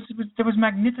 that was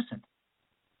magnificent.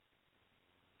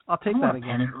 I'll take that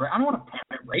again. I don't want a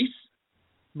pennant race.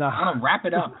 No. I want to wrap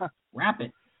it up. Wrap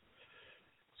it.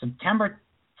 September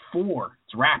 4.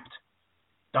 It's wrapped.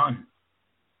 Done.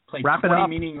 Play 20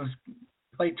 meaningless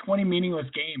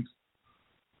games.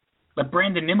 Let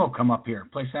Brandon Nimmo come up here,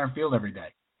 play center field every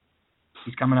day.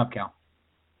 He's coming up, Cal.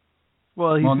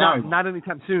 Well, he's not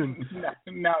anytime soon.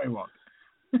 Now he won't.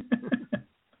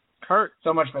 Hurt.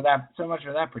 So much for that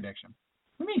prediction.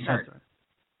 What do you mean he's hurt?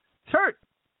 He's hurt.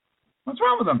 What's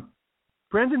wrong with him?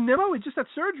 Brandon Nimmo, he just had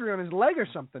surgery on his leg or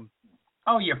something.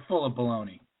 Oh, you're full of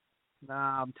baloney.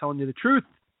 Nah, I'm telling you the truth.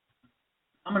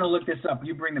 I'm going to look this up.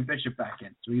 You bring the Bishop back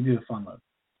in so we can do the fun load.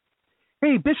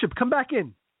 Hey, Bishop, come back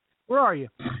in. Where are you?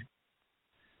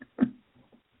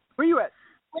 Where you at?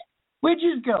 Where'd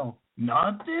you go?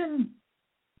 Nothing.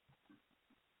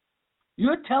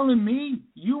 You're telling me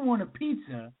you want a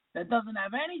pizza that doesn't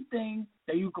have anything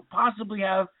that you could possibly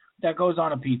have that goes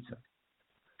on a pizza.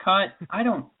 Cut.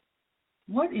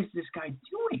 What is this guy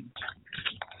doing?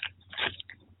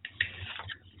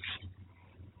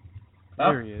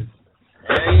 There he is.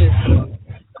 There he is. The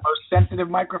most sensitive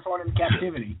microphone in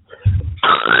captivity.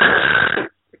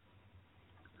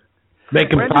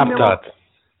 Make him Pop-Tarts.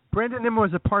 Brandon Nimmo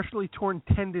has a partially torn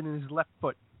tendon in his left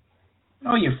foot.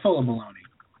 Oh, you're full of baloney.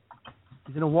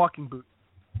 He's in a walking boot.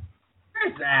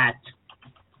 Where's that?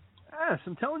 Yes,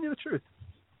 I'm telling you the truth.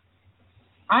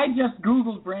 I just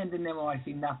Googled Brandon Nimmo. I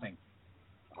see nothing.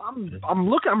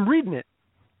 I'm reading it.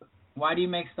 Why do you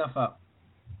make stuff up?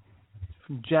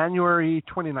 From January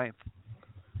 29th.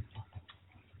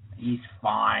 He's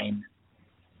fine.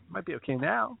 Might be okay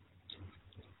now.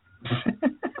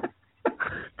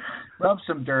 Rub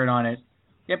some dirt on it.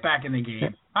 Get back in the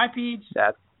game. Hi, Peach.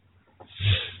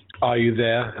 Are you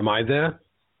there? Am I there?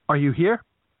 Are you here?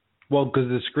 Well, because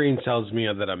the screen tells me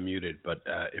that I'm muted, but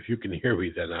if you can hear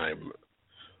me, then I'm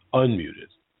unmuted.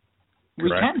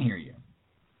 We can hear you.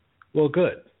 Well,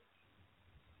 good.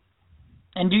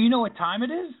 And do you know what time it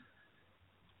is?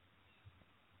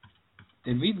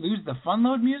 Did we lose the fun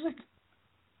load music?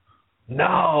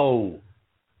 No.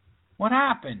 What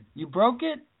happened? You broke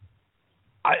it?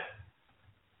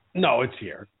 No, it's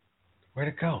here. Where'd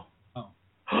it go? Oh,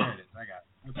 there it is. I got it.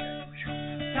 Okay.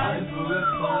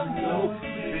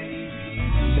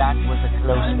 That was a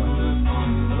close one.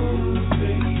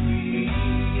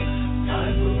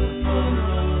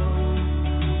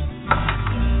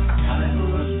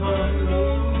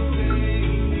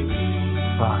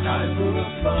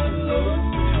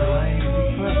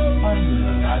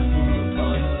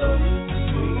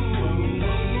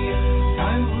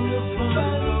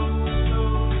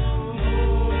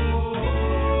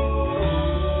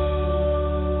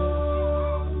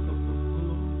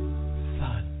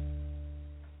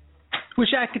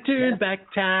 Wish I could turn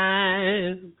back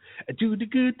time to the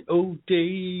good old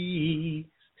days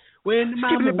when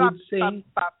Mama would say,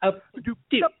 up,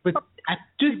 dip, but I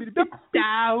just dip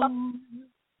down.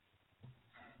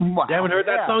 Wow. You haven't heard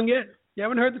that song yet? You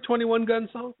haven't heard the 21 Gun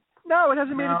song? No, it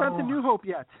hasn't made it down to New Hope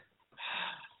yet.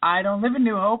 I don't live in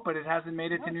New Hope, but it hasn't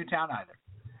made it to Newtown either.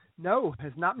 No,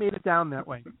 has not made it down that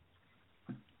way.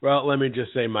 Well, let me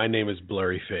just say my name is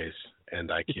Blurry Face,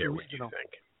 and I care what you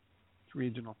think. It's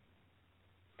regional.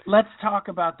 Let's talk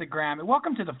about the Grammy.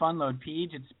 Welcome to the Fun Load,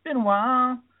 Peach. It's been a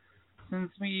while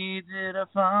since we did a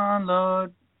Fun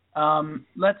Load.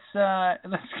 Let's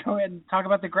go ahead and talk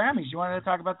about the Grammys. You wanted to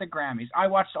talk about the Grammys. I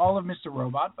watched all of Mr.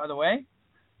 Robot, by the way.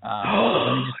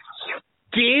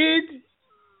 Did?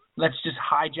 Let's just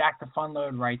hijack the Fun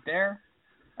Load right there.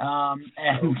 And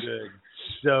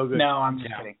So good. No, I'm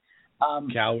just kidding.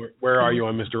 Cal, where are you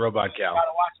on Mr. Robot, Cal?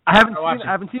 I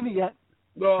haven't seen it yet.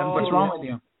 No. What's wrong with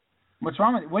you? What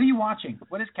are you watching?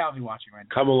 What is Calvi watching right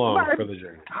now? Come along for the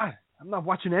journey. God, I'm not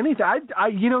watching anything.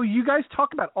 You guys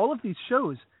talk about all of these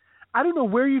shows. I don't know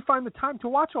where you find the time to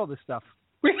watch all this stuff.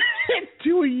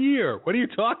 2 a year. What are you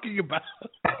talking about?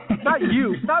 Not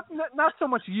you, not so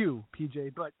much you,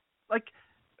 PJ, but like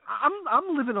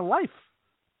I'm living a life.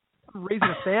 I'm raising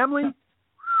a family.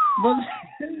 Well,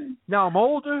 now I'm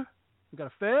older. We got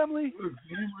a family.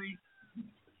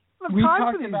 We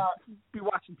talked about be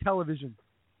watching television.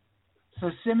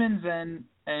 So Simmons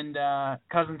and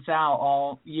cousin Sal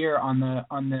all year on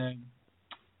the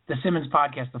Simmons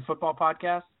podcast, the football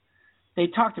podcast, they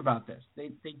talked about this.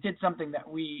 They did something that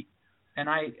we and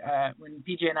I when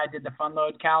PJ and I did the Fun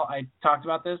Load, Cal, I talked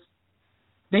about this.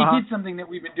 They did something that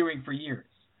we've been doing for years,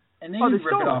 and they didn't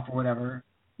rip it off or whatever.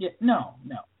 Yeah, no,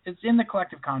 it's in the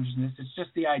collective consciousness. It's just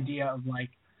the idea of like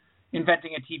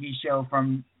inventing a TV show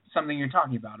from something you're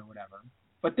talking about or whatever.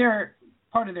 But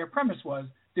part of their premise was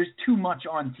there's too much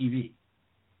on TV.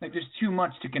 Like there's too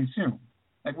much to consume.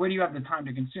 Like where do you have the time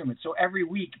to consume it? So every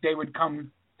week they would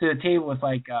come to the table with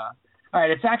like, all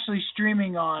right, it's actually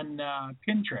streaming on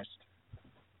Pinterest.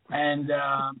 And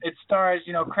it stars,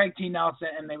 Craig T. Nelson,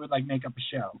 and they would like make up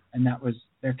a show. And that was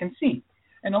their conceit.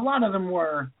 And a lot of them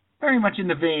were very much in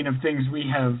the vein of things we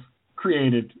have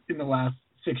created in the last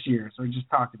 6 years or just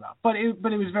talked about. But it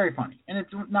was very funny. And it's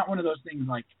not one of those things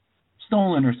like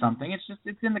stolen or something.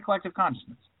 It's in the collective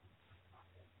consciousness.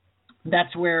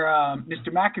 That's where Mr.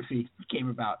 McAfee came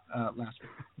about last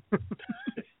week.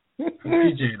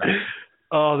 PJ,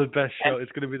 oh, the best show.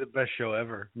 It's going to be the best show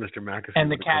ever, Mr. McAfee.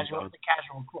 And the casual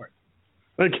court.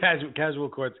 The casual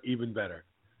court's even better.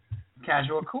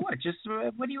 Casual court. Just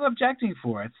what are you objecting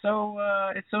for? It's so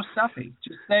stuffy.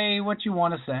 Just say what you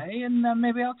want to say, and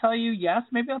maybe I'll tell you yes.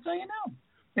 Maybe I'll tell you no.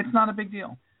 It's not a big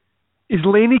deal. Is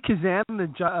Lainey Kazan the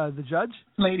judge?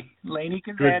 Lainey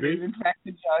Kazan is in fact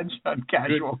the judge on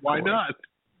casual. Why court. not?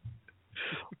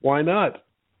 Why not?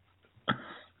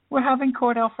 We're having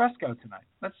court al fresco tonight.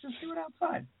 Let's just do it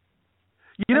outside.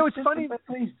 It's funny.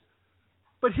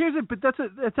 But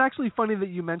that's actually funny that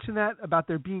you mentioned that about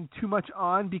there being too much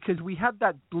on, because we had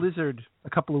that blizzard a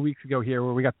couple of weeks ago here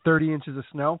where we got 30 inches of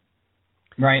snow.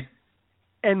 Right.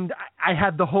 And I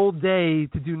had the whole day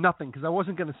to do nothing because I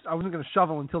wasn't gonna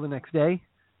shovel until the next day.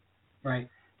 Right.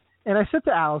 And I said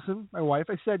to Allison, my wife,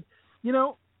 I said,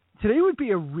 today would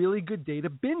be a really good day to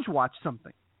binge watch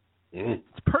something.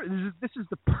 This is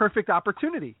the perfect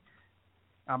opportunity.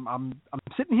 I'm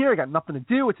sitting here. I got nothing to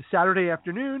do. It's a Saturday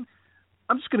afternoon.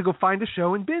 I'm just going to go find a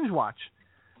show and binge watch.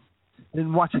 I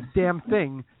didn't watch a damn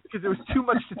thing because there was too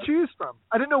much to choose from.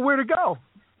 I didn't know where to go.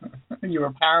 You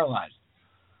were paralyzed.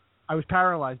 I was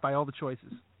paralyzed by all the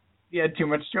choices. You had too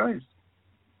much choice.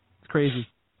 It's crazy.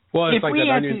 Well, it's like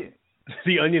that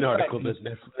the Onion article that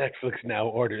Netflix now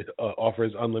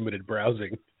offers unlimited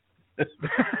browsing.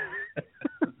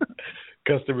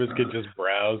 Customers can just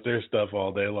browse their stuff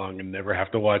all day long and never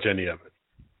have to watch any of it.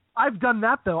 I've done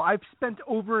that, though. I've spent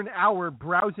over an hour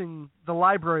browsing the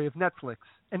library of Netflix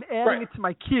and adding it to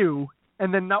my queue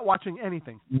and then not watching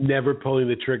anything. Never pulling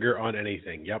the trigger on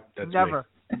anything. Yep, that's never.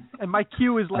 Me. And my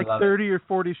queue is like 30 or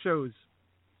 40 shows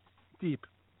deep.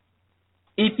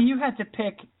 If you had to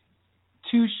pick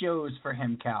 2 shows for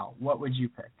him, Cal, what would you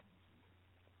pick?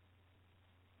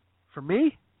 For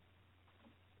me?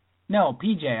 No,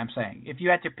 PJ, I'm saying. If you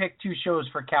had to pick 2 shows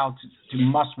for Cal to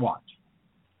must watch.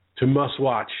 To must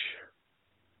watch.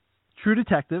 True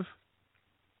Detective.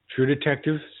 True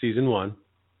Detective, Season 1,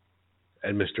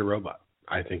 and Mr. Robot.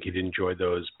 I think he'd enjoy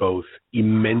those both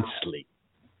immensely.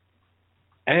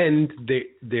 And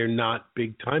they're not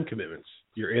big time commitments.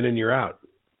 You're in and you're out.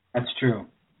 That's true.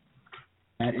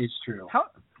 That is true.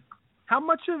 How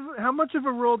much of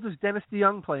a role does Dennis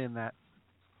DeYoung play in that?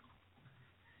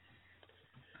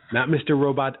 Not Mr.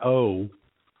 Robot O,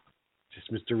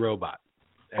 just Mr. Robot.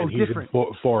 And he's different.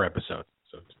 in 4 episodes.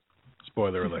 So,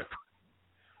 spoiler alert.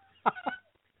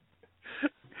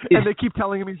 And they keep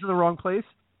telling him he's in the wrong place?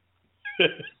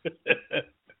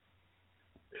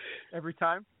 Every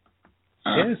time?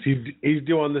 Yes, he's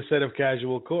doing the set of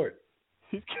Casual Court.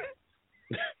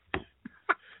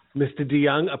 Mr.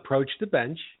 DeYoung, approach the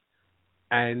bench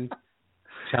and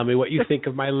tell me what you think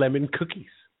of my lemon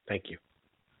cookies. Thank you.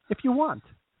 If you want.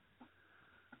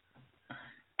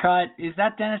 Cut. Is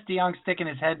that Dennis DeYoung sticking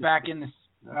his head back in the...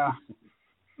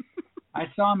 I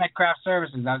saw him at Craft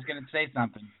Services. I was going to say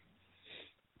something.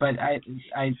 But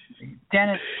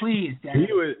Dennis, please, Dennis.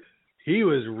 He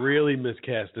was really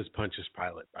miscast as Pontius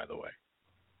Pilate, by the way.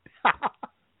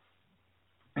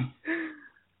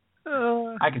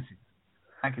 I can see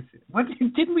it. What did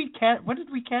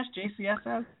we cast JCS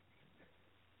as?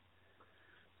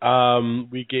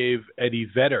 We gave Eddie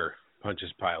Vedder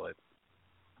Pontius Pilate.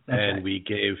 That's and right. We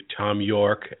gave Tom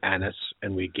York Annas,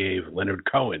 and we gave Leonard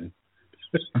Cohen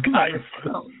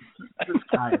Caiaphas. This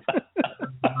Caiaphas.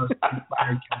 The most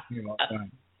inspired company of all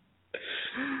time.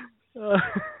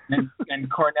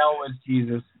 And Cornell was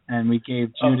Jesus, and we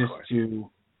gave Judas to.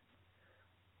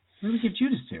 Who did we give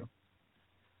Judas to?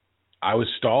 I was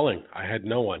stalling. I had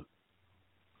no one.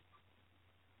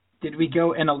 Did we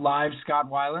go in a live Scott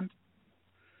Weiland?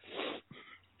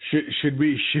 Should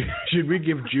we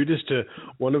give Judas to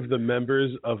one of the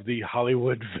members of the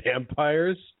Hollywood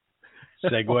Vampires?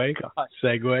 Segue.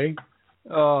 Segue.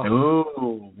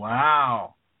 Oh,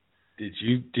 wow. Did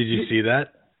you see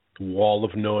that? Wall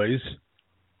of noise.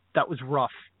 That was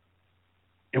rough.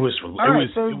 It was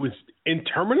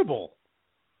interminable.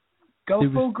 Go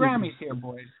full Grammys here,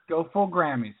 boys. Go full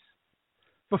Grammys.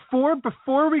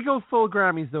 Before we go full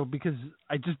Grammys though, because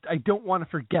I don't want to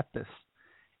forget this.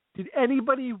 Did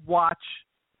anybody watch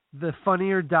the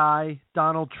Funny or Die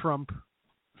Donald Trump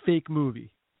fake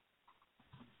movie?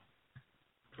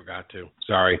 Forgot to.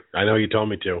 Sorry. I know you told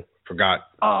me to. Forgot.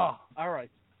 Oh, all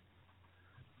right.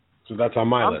 So that's on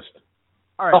my list.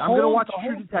 All right, I'm going to watch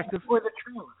True Detective. Or the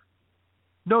trailer.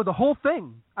 No, the whole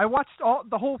thing. I watched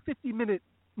the whole 50-minute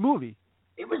movie.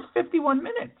 It was 51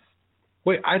 minutes.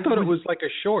 Wait, I thought it was like a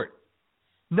short.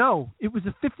 No, it was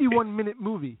a 51-minute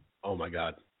movie. Oh, my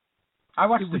God. I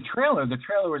watched the trailer. The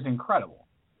trailer was incredible.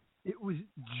 It was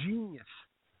genius.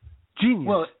 Genius.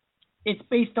 Well, it's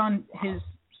based on his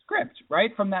script,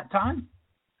 right, from that time?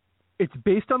 It's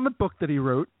based on the book that he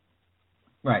wrote.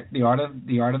 Right, The Art of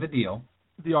the Deal.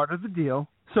 The Art of the Deal.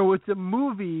 So it's a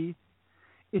movie.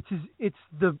 It's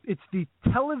the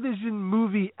television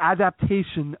movie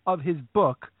adaptation of his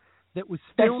book that was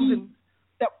filmed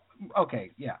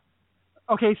Okay, yeah.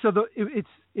 Okay, so it's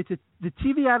the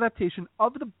TV adaptation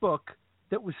of the book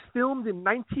that was filmed in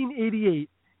 1988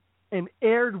 and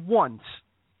aired once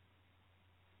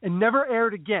and never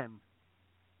aired again.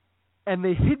 And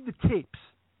they hid the tapes.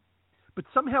 But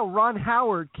somehow Ron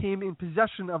Howard came in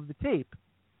possession of the tape.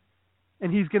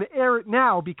 And he's going to air it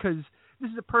now because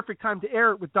this is a perfect time to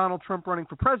air it with Donald Trump running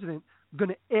for president. I'm going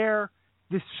to air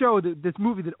this show, this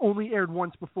movie that only aired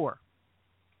once before.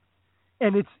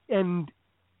 And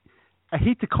I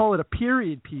hate to call it a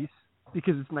period piece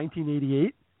because it's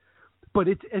 1988, but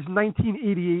it's as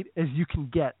 1988 as you can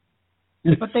get.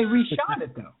 But they reshot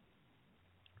it though.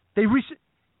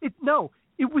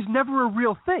 It was never a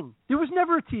real thing. There was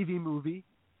never a TV movie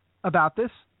about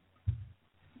this.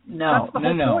 No, That's the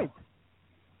whole point.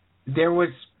 There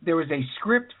was a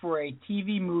script for a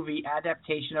TV movie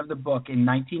adaptation of the book in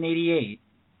 1988,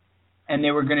 and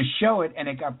they were going to show it, and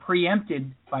it got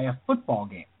preempted by a football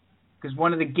game because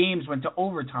one of the games went to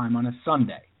overtime on a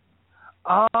Sunday.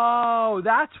 Oh,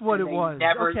 that's what it was. They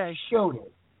never showed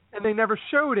it. And they never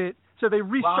showed it, so they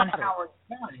reshot Ron it. Howard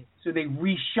found it, so they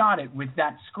reshot it with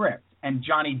that script and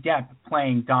Johnny Depp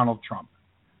playing Donald Trump.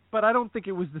 But I don't think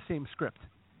it was the same script.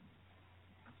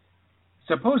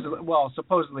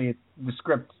 Supposedly it's the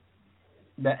script,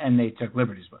 and they took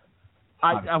liberties with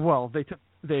it.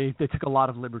 They took a lot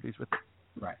of liberties with it.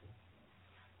 Right.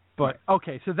 But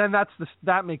okay, so then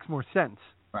that makes more sense.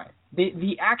 Right.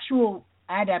 The actual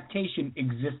adaptation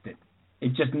existed.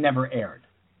 It just never aired.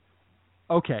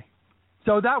 Okay.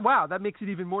 So that makes it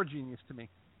even more genius to me.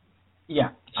 Yeah.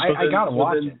 I gotta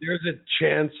watch it. There's a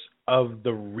chance of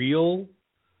the real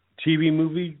TV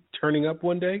movie turning up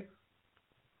one day,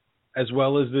 as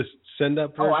well as this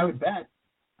send-up version? Oh, I would bet.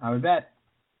 I mean,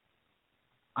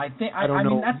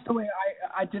 that's the way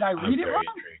did I read it wrong?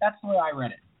 Intrigued. That's the way I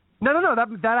read it. No.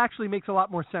 That actually makes a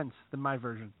lot more sense than my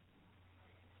version.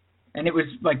 And it was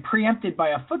like preempted by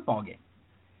a football game.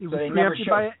 It was preempted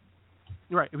by it.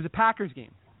 Right. It was a Packers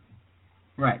game.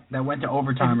 Right. That went to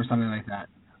overtime or something like that.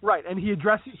 Right, and he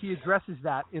addresses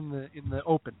that in the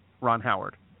open. Ron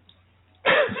Howard.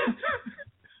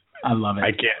 I love it.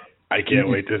 I can't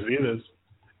wait to see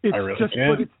this. I really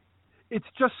can't. It's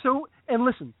just so. And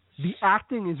listen, the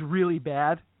acting is really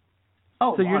bad.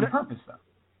 Oh, so on purpose though.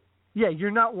 Yeah,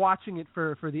 you're not watching it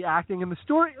for the acting and the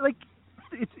story. Like,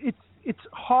 it's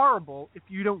horrible if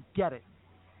you don't get it.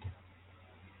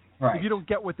 Right. If you don't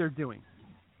get what they're doing.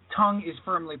 Tongue is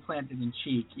firmly planted in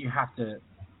cheek. You have to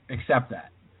accept that.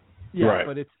 Yeah, right.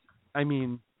 But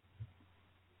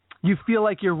you feel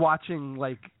like you're watching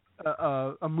like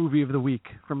a movie of the week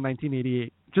from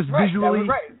 1988. Just visually.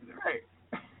 Right.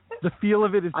 The feel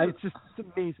of it is it's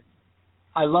amazing.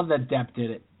 I love that Depp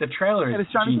did it. The trailer is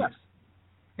genius.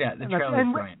 Yeah, the trailer is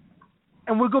brilliant.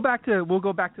 And we'll go back to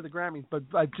the Grammys, but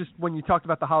just when you talked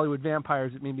about the Hollywood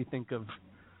Vampires, it made me think of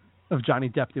Johnny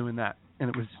Depp doing that, and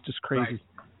it was just crazy.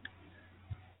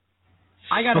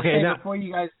 Right. I gotta say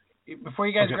before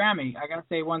you guys Grammy, I gotta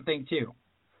say one thing too.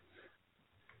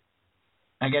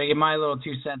 I got to give my little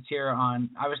 2 cents here on,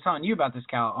 I was telling you about this,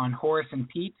 Cal, on Horace and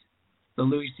Pete, the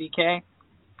Louis C.K.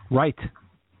 Right.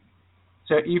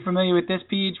 So are you familiar with this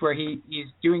page where he's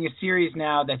doing a series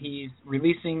now that he's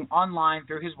releasing online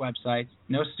through his website,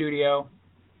 no studio.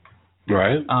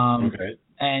 Right. Okay.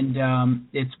 And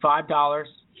it's $5. I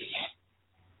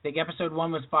think episode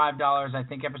 1 was $5. I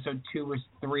think episode 2 was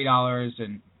 $3,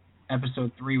 and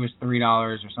episode 3 was $3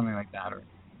 or something like that.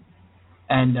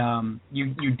 And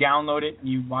you download it and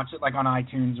you watch it like on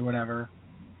iTunes or whatever.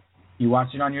 You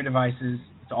watch it on your devices.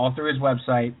 It's all through his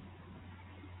website,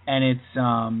 and it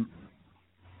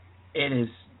is.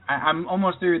 I'm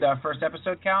almost through the first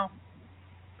episode, Cal.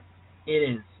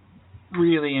 It is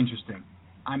really interesting.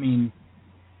 I mean,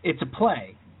 it's a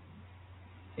play.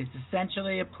 It's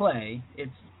essentially a play.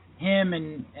 It's him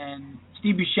and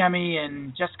Steve Buscemi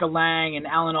and Jessica Lange and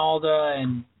Alan Alda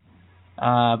and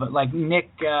but like Nick,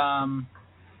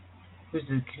 who's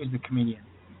the comedian?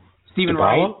 Stephen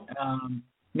Wright,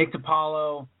 Nick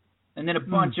DiPaolo, and then a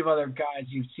bunch of other guys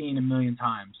you've seen a million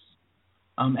times.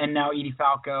 And now Edie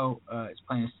Falco is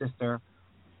playing his sister.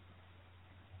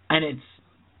 And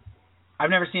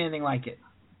I've never seen anything like it.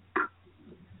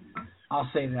 I'll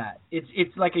say that.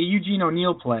 It's like a Eugene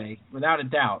O'Neill play, without a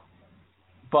doubt.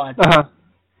 But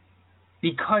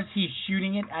because he's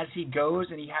shooting it as he goes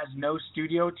and he has no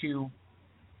studio to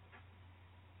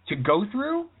go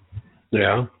through,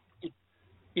 yeah,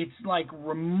 it's like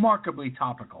remarkably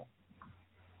topical.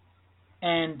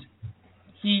 And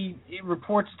it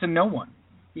reports to no one.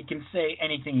 He can say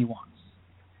anything he wants.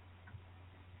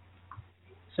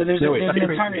 So there's an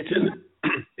entire.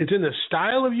 It's in the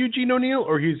style of Eugene O'Neill,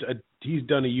 or he's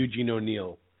done a Eugene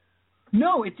O'Neill.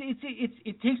 No, it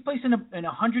takes place in a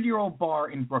 100-year-old bar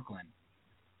in Brooklyn,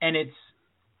 and it's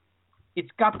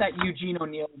got that Eugene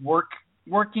O'Neill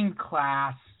working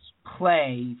class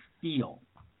play feel,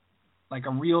 like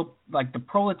the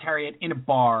proletariat in a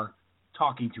bar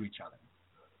talking to each other.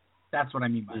 That's what I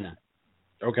mean by that.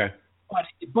 Okay.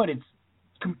 But it's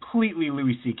completely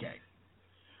Louis C.K.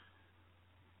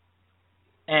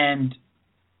 And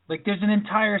like there's an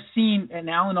entire scene in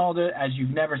Alan Alda as you've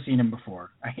never seen him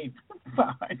before.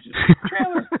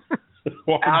 Trailer.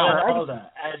 Alan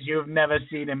Alda as you've never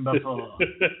seen him before.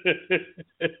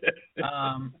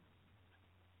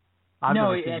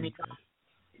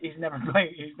 He's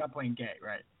not playing gay,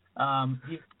 right?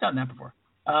 He's done that before.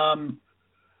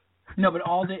 No, but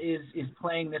Alda is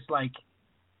playing this like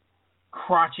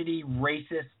crotchety,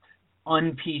 racist,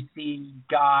 un-PC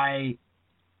guy.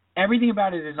 Everything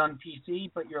about it is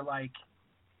un-PC, but you're like,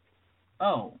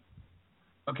 oh,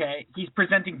 okay. He's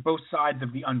presenting both sides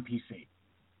of the un-PC.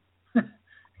 You know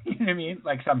what I mean?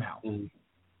 Like somehow.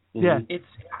 Mm-hmm. Yeah.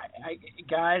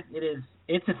 Guys,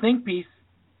 it's a think piece.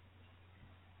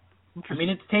 I mean,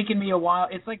 it's taken me a while.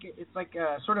 It's like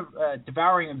sort of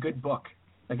devouring a good book.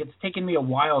 Like it's taken me a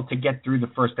while to get through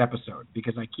the first episode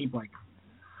because I keep like,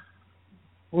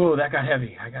 whoa, that got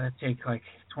heavy. I got to take like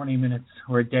 20 minutes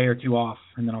or a day or two off,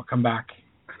 and then I'll come back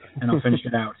and I'll finish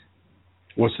it out.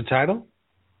 What's the title?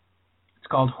 It's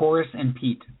called Horace and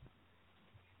Pete.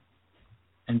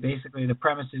 And basically the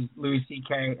premise is Louis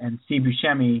C.K. and Steve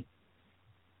Buscemi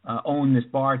own this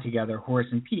bar together,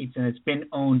 Horace and Pete's, and it's been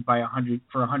owned for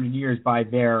 100 years by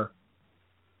their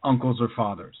uncles or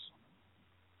fathers.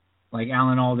 Like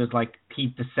Alan Alda's like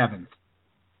Pete the Seventh.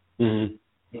 Mm-hmm.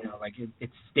 You know, like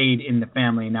it stayed in the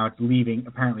family, and now it's leaving.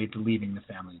 Apparently, it's leaving the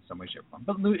family in some way, shape, or form.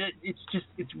 But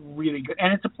it's really good,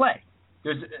 and it's a play.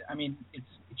 It's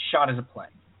shot as a play.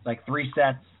 It's like 3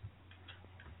 sets.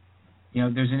 You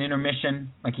know, there's an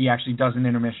intermission. Like he actually does an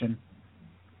intermission.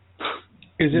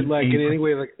 Is it like in any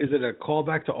way like? Is it a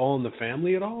callback to All in the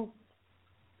Family at all?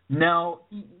 No.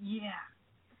 Yeah,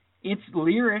 it's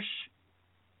Learish,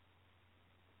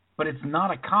 but it's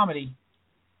not a comedy.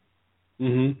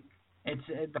 Mm-hmm. It's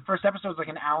the first episode is like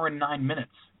an hour and 9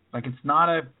 minutes. Like it's not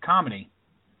a comedy.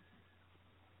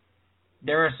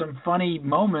 There are some funny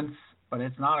moments, but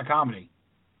it's not a comedy.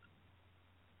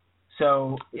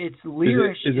 So it's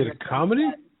Learish. Is it a comedy?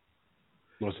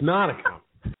 No, it's not a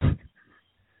comedy.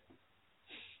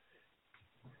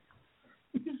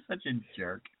 You're such a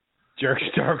jerk.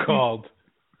 Jerkstar called.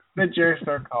 The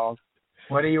Jerkstar called.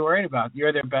 What are you worried about?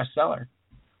 You're their bestseller.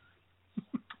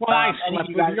 Well, I slept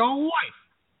with your wife.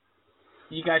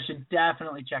 You guys should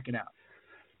definitely check it out.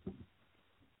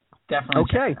 Definitely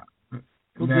check it out.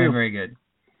 Very, very good.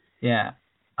 Yeah.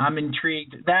 I'm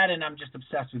intrigued. That and I'm just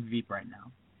obsessed with Veep right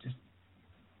now. Just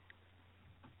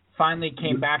finally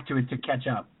came back to it to catch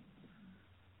up.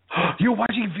 You're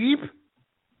watching Veep?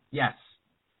 Yes.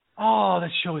 Oh,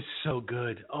 that show is so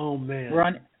good. Oh man.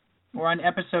 We're on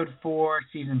episode 4,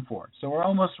 season 4. So we're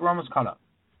almost caught up.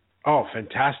 Oh,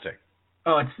 fantastic!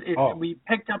 Oh, we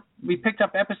picked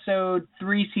up episode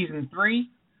 3, season 3,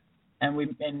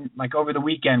 and like over the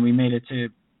weekend we made it to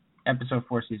episode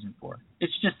 4, season 4.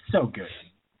 It's just so good.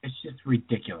 It's just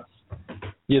ridiculous.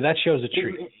 Yeah, that show's a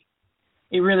treat.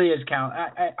 It really is, Cal.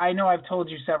 I know I've told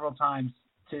you several times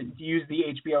to use the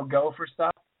HBO Go for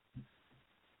stuff.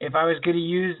 If I was going to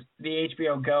use the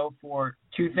HBO Go for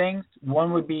 2 things,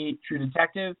 one would be True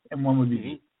Detective and one would be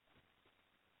Veep.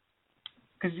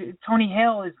 Because Tony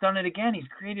Hale has done it again. He's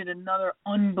created another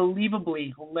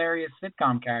unbelievably hilarious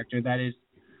sitcom character that is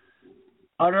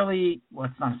utterly, well,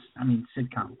 it's not, I mean,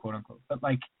 sitcom, quote unquote, but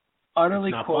like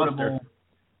utterly quotable. Buster.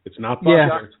 It's not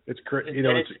Buster.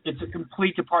 Yeah. It's a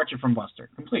complete departure from Buster.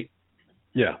 Complete.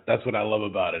 Yeah, that's what I love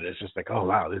about it. It's just like, oh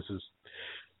wow,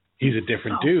 he's a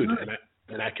different dude,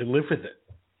 and I can live with it.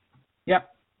 Yep.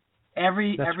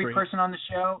 Every person on the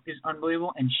show is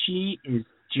unbelievable, and she is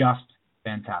just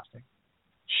fantastic.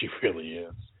 She really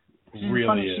is.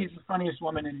 She's the funniest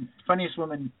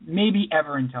woman maybe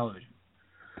ever in television.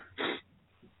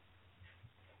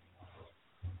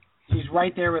 She's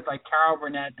right there with like Carol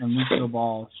Burnett and Lucille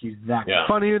Ball. She's that good.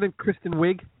 Funnier than Kristen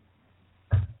Wiig.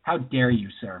 How dare you,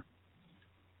 sir?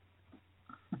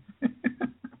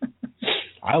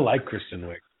 I like Kristen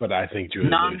Wiig, but I think Julia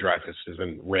Louis-Dreyfus is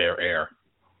in rare air.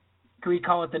 Can we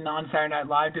call it the non-Saturday Night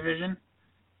Live division?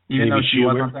 Even though she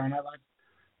was on Saturday Night Live?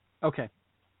 Okay.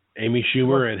 Amy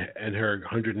Schumer and her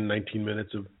 119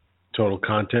 minutes of total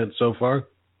content so far.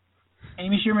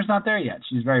 Amy Schumer's not there yet.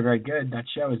 She's very, very good. That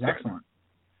show is excellent.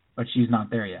 But she's not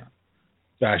there yet.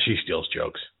 She steals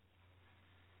jokes.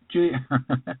 Julia,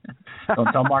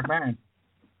 don't tell Mark Maron.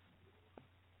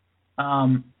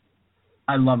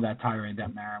 I love that tirade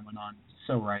that Maron went on.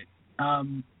 So right.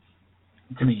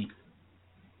 To me.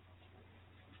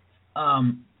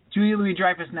 Julia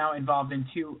Louis-Dreyfus now involved in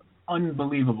 2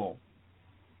 unbelievable.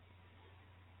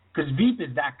 Because Veep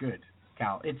is that good,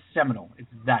 Cal. It's seminal. It's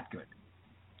that good.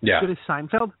 Yeah. As good as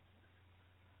Seinfeld?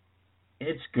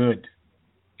 It's good.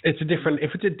 If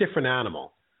it's a different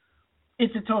animal.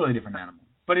 It's a totally different animal.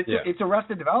 But it's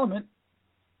Arrested Development.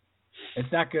 It's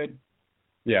that good.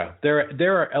 Yeah.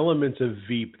 There are elements of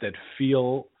Veep that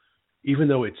feel, even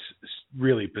though it's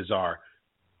really bizarre,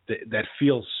 that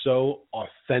feels so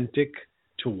authentic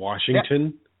to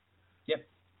Washington. Yep.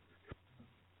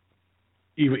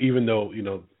 Even though,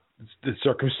 the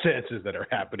circumstances that are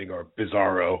happening are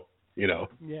bizarro, Yeah.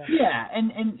 Yeah,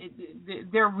 and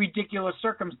they're ridiculous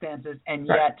circumstances, and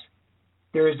yet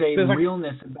there is a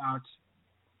realness about.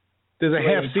 There's a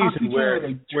half season where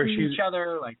she's each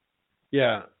other like.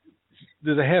 Yeah,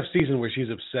 there's a half season where she's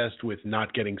obsessed with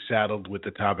not getting saddled with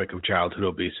the topic of childhood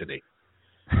obesity.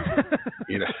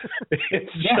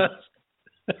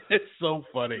 It's so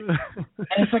funny.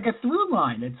 And it's like a through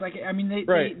line. It's like, I mean,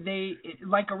 they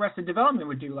like Arrested Development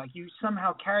would do. Like, you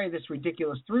somehow carry this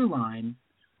ridiculous through line.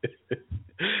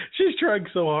 She's trying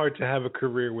so hard to have a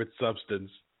career with substance.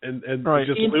 And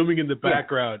just looming in the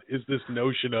background is this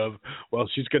notion of, well,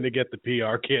 she's going to get the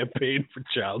PR campaign for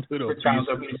childhood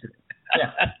obesity.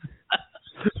 Yeah.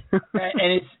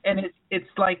 and it's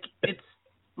like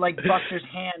Buster's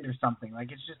hand or something.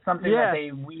 Like, it's just something that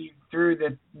they weave through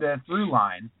the through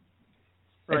line.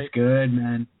 Right. It's good,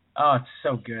 man. Oh, it's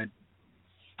so good.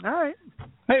 All right.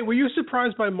 Hey, were you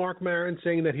surprised by Mark Maron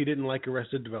saying that he didn't like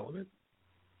Arrested Development?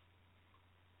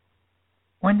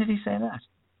 When did he say that?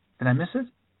 Did I miss it?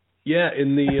 Yeah,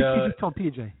 in the. He just told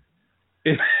PJ.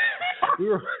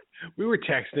 We were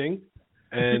texting,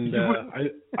 and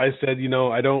I said,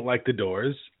 I don't like The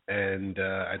Doors, and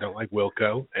I don't like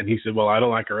Wilco, and he said, well, I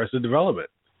don't like Arrested Development.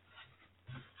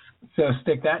 So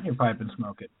stick that in your pipe and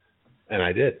smoke it. And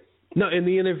I did. No, in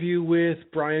the interview with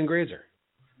Brian Grazer.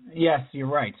 Yes, you're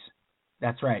right.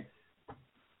 That's right.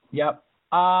 Yep.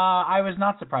 I was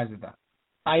not surprised at that.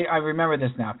 I remember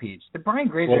this now, Peach. The Brian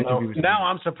Grazer interview was now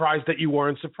I'm surprised that you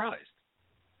weren't surprised.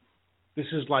 This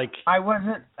is like... I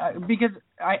wasn't, because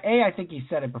I think he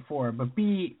said it before, but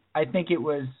B, I think it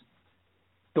was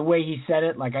the way he said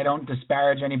it. Like, I don't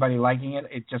disparage anybody liking it.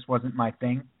 It just wasn't my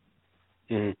thing.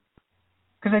 Mm-hmm.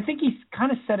 Because I think he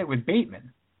kind of said it with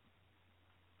Bateman.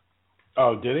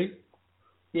 Oh, did he?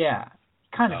 Yeah,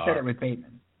 kind of said it with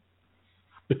Bateman.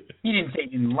 He didn't say he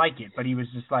didn't like it, but he was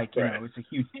just like, you know, it's a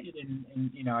huge hit,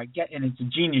 and I get, and it's a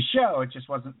genius show. It just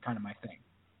wasn't kind of my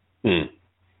thing.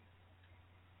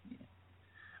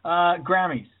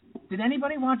 Grammys. Did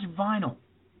anybody watch Vinyl?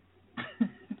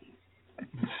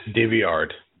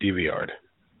 DVR'd.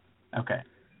 Okay.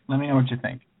 Let me know what you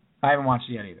think. I haven't watched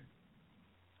it yet either.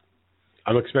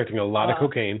 I'm expecting a lot of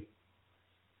cocaine.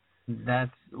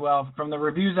 From the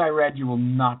reviews I read, you will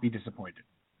not be disappointed.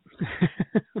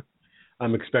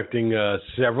 I'm expecting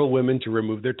several women to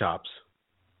remove their tops.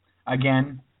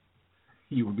 Again,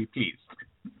 you will be pleased.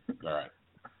 All right.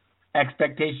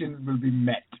 Expectations will be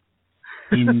met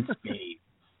in spades.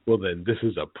 Well, then, this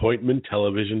is appointment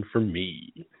television for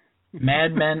me.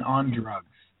 Mad Men on Drugs.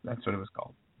 That's what it was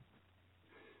called.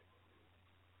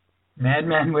 Mad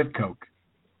Men with Coke.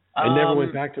 I never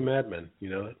went back to Mad Men. You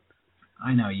know that?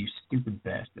 I know, you stupid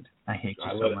bastard. I hate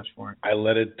you so much for it. I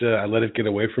let it get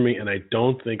away from me, and I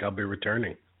don't think I'll be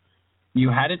returning. You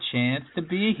had a chance to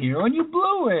be a hero, and you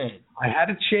blew it. I had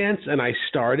a chance, and I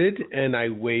started, and I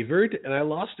wavered, and I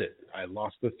lost it. I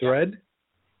lost the thread,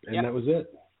 and that was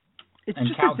it. It's and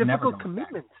just Cal's a difficult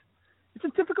commitment. It's a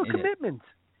difficult commitment.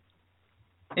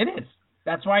 It is.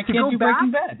 That's why I can't do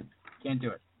Breaking Bad. Can't do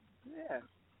it. Yeah.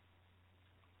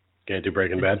 Can't do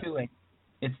Breaking Bad? It's too late.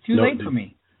 It's too late for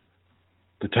me.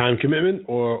 The time commitment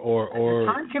or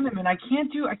the time commitment. I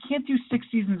can't do 6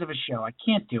 seasons of a show. I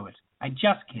can't do it. I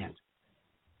just can't.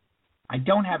 I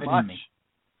don't have it in me.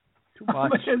 Too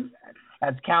much.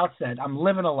 As Cal said, I'm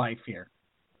living a life here.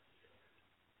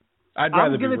 I'd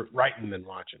rather be writing than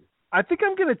watching. I think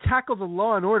I'm going to tackle the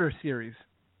Law and Order series.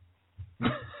 You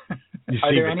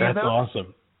see, that's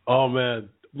awesome. Oh, man.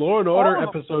 Law and Order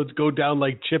episodes go down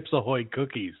like Chips Ahoy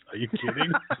cookies. Are you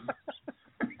kidding?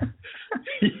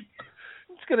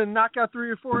 It's going to knock out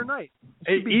 3 or 4 a night.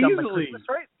 Easily.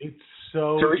 Right? It's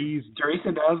so easy.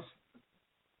 Teresa does.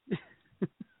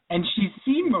 And she's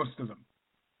seen most of them.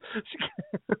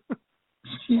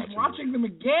 She's watching them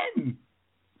again.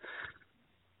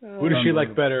 Who does she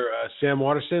like better, Sam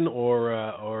Waterston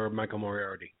or Michael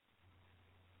Moriarty?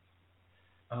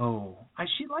 Oh,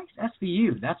 she likes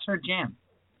SVU. That's her jam.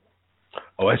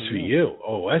 Oh, SVU.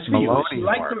 Oh, SVU.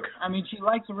 She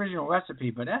likes Original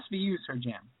Recipe, but SVU is her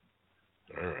jam.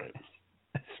 All right.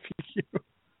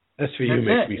 SVU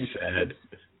makes me sad.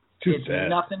 It's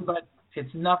sad.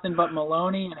 It's nothing but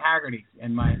Maloney and Haggerty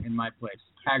in my place.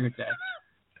 Haggerty.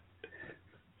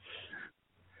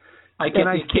 I get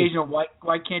the occasional,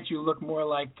 why can't you look more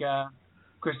like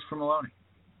Christopher Maloney?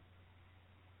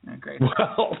 Yeah, great.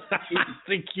 Well, I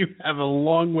think you have a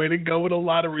long way to go with a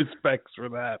lot of respects for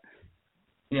that.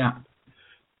 Yeah.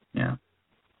 Yeah.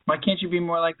 Why can't you be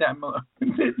more like that?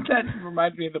 That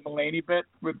reminds me of the Mulaney bit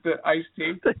with the iced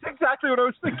tea. That's exactly what I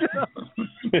was thinking of.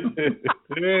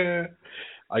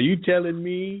 Are you telling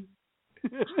me?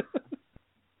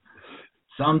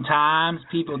 Sometimes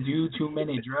people do too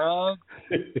many drugs.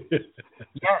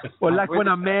 Yes. Or like when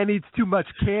a man eats too much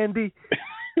candy.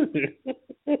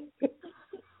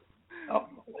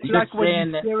 Like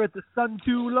when you stare at the sun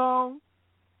too long.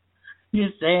 You're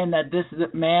saying that this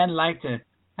man like to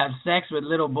have sex with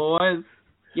little boys?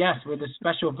 Yes, with the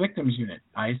Special Victims Unit,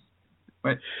 Ice.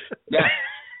 But yeah.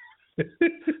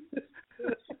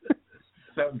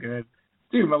 So good.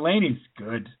 Dude, Mulaney's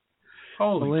good.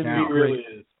 Holy cow. He really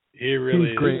is. He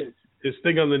really is. Great. His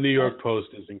thing on the New York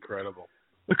Post is incredible.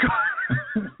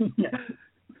 Yeah.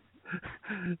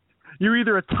 You're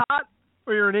either a tot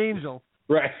or you're an angel.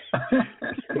 Right.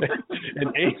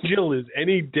 An angel is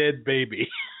any dead baby.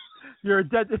 You're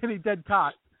any dead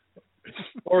tot.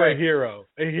 Or a hero.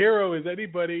 A hero is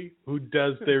anybody who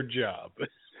does their job.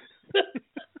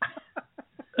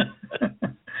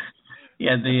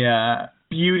 Yeah, the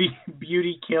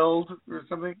beauty killed or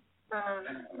something.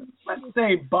 Let's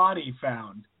say body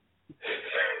found.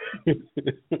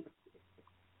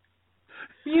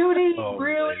 Beauty,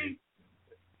 really? Man.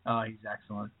 Oh, he's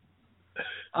excellent.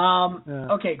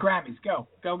 Okay, Grammys, go.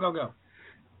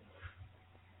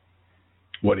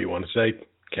 What do you want to say,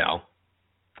 Cal?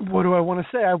 What do I want to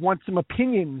say? I want some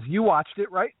opinions. You watched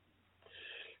it, right?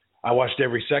 I watched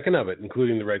every second of it,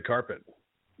 including the red carpet.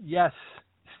 Yes.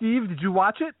 Steve, did you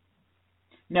watch it?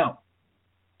 No.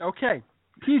 Okay.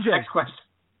 PJ. Next question.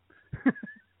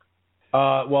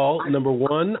 Well, number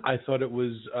one, I thought it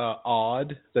was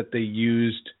odd that they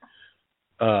used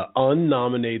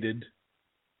unnominated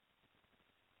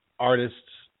artists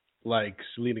like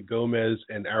Selena Gomez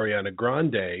and Ariana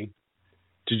Grande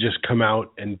to just come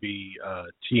out and be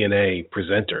TNA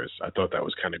presenters. I thought that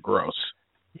was kind of gross.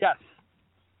 Yes.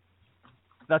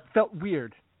 That felt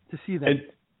weird to see them.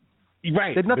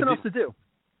 Right. They had nothing else to do.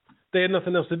 They had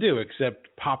nothing else to do except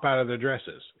pop out of their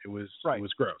dresses. It was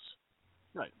gross.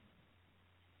 Right.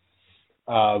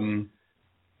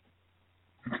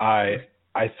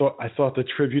 I thought the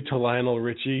tribute to Lionel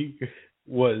Richie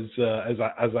was as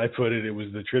I put it, it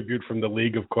was the tribute from the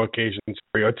League of Caucasian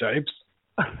Stereotypes.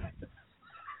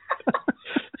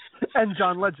 And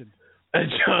John Legend. And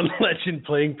John Legend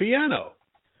playing piano.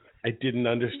 I didn't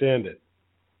understand it.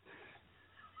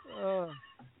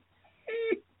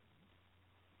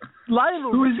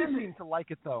 Lionel Richie seemed to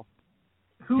like it though.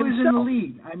 Who is in the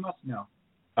lead? I must know.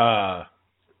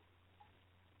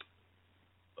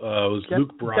 It was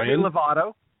Luke Bryan.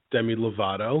 Demi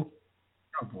Lovato.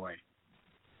 Oh, boy.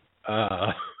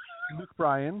 Luke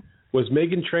Bryan. Was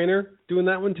Meghan Trainor doing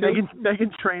that one, too?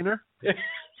 Meghan Trainor. It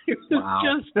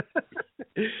was just...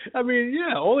 I mean,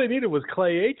 yeah, all they needed was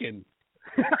Clay Aiken.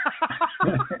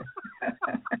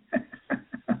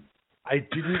 I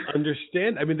didn't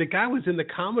understand. I mean, the guy was in the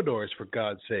Commodores, for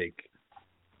God's sake.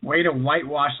 Way to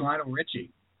whitewash Lionel Richie.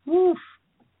 Woof.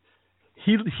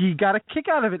 He got a kick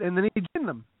out of it, and then he joined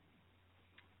them.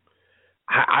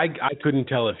 I couldn't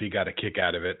tell if he got a kick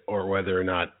out of it or whether or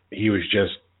not he was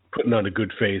just putting on a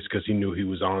good face because he knew he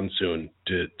was on soon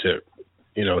to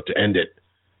end it.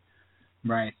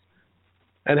 Right.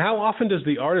 And how often does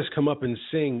the artist come up and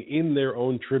sing in their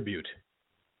own tribute?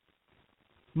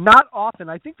 Not often.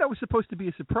 I think that was supposed to be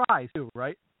a surprise too,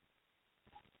 right?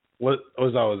 Was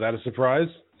that a surprise?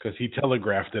 Because he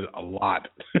telegraphed it a lot.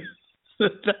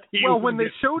 Well, when they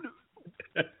showed,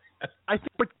 I think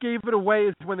what gave it away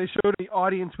is when they showed the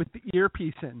audience with the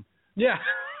earpiece in. Yeah.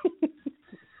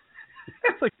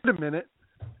 It's like, wait a minute.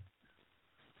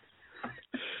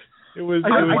 I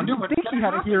think he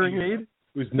had a hearing aid.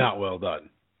 It was not well done.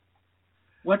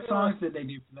 What songs did they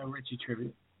do for the Richie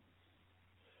tribute?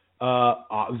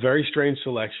 Very strange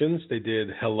selections. They did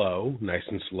 "Hello," nice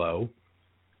and slow.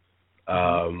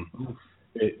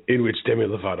 In which Demi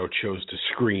Lovato chose to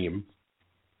scream.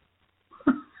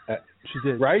 She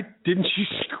did. Right? Didn't she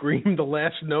scream the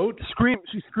last note?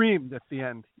 She screamed at the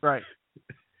end. Right.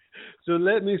 So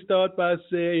let me start by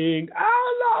saying, I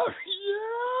love you.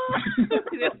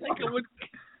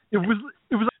 It was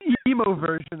an emo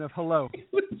version of Hello. It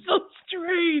was so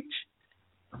strange.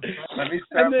 Let me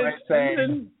start by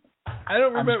saying, I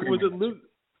don't remember, was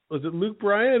it Luke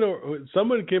Bryan or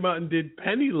someone came out and did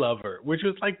Penny Lover, which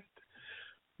was like,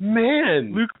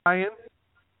 man. Luke Bryan,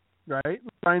 right?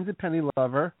 Luke Bryan's a Penny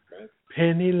Lover.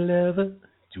 Penny Lover,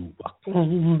 to walk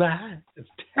on by. It's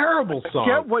a terrible song.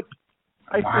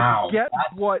 I forget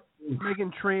what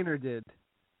Meghan Trainor did.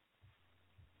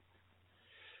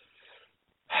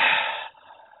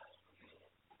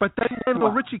 But then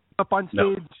Lionel Richie came up on stage.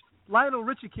 No. Lionel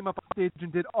Richie came up on stage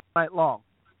and did All Night Long.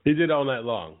 He did All Night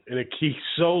Long in a key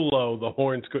so low the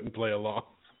horns couldn't play along.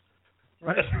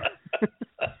 Right.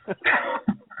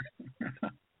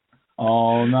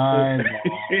 All night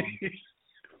long.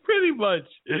 Pretty much.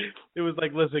 It was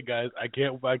like, listen, guys, I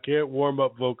can't warm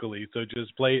up vocally, so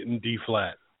just play it in D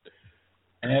flat.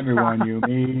 Everyone you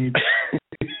meet,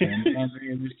 dancing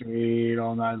in the street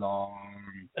all night long.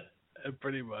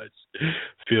 Pretty much.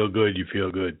 Feel good, you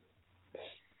feel good.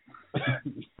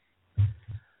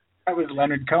 That was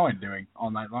Leonard Cohen doing All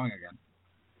Night Long again.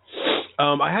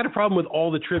 I had a problem with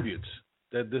all the tributes.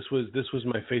 That this was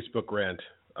my Facebook rant,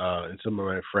 and some of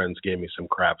my friends gave me some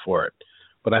crap for it.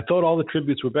 But I thought all the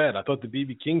tributes were bad. I thought the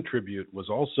B.B. King tribute was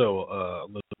also a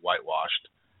little whitewashed.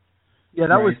 Yeah,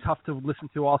 that was tough to listen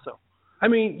to also. I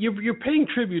mean, you're paying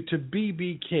tribute to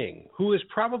B.B. King, who has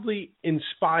probably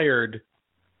inspired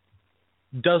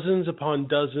dozens upon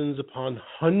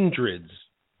hundreds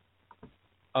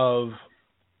of,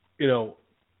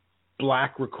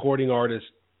 black recording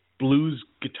artists, blues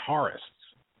guitarists.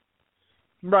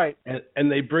 Right.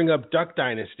 And they bring up Duck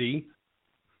Dynasty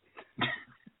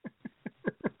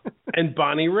and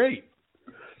Bonnie Raitt.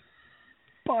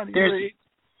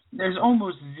 There's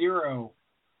almost zero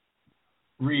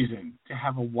reason to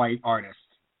have a white artist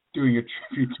doing a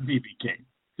tribute to B.B. King.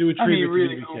 Do a tribute to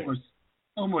B.B. King.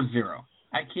 Almost zero.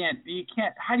 You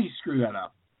can't, how do you screw that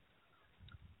up?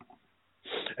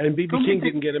 And B.B. King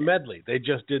didn't get a medley. They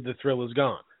just did The Thrill Is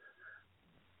Gone.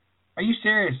 Are you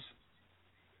serious?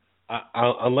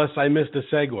 Unless I missed a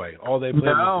segue. All they played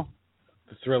was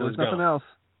The Thrill Is Gone. Nothing else.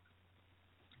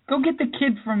 Go get the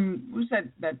kid from, who's that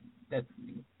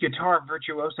guitar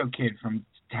virtuoso kid from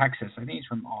Texas. I think he's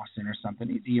from Austin or something.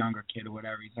 He's a younger kid or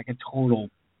whatever. He's like a total...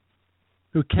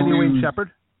 Who, Kenny Wayne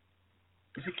Shepherd?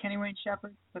 Is it Kenny Wayne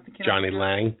Shepherd? Is that the kid? Johnny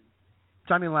Lang.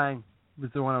 Johnny Lang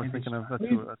was the one I was thinking of.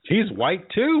 He's white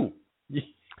too.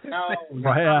 No. What's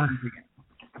the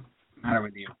matter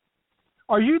with you?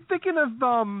 Are you thinking of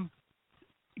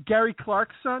Gary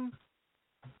Clark's son?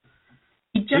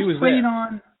 He was played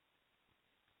on...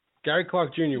 Gary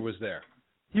Clark Jr. was there.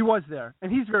 He was there,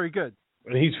 and he's very good.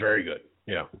 And he's very good,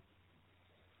 yeah.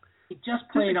 He just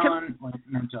played on... Well,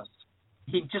 not just.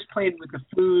 He just played with the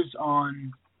Foos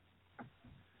on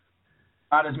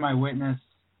God Is My Witness.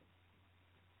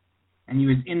 And he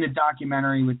was in the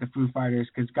documentary with the Foo Fighters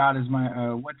because God Is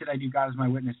My... What Did I Do? God Is My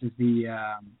Witness is the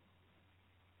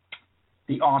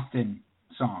Austin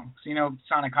songs. You know,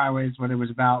 Sonic Highways, what it was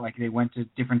about, like they went to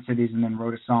different cities and then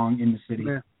wrote a song in the city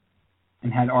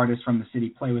and had artists from the city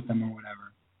play with them or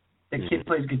whatever. The kid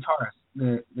plays guitarist.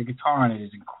 The guitar on it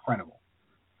is incredible.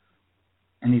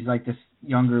 And he's like this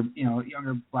younger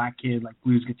black kid, like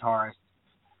blues guitarist.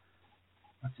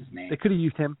 What's his name? They could have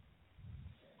used him.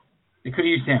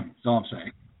 That's all I'm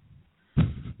saying.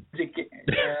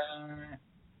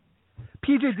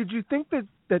 PJ, did you think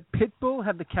that Pitbull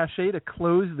had the cachet to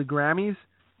close the Grammys?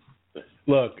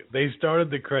 Look, they started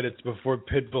the credits before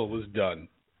Pitbull was done.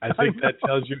 I think that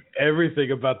tells you everything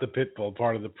about the Pitbull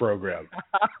part of the program.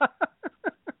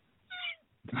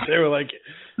 They were like,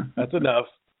 that's enough.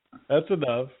 That's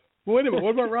enough. Wait a minute,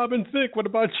 what about Robin Thicke? What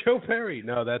about Joe Perry?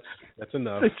 No, that's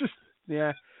enough. It's just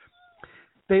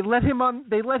They let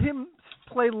him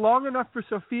play long enough for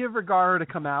Sofia Vergara to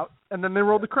come out, and then they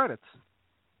rolled the credits.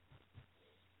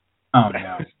 Oh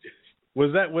no.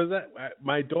 Was that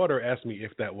my daughter asked me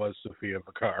if that was Sofia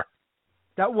Vergara.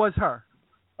 That was her.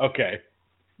 Okay.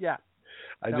 Yeah.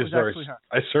 I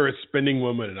saw a spinning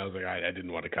woman, and I was like, I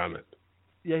didn't want to comment.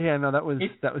 Yeah, no, that was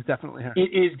definitely her.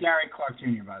 It is Gary Clark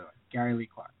Jr., by the way. Gary Lee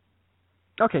Clark.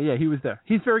 Okay, yeah, he was there.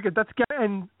 He's very good.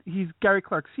 And he's Gary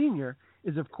Clark Sr.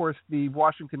 is, of course, the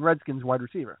Washington Redskins wide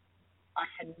receiver. I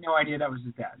had no idea that was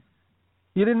his dad.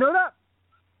 You didn't know that?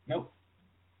 Nope.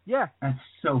 Yeah. That's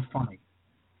so funny.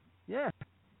 Yeah.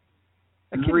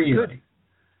 That kid's really good.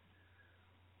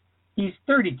 He's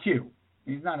 32.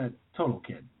 He's not a total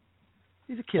kid.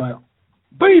 He's a kid, though.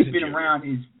 But he's been around.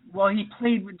 Didn't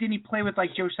he play with,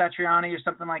 like, Joe Satriani or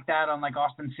something like that on, like,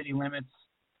 Austin City Limits?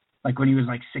 Like, when he was,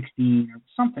 like, 16 or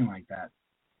something like that.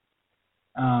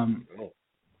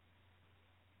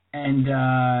 And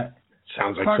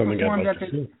sounds like something I'd like to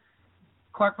see.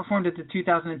 Clark performed at the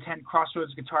 2010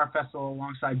 Crossroads Guitar Festival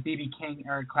alongside B.B. King,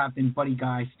 Eric Clapton, Buddy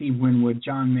Guy, Steve Winwood,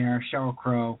 John Mayer, Sheryl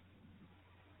Crow.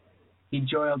 He's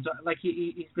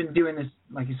been doing this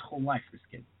like his whole life. This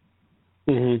kid,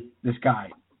 this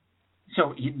guy.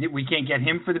 So we can't get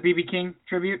him for the B.B. King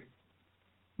tribute.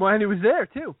 Well, and he was there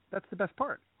too. That's the best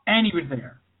part. And he was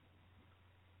there.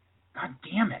 God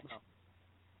damn it!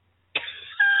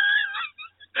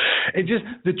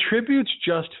 The tributes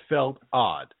just felt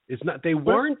odd. It's not. They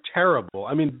weren't terrible.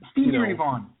 I mean, Stevie Ray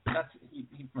Vaughan.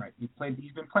 Right. He's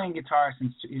been playing guitar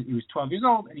since he was 12 years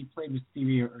old, and he played with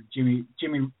Stevie or Jimmy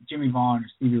Vaughan or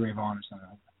Stevie Ray Vaughan or something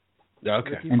like that.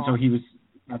 Okay. And so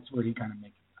that's where he kind of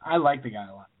makes. I like the guy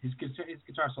a lot. His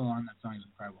guitar solo on that song is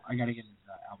incredible. I got to get his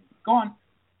album. Go on.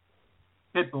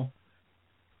 Pitbull.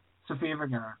 Sofia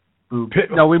Vergara.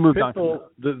 No, we moved on.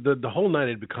 The whole night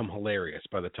had become hilarious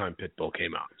by the time Pitbull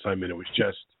came out. So I mean, it was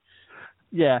just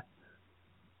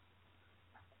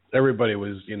everybody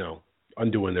was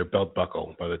undoing their belt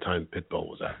buckle by the time Pitbull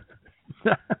was out.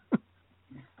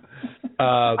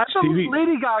 I thought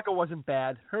Lady Gaga wasn't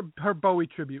bad. Her Bowie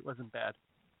tribute wasn't bad.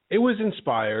 It was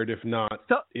inspired, if not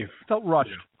felt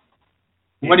rushed.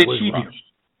 What did she do?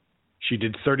 She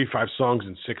did 35 songs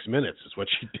in 6 minutes. Is what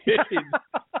she did.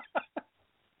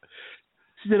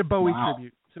 She did a Bowie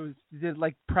tribute, so she did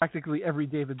like practically every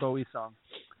David Bowie song.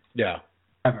 Yeah,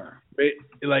 ever.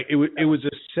 It was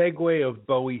a segue of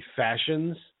Bowie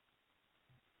fashions.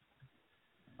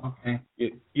 Okay.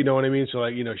 You know what I mean? So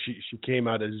she came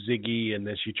out as Ziggy, and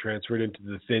then she transferred into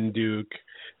the Thin Duke,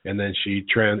 and then she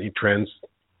transposed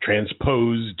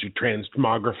or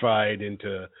transmogrified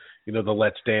into the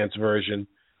Let's Dance version.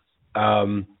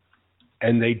 And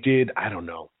they did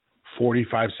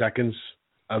 45 seconds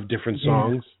of different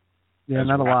songs. Yeah,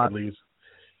 not a lot.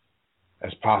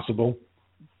 As possible.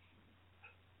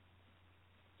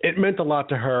 It meant a lot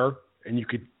to her, and you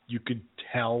could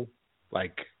tell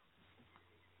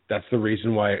that's the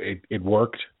reason why it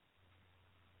worked.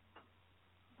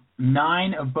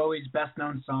 9 of Bowie's best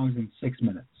known songs in 6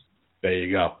 minutes. There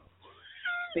you go.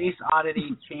 Space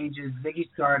Oddity, Changes, Ziggy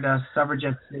Stardust,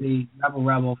 Suffragette City, Rebel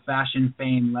Rebel, Fashion,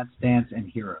 Fame, Let's Dance, and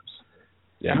Heroes.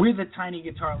 Yeah. With a tiny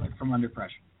guitar lick from Under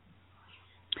Pressure.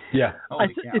 Yeah.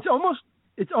 It's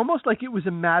almost like it was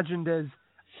imagined as,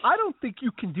 I don't think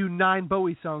you can do 9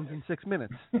 Bowie songs in 6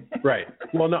 minutes. Right.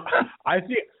 Well, no, I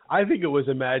think it was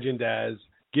imagined as,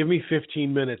 give me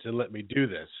 15 minutes and let me do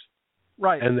this.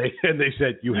 Right. And they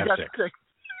said, you have 6.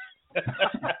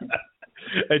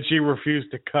 And she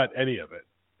refused to cut any of it.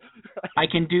 I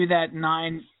can do that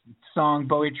 9-song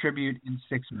Bowie tribute in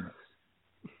 6 minutes.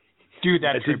 Do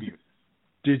that tribute.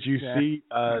 Did you see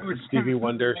Stevie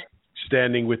Wonder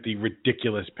standing with the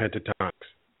ridiculous pentatonics?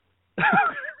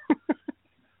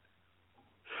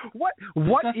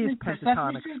 What is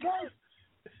pentatonics?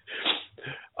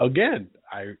 Again,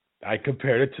 I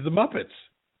compared it to the Muppets.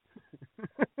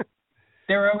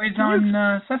 They're always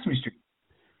on Sesame Street.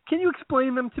 you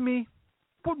explain them to me?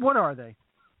 What are they?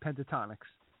 Pentatonics.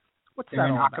 What's They're that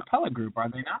an all a about? cappella group, are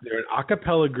they not? They're an a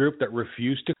cappella group that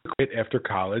refused to quit after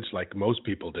college, like most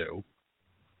people do.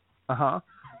 Uh-huh.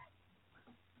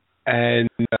 And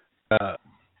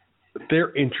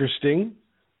they're interesting,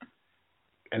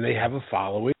 and they have a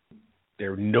following.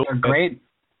 They're great.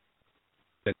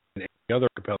 Than any other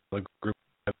a cappella group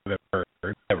I've ever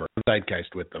heard. Ever.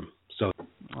 Zeitgeist with them. So,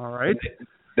 all right.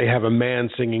 They have a man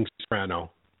singing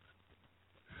soprano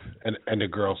and a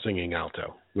girl singing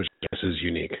alto, which I guess is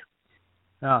unique.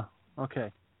 Oh,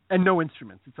 okay. And no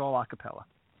instruments. It's all a cappella.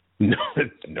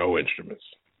 No instruments.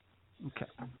 Okay.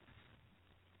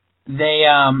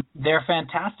 They're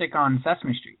fantastic on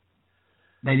Sesame Street.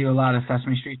 They do a lot of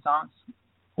Sesame Street songs.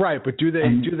 Right, but do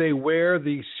they wear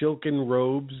the silken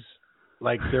robes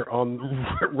like they're on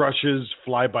Rush's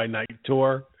Fly By Night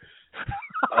tour,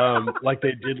 like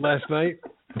they did last night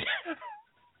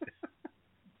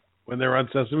when they're on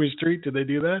Sesame Street? Did they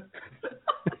do that?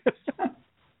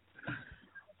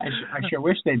 I sure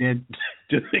wish they did.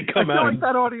 Did they come out? I feel like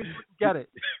that audience wouldn't get it.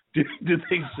 Did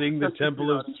they sing the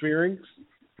Temple of Sphinx?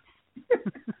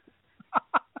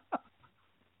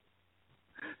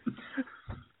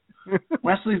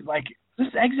 Wesley's like, this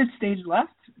exit stage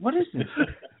left? What is this?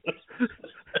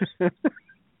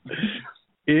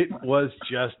 It was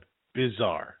just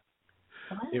bizarre.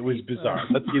 It was bizarre.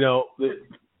 But,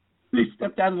 they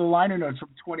stepped out of the liner notes from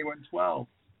 2112.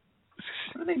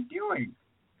 What are they doing?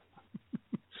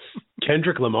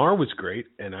 Kendrick Lamar was great,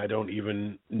 and I don't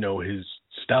even know his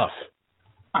stuff.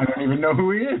 I don't even know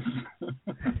who he is.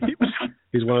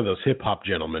 He's one of those hip-hop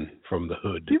gentlemen from the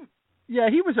hood.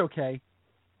 He was okay.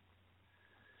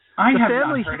 I have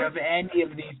not heard of any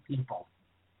of these people.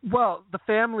 Well, the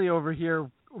family over here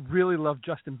really loved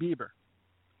Justin Bieber.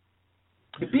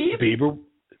 Bieber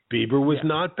was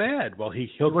not bad. Well, he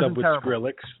hooked up with terrible.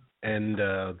 Skrillex and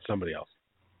somebody else.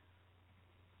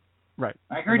 Right.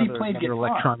 I heard he played guitar.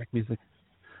 Electronic music.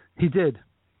 He did.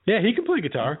 Yeah, he can play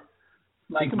guitar.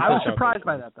 I was surprised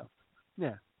by that, though.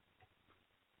 Yeah.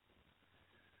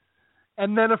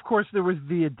 And then, of course, there was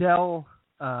the Adele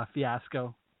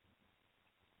fiasco.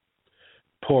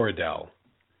 Poor Adele.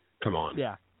 Come on.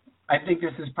 Yeah. I think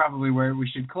this is probably where we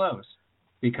should close,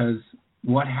 because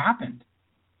what happened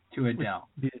to Adele?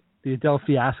 The Adele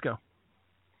fiasco.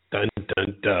 Dun,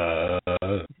 dun, dun.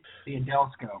 The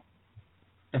Adelsco.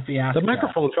 The fiasco. The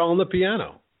microphone fell on the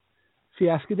piano.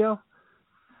 Fiascadelle?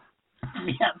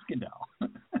 Fiascadelle.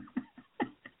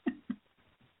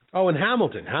 Oh, and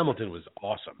Hamilton. Hamilton was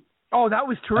awesome. Oh, that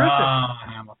was terrific.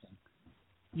 Hamilton.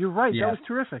 You're right. Yes. That was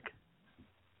terrific.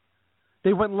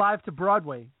 They went live to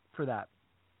Broadway for that.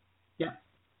 Yeah.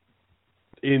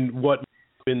 In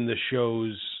the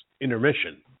show's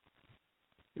intermission.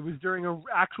 It was during an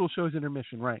actual show's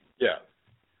intermission, right? Yeah.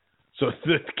 So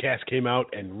the cast came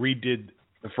out and redid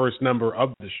the first number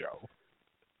of the show.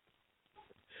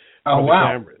 Oh, wow.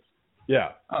 The cameras. Yeah.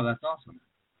 Oh, that's awesome.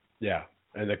 Yeah.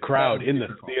 And the crowd in the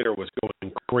theater was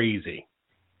going crazy.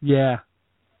 Yeah.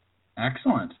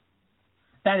 Excellent.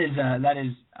 That is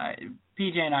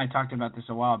PJ and I talked about this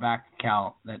a while back,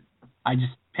 Cal, that I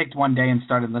just picked one day and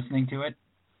started listening to it.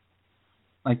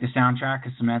 Like the soundtrack,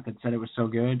 because Samantha said it was so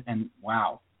good, and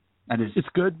wow. It's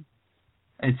good?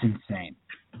 It's insane.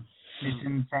 It's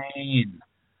insane.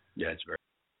 Yeah, it's very.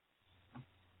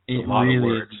 It a lot really of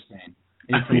words. is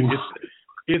insane.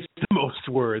 It's the most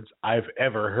words I've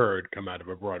ever heard come out of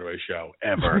a Broadway show,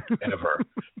 ever,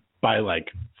 by like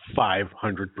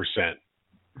 500%.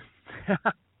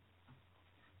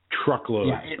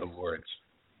 Truckloads of words.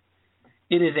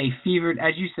 It is a fevered,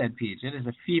 as you said, Peach, it is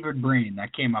a fevered brain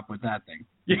that came up with that thing.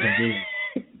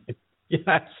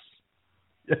 Yes.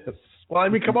 Well, I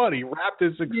mean, come on, he wrapped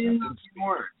his existence.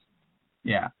 Words.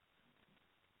 Yeah.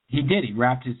 He did. He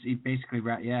basically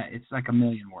wrapped, it's like a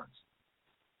million words.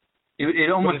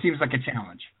 It almost seems like a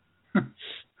challenge.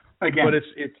 Again. But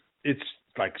it's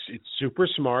super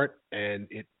smart, and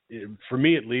it for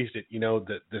me at least,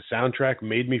 the soundtrack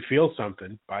made me feel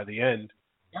something by the end.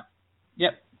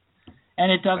 Yep.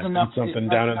 And it does enough. Something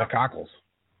down in the cockles.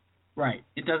 Right.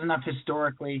 It does enough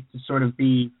historically to sort of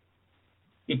be.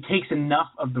 It takes enough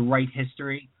of the right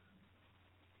history,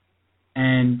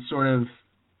 and sort of,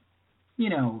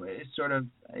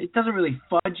 it doesn't really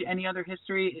fudge any other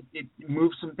history. It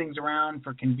moves some things around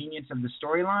for convenience of the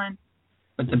storyline,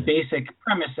 but the basic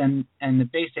premise and the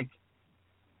basic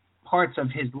parts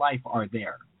of his life are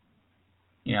there.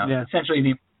 Essentially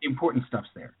the important stuff's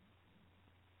there.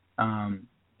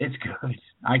 It's good.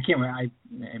 I can't wait. I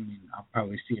mean, I'll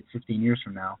probably see it 15 years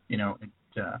from now,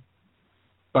 at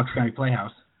Bucks County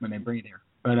Playhouse when they bring it here.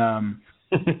 But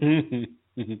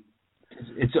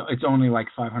It's only like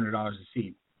 $500 a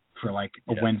seat for like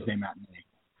a Wednesday matinee.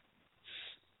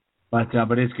 But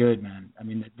it's good, man. I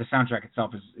mean, the soundtrack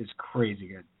itself is crazy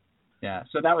good. Yeah,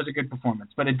 so that was a good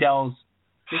performance. But Adele's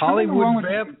Hollywood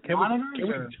vamp. Can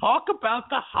we talk about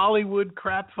the Hollywood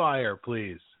crap fire,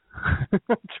 please?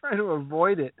 I'm trying to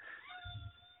avoid it.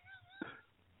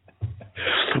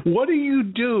 What do you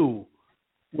do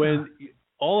when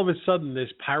all of a sudden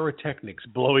there's pyrotechnics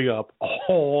blowing up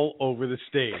all over the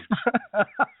stage?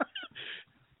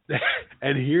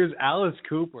 And here's Alice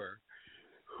Cooper,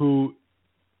 who,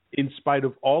 in spite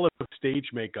of all of the stage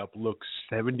makeup, looks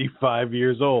 75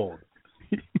 years old.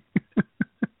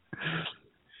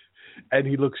 And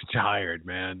he looks tired,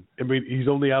 man. I mean, he's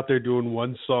only out there doing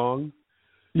one song.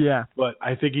 Yeah. But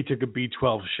I think he took a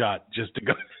B12 shot just to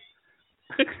go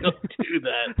do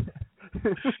that.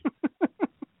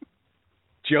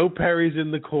 Joe Perry's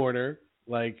in the corner,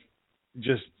 like,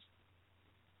 just,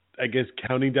 I guess,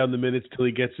 counting down the minutes till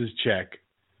he gets his check.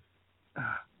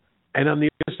 And on the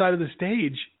other side of the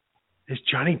stage is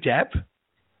Johnny Depp.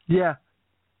 Yeah.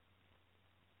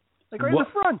 Like right in the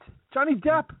front. Johnny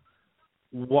Depp.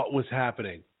 What was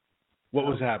happening? What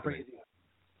was happening? Crazy.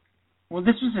 Well,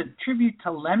 this was a tribute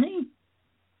to Lemmy?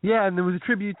 Yeah, and there was a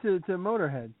tribute to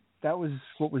Motorhead. That was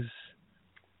what was...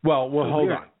 Well,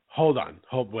 hold on.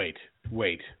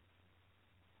 Wait.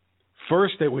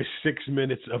 First, there was 6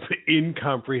 minutes of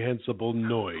incomprehensible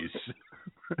noise.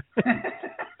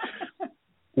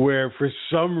 Where, for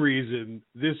some reason,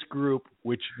 this group,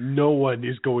 which no one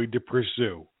is going to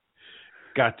pursue,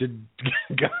 got to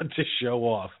show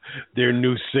off their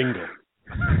new single.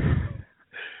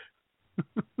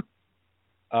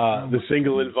 The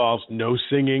single involves no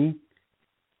singing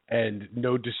and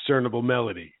no discernible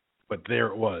melody, but there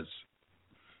it was.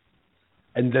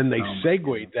 And then they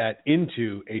segued that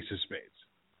into Ace of Spades.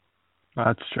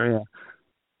 That's true, yeah.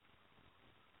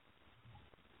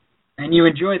 And you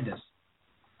enjoyed this?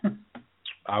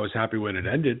 I was happy when it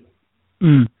ended.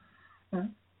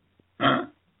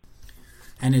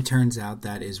 And it turns out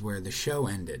that is where the show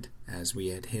ended, as we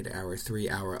had hit our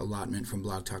 3-hour allotment from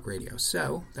Blog Talk Radio.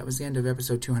 So, that was the end of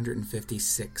episode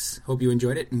 256. Hope you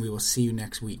enjoyed it, and we will see you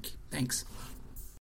next week. Thanks.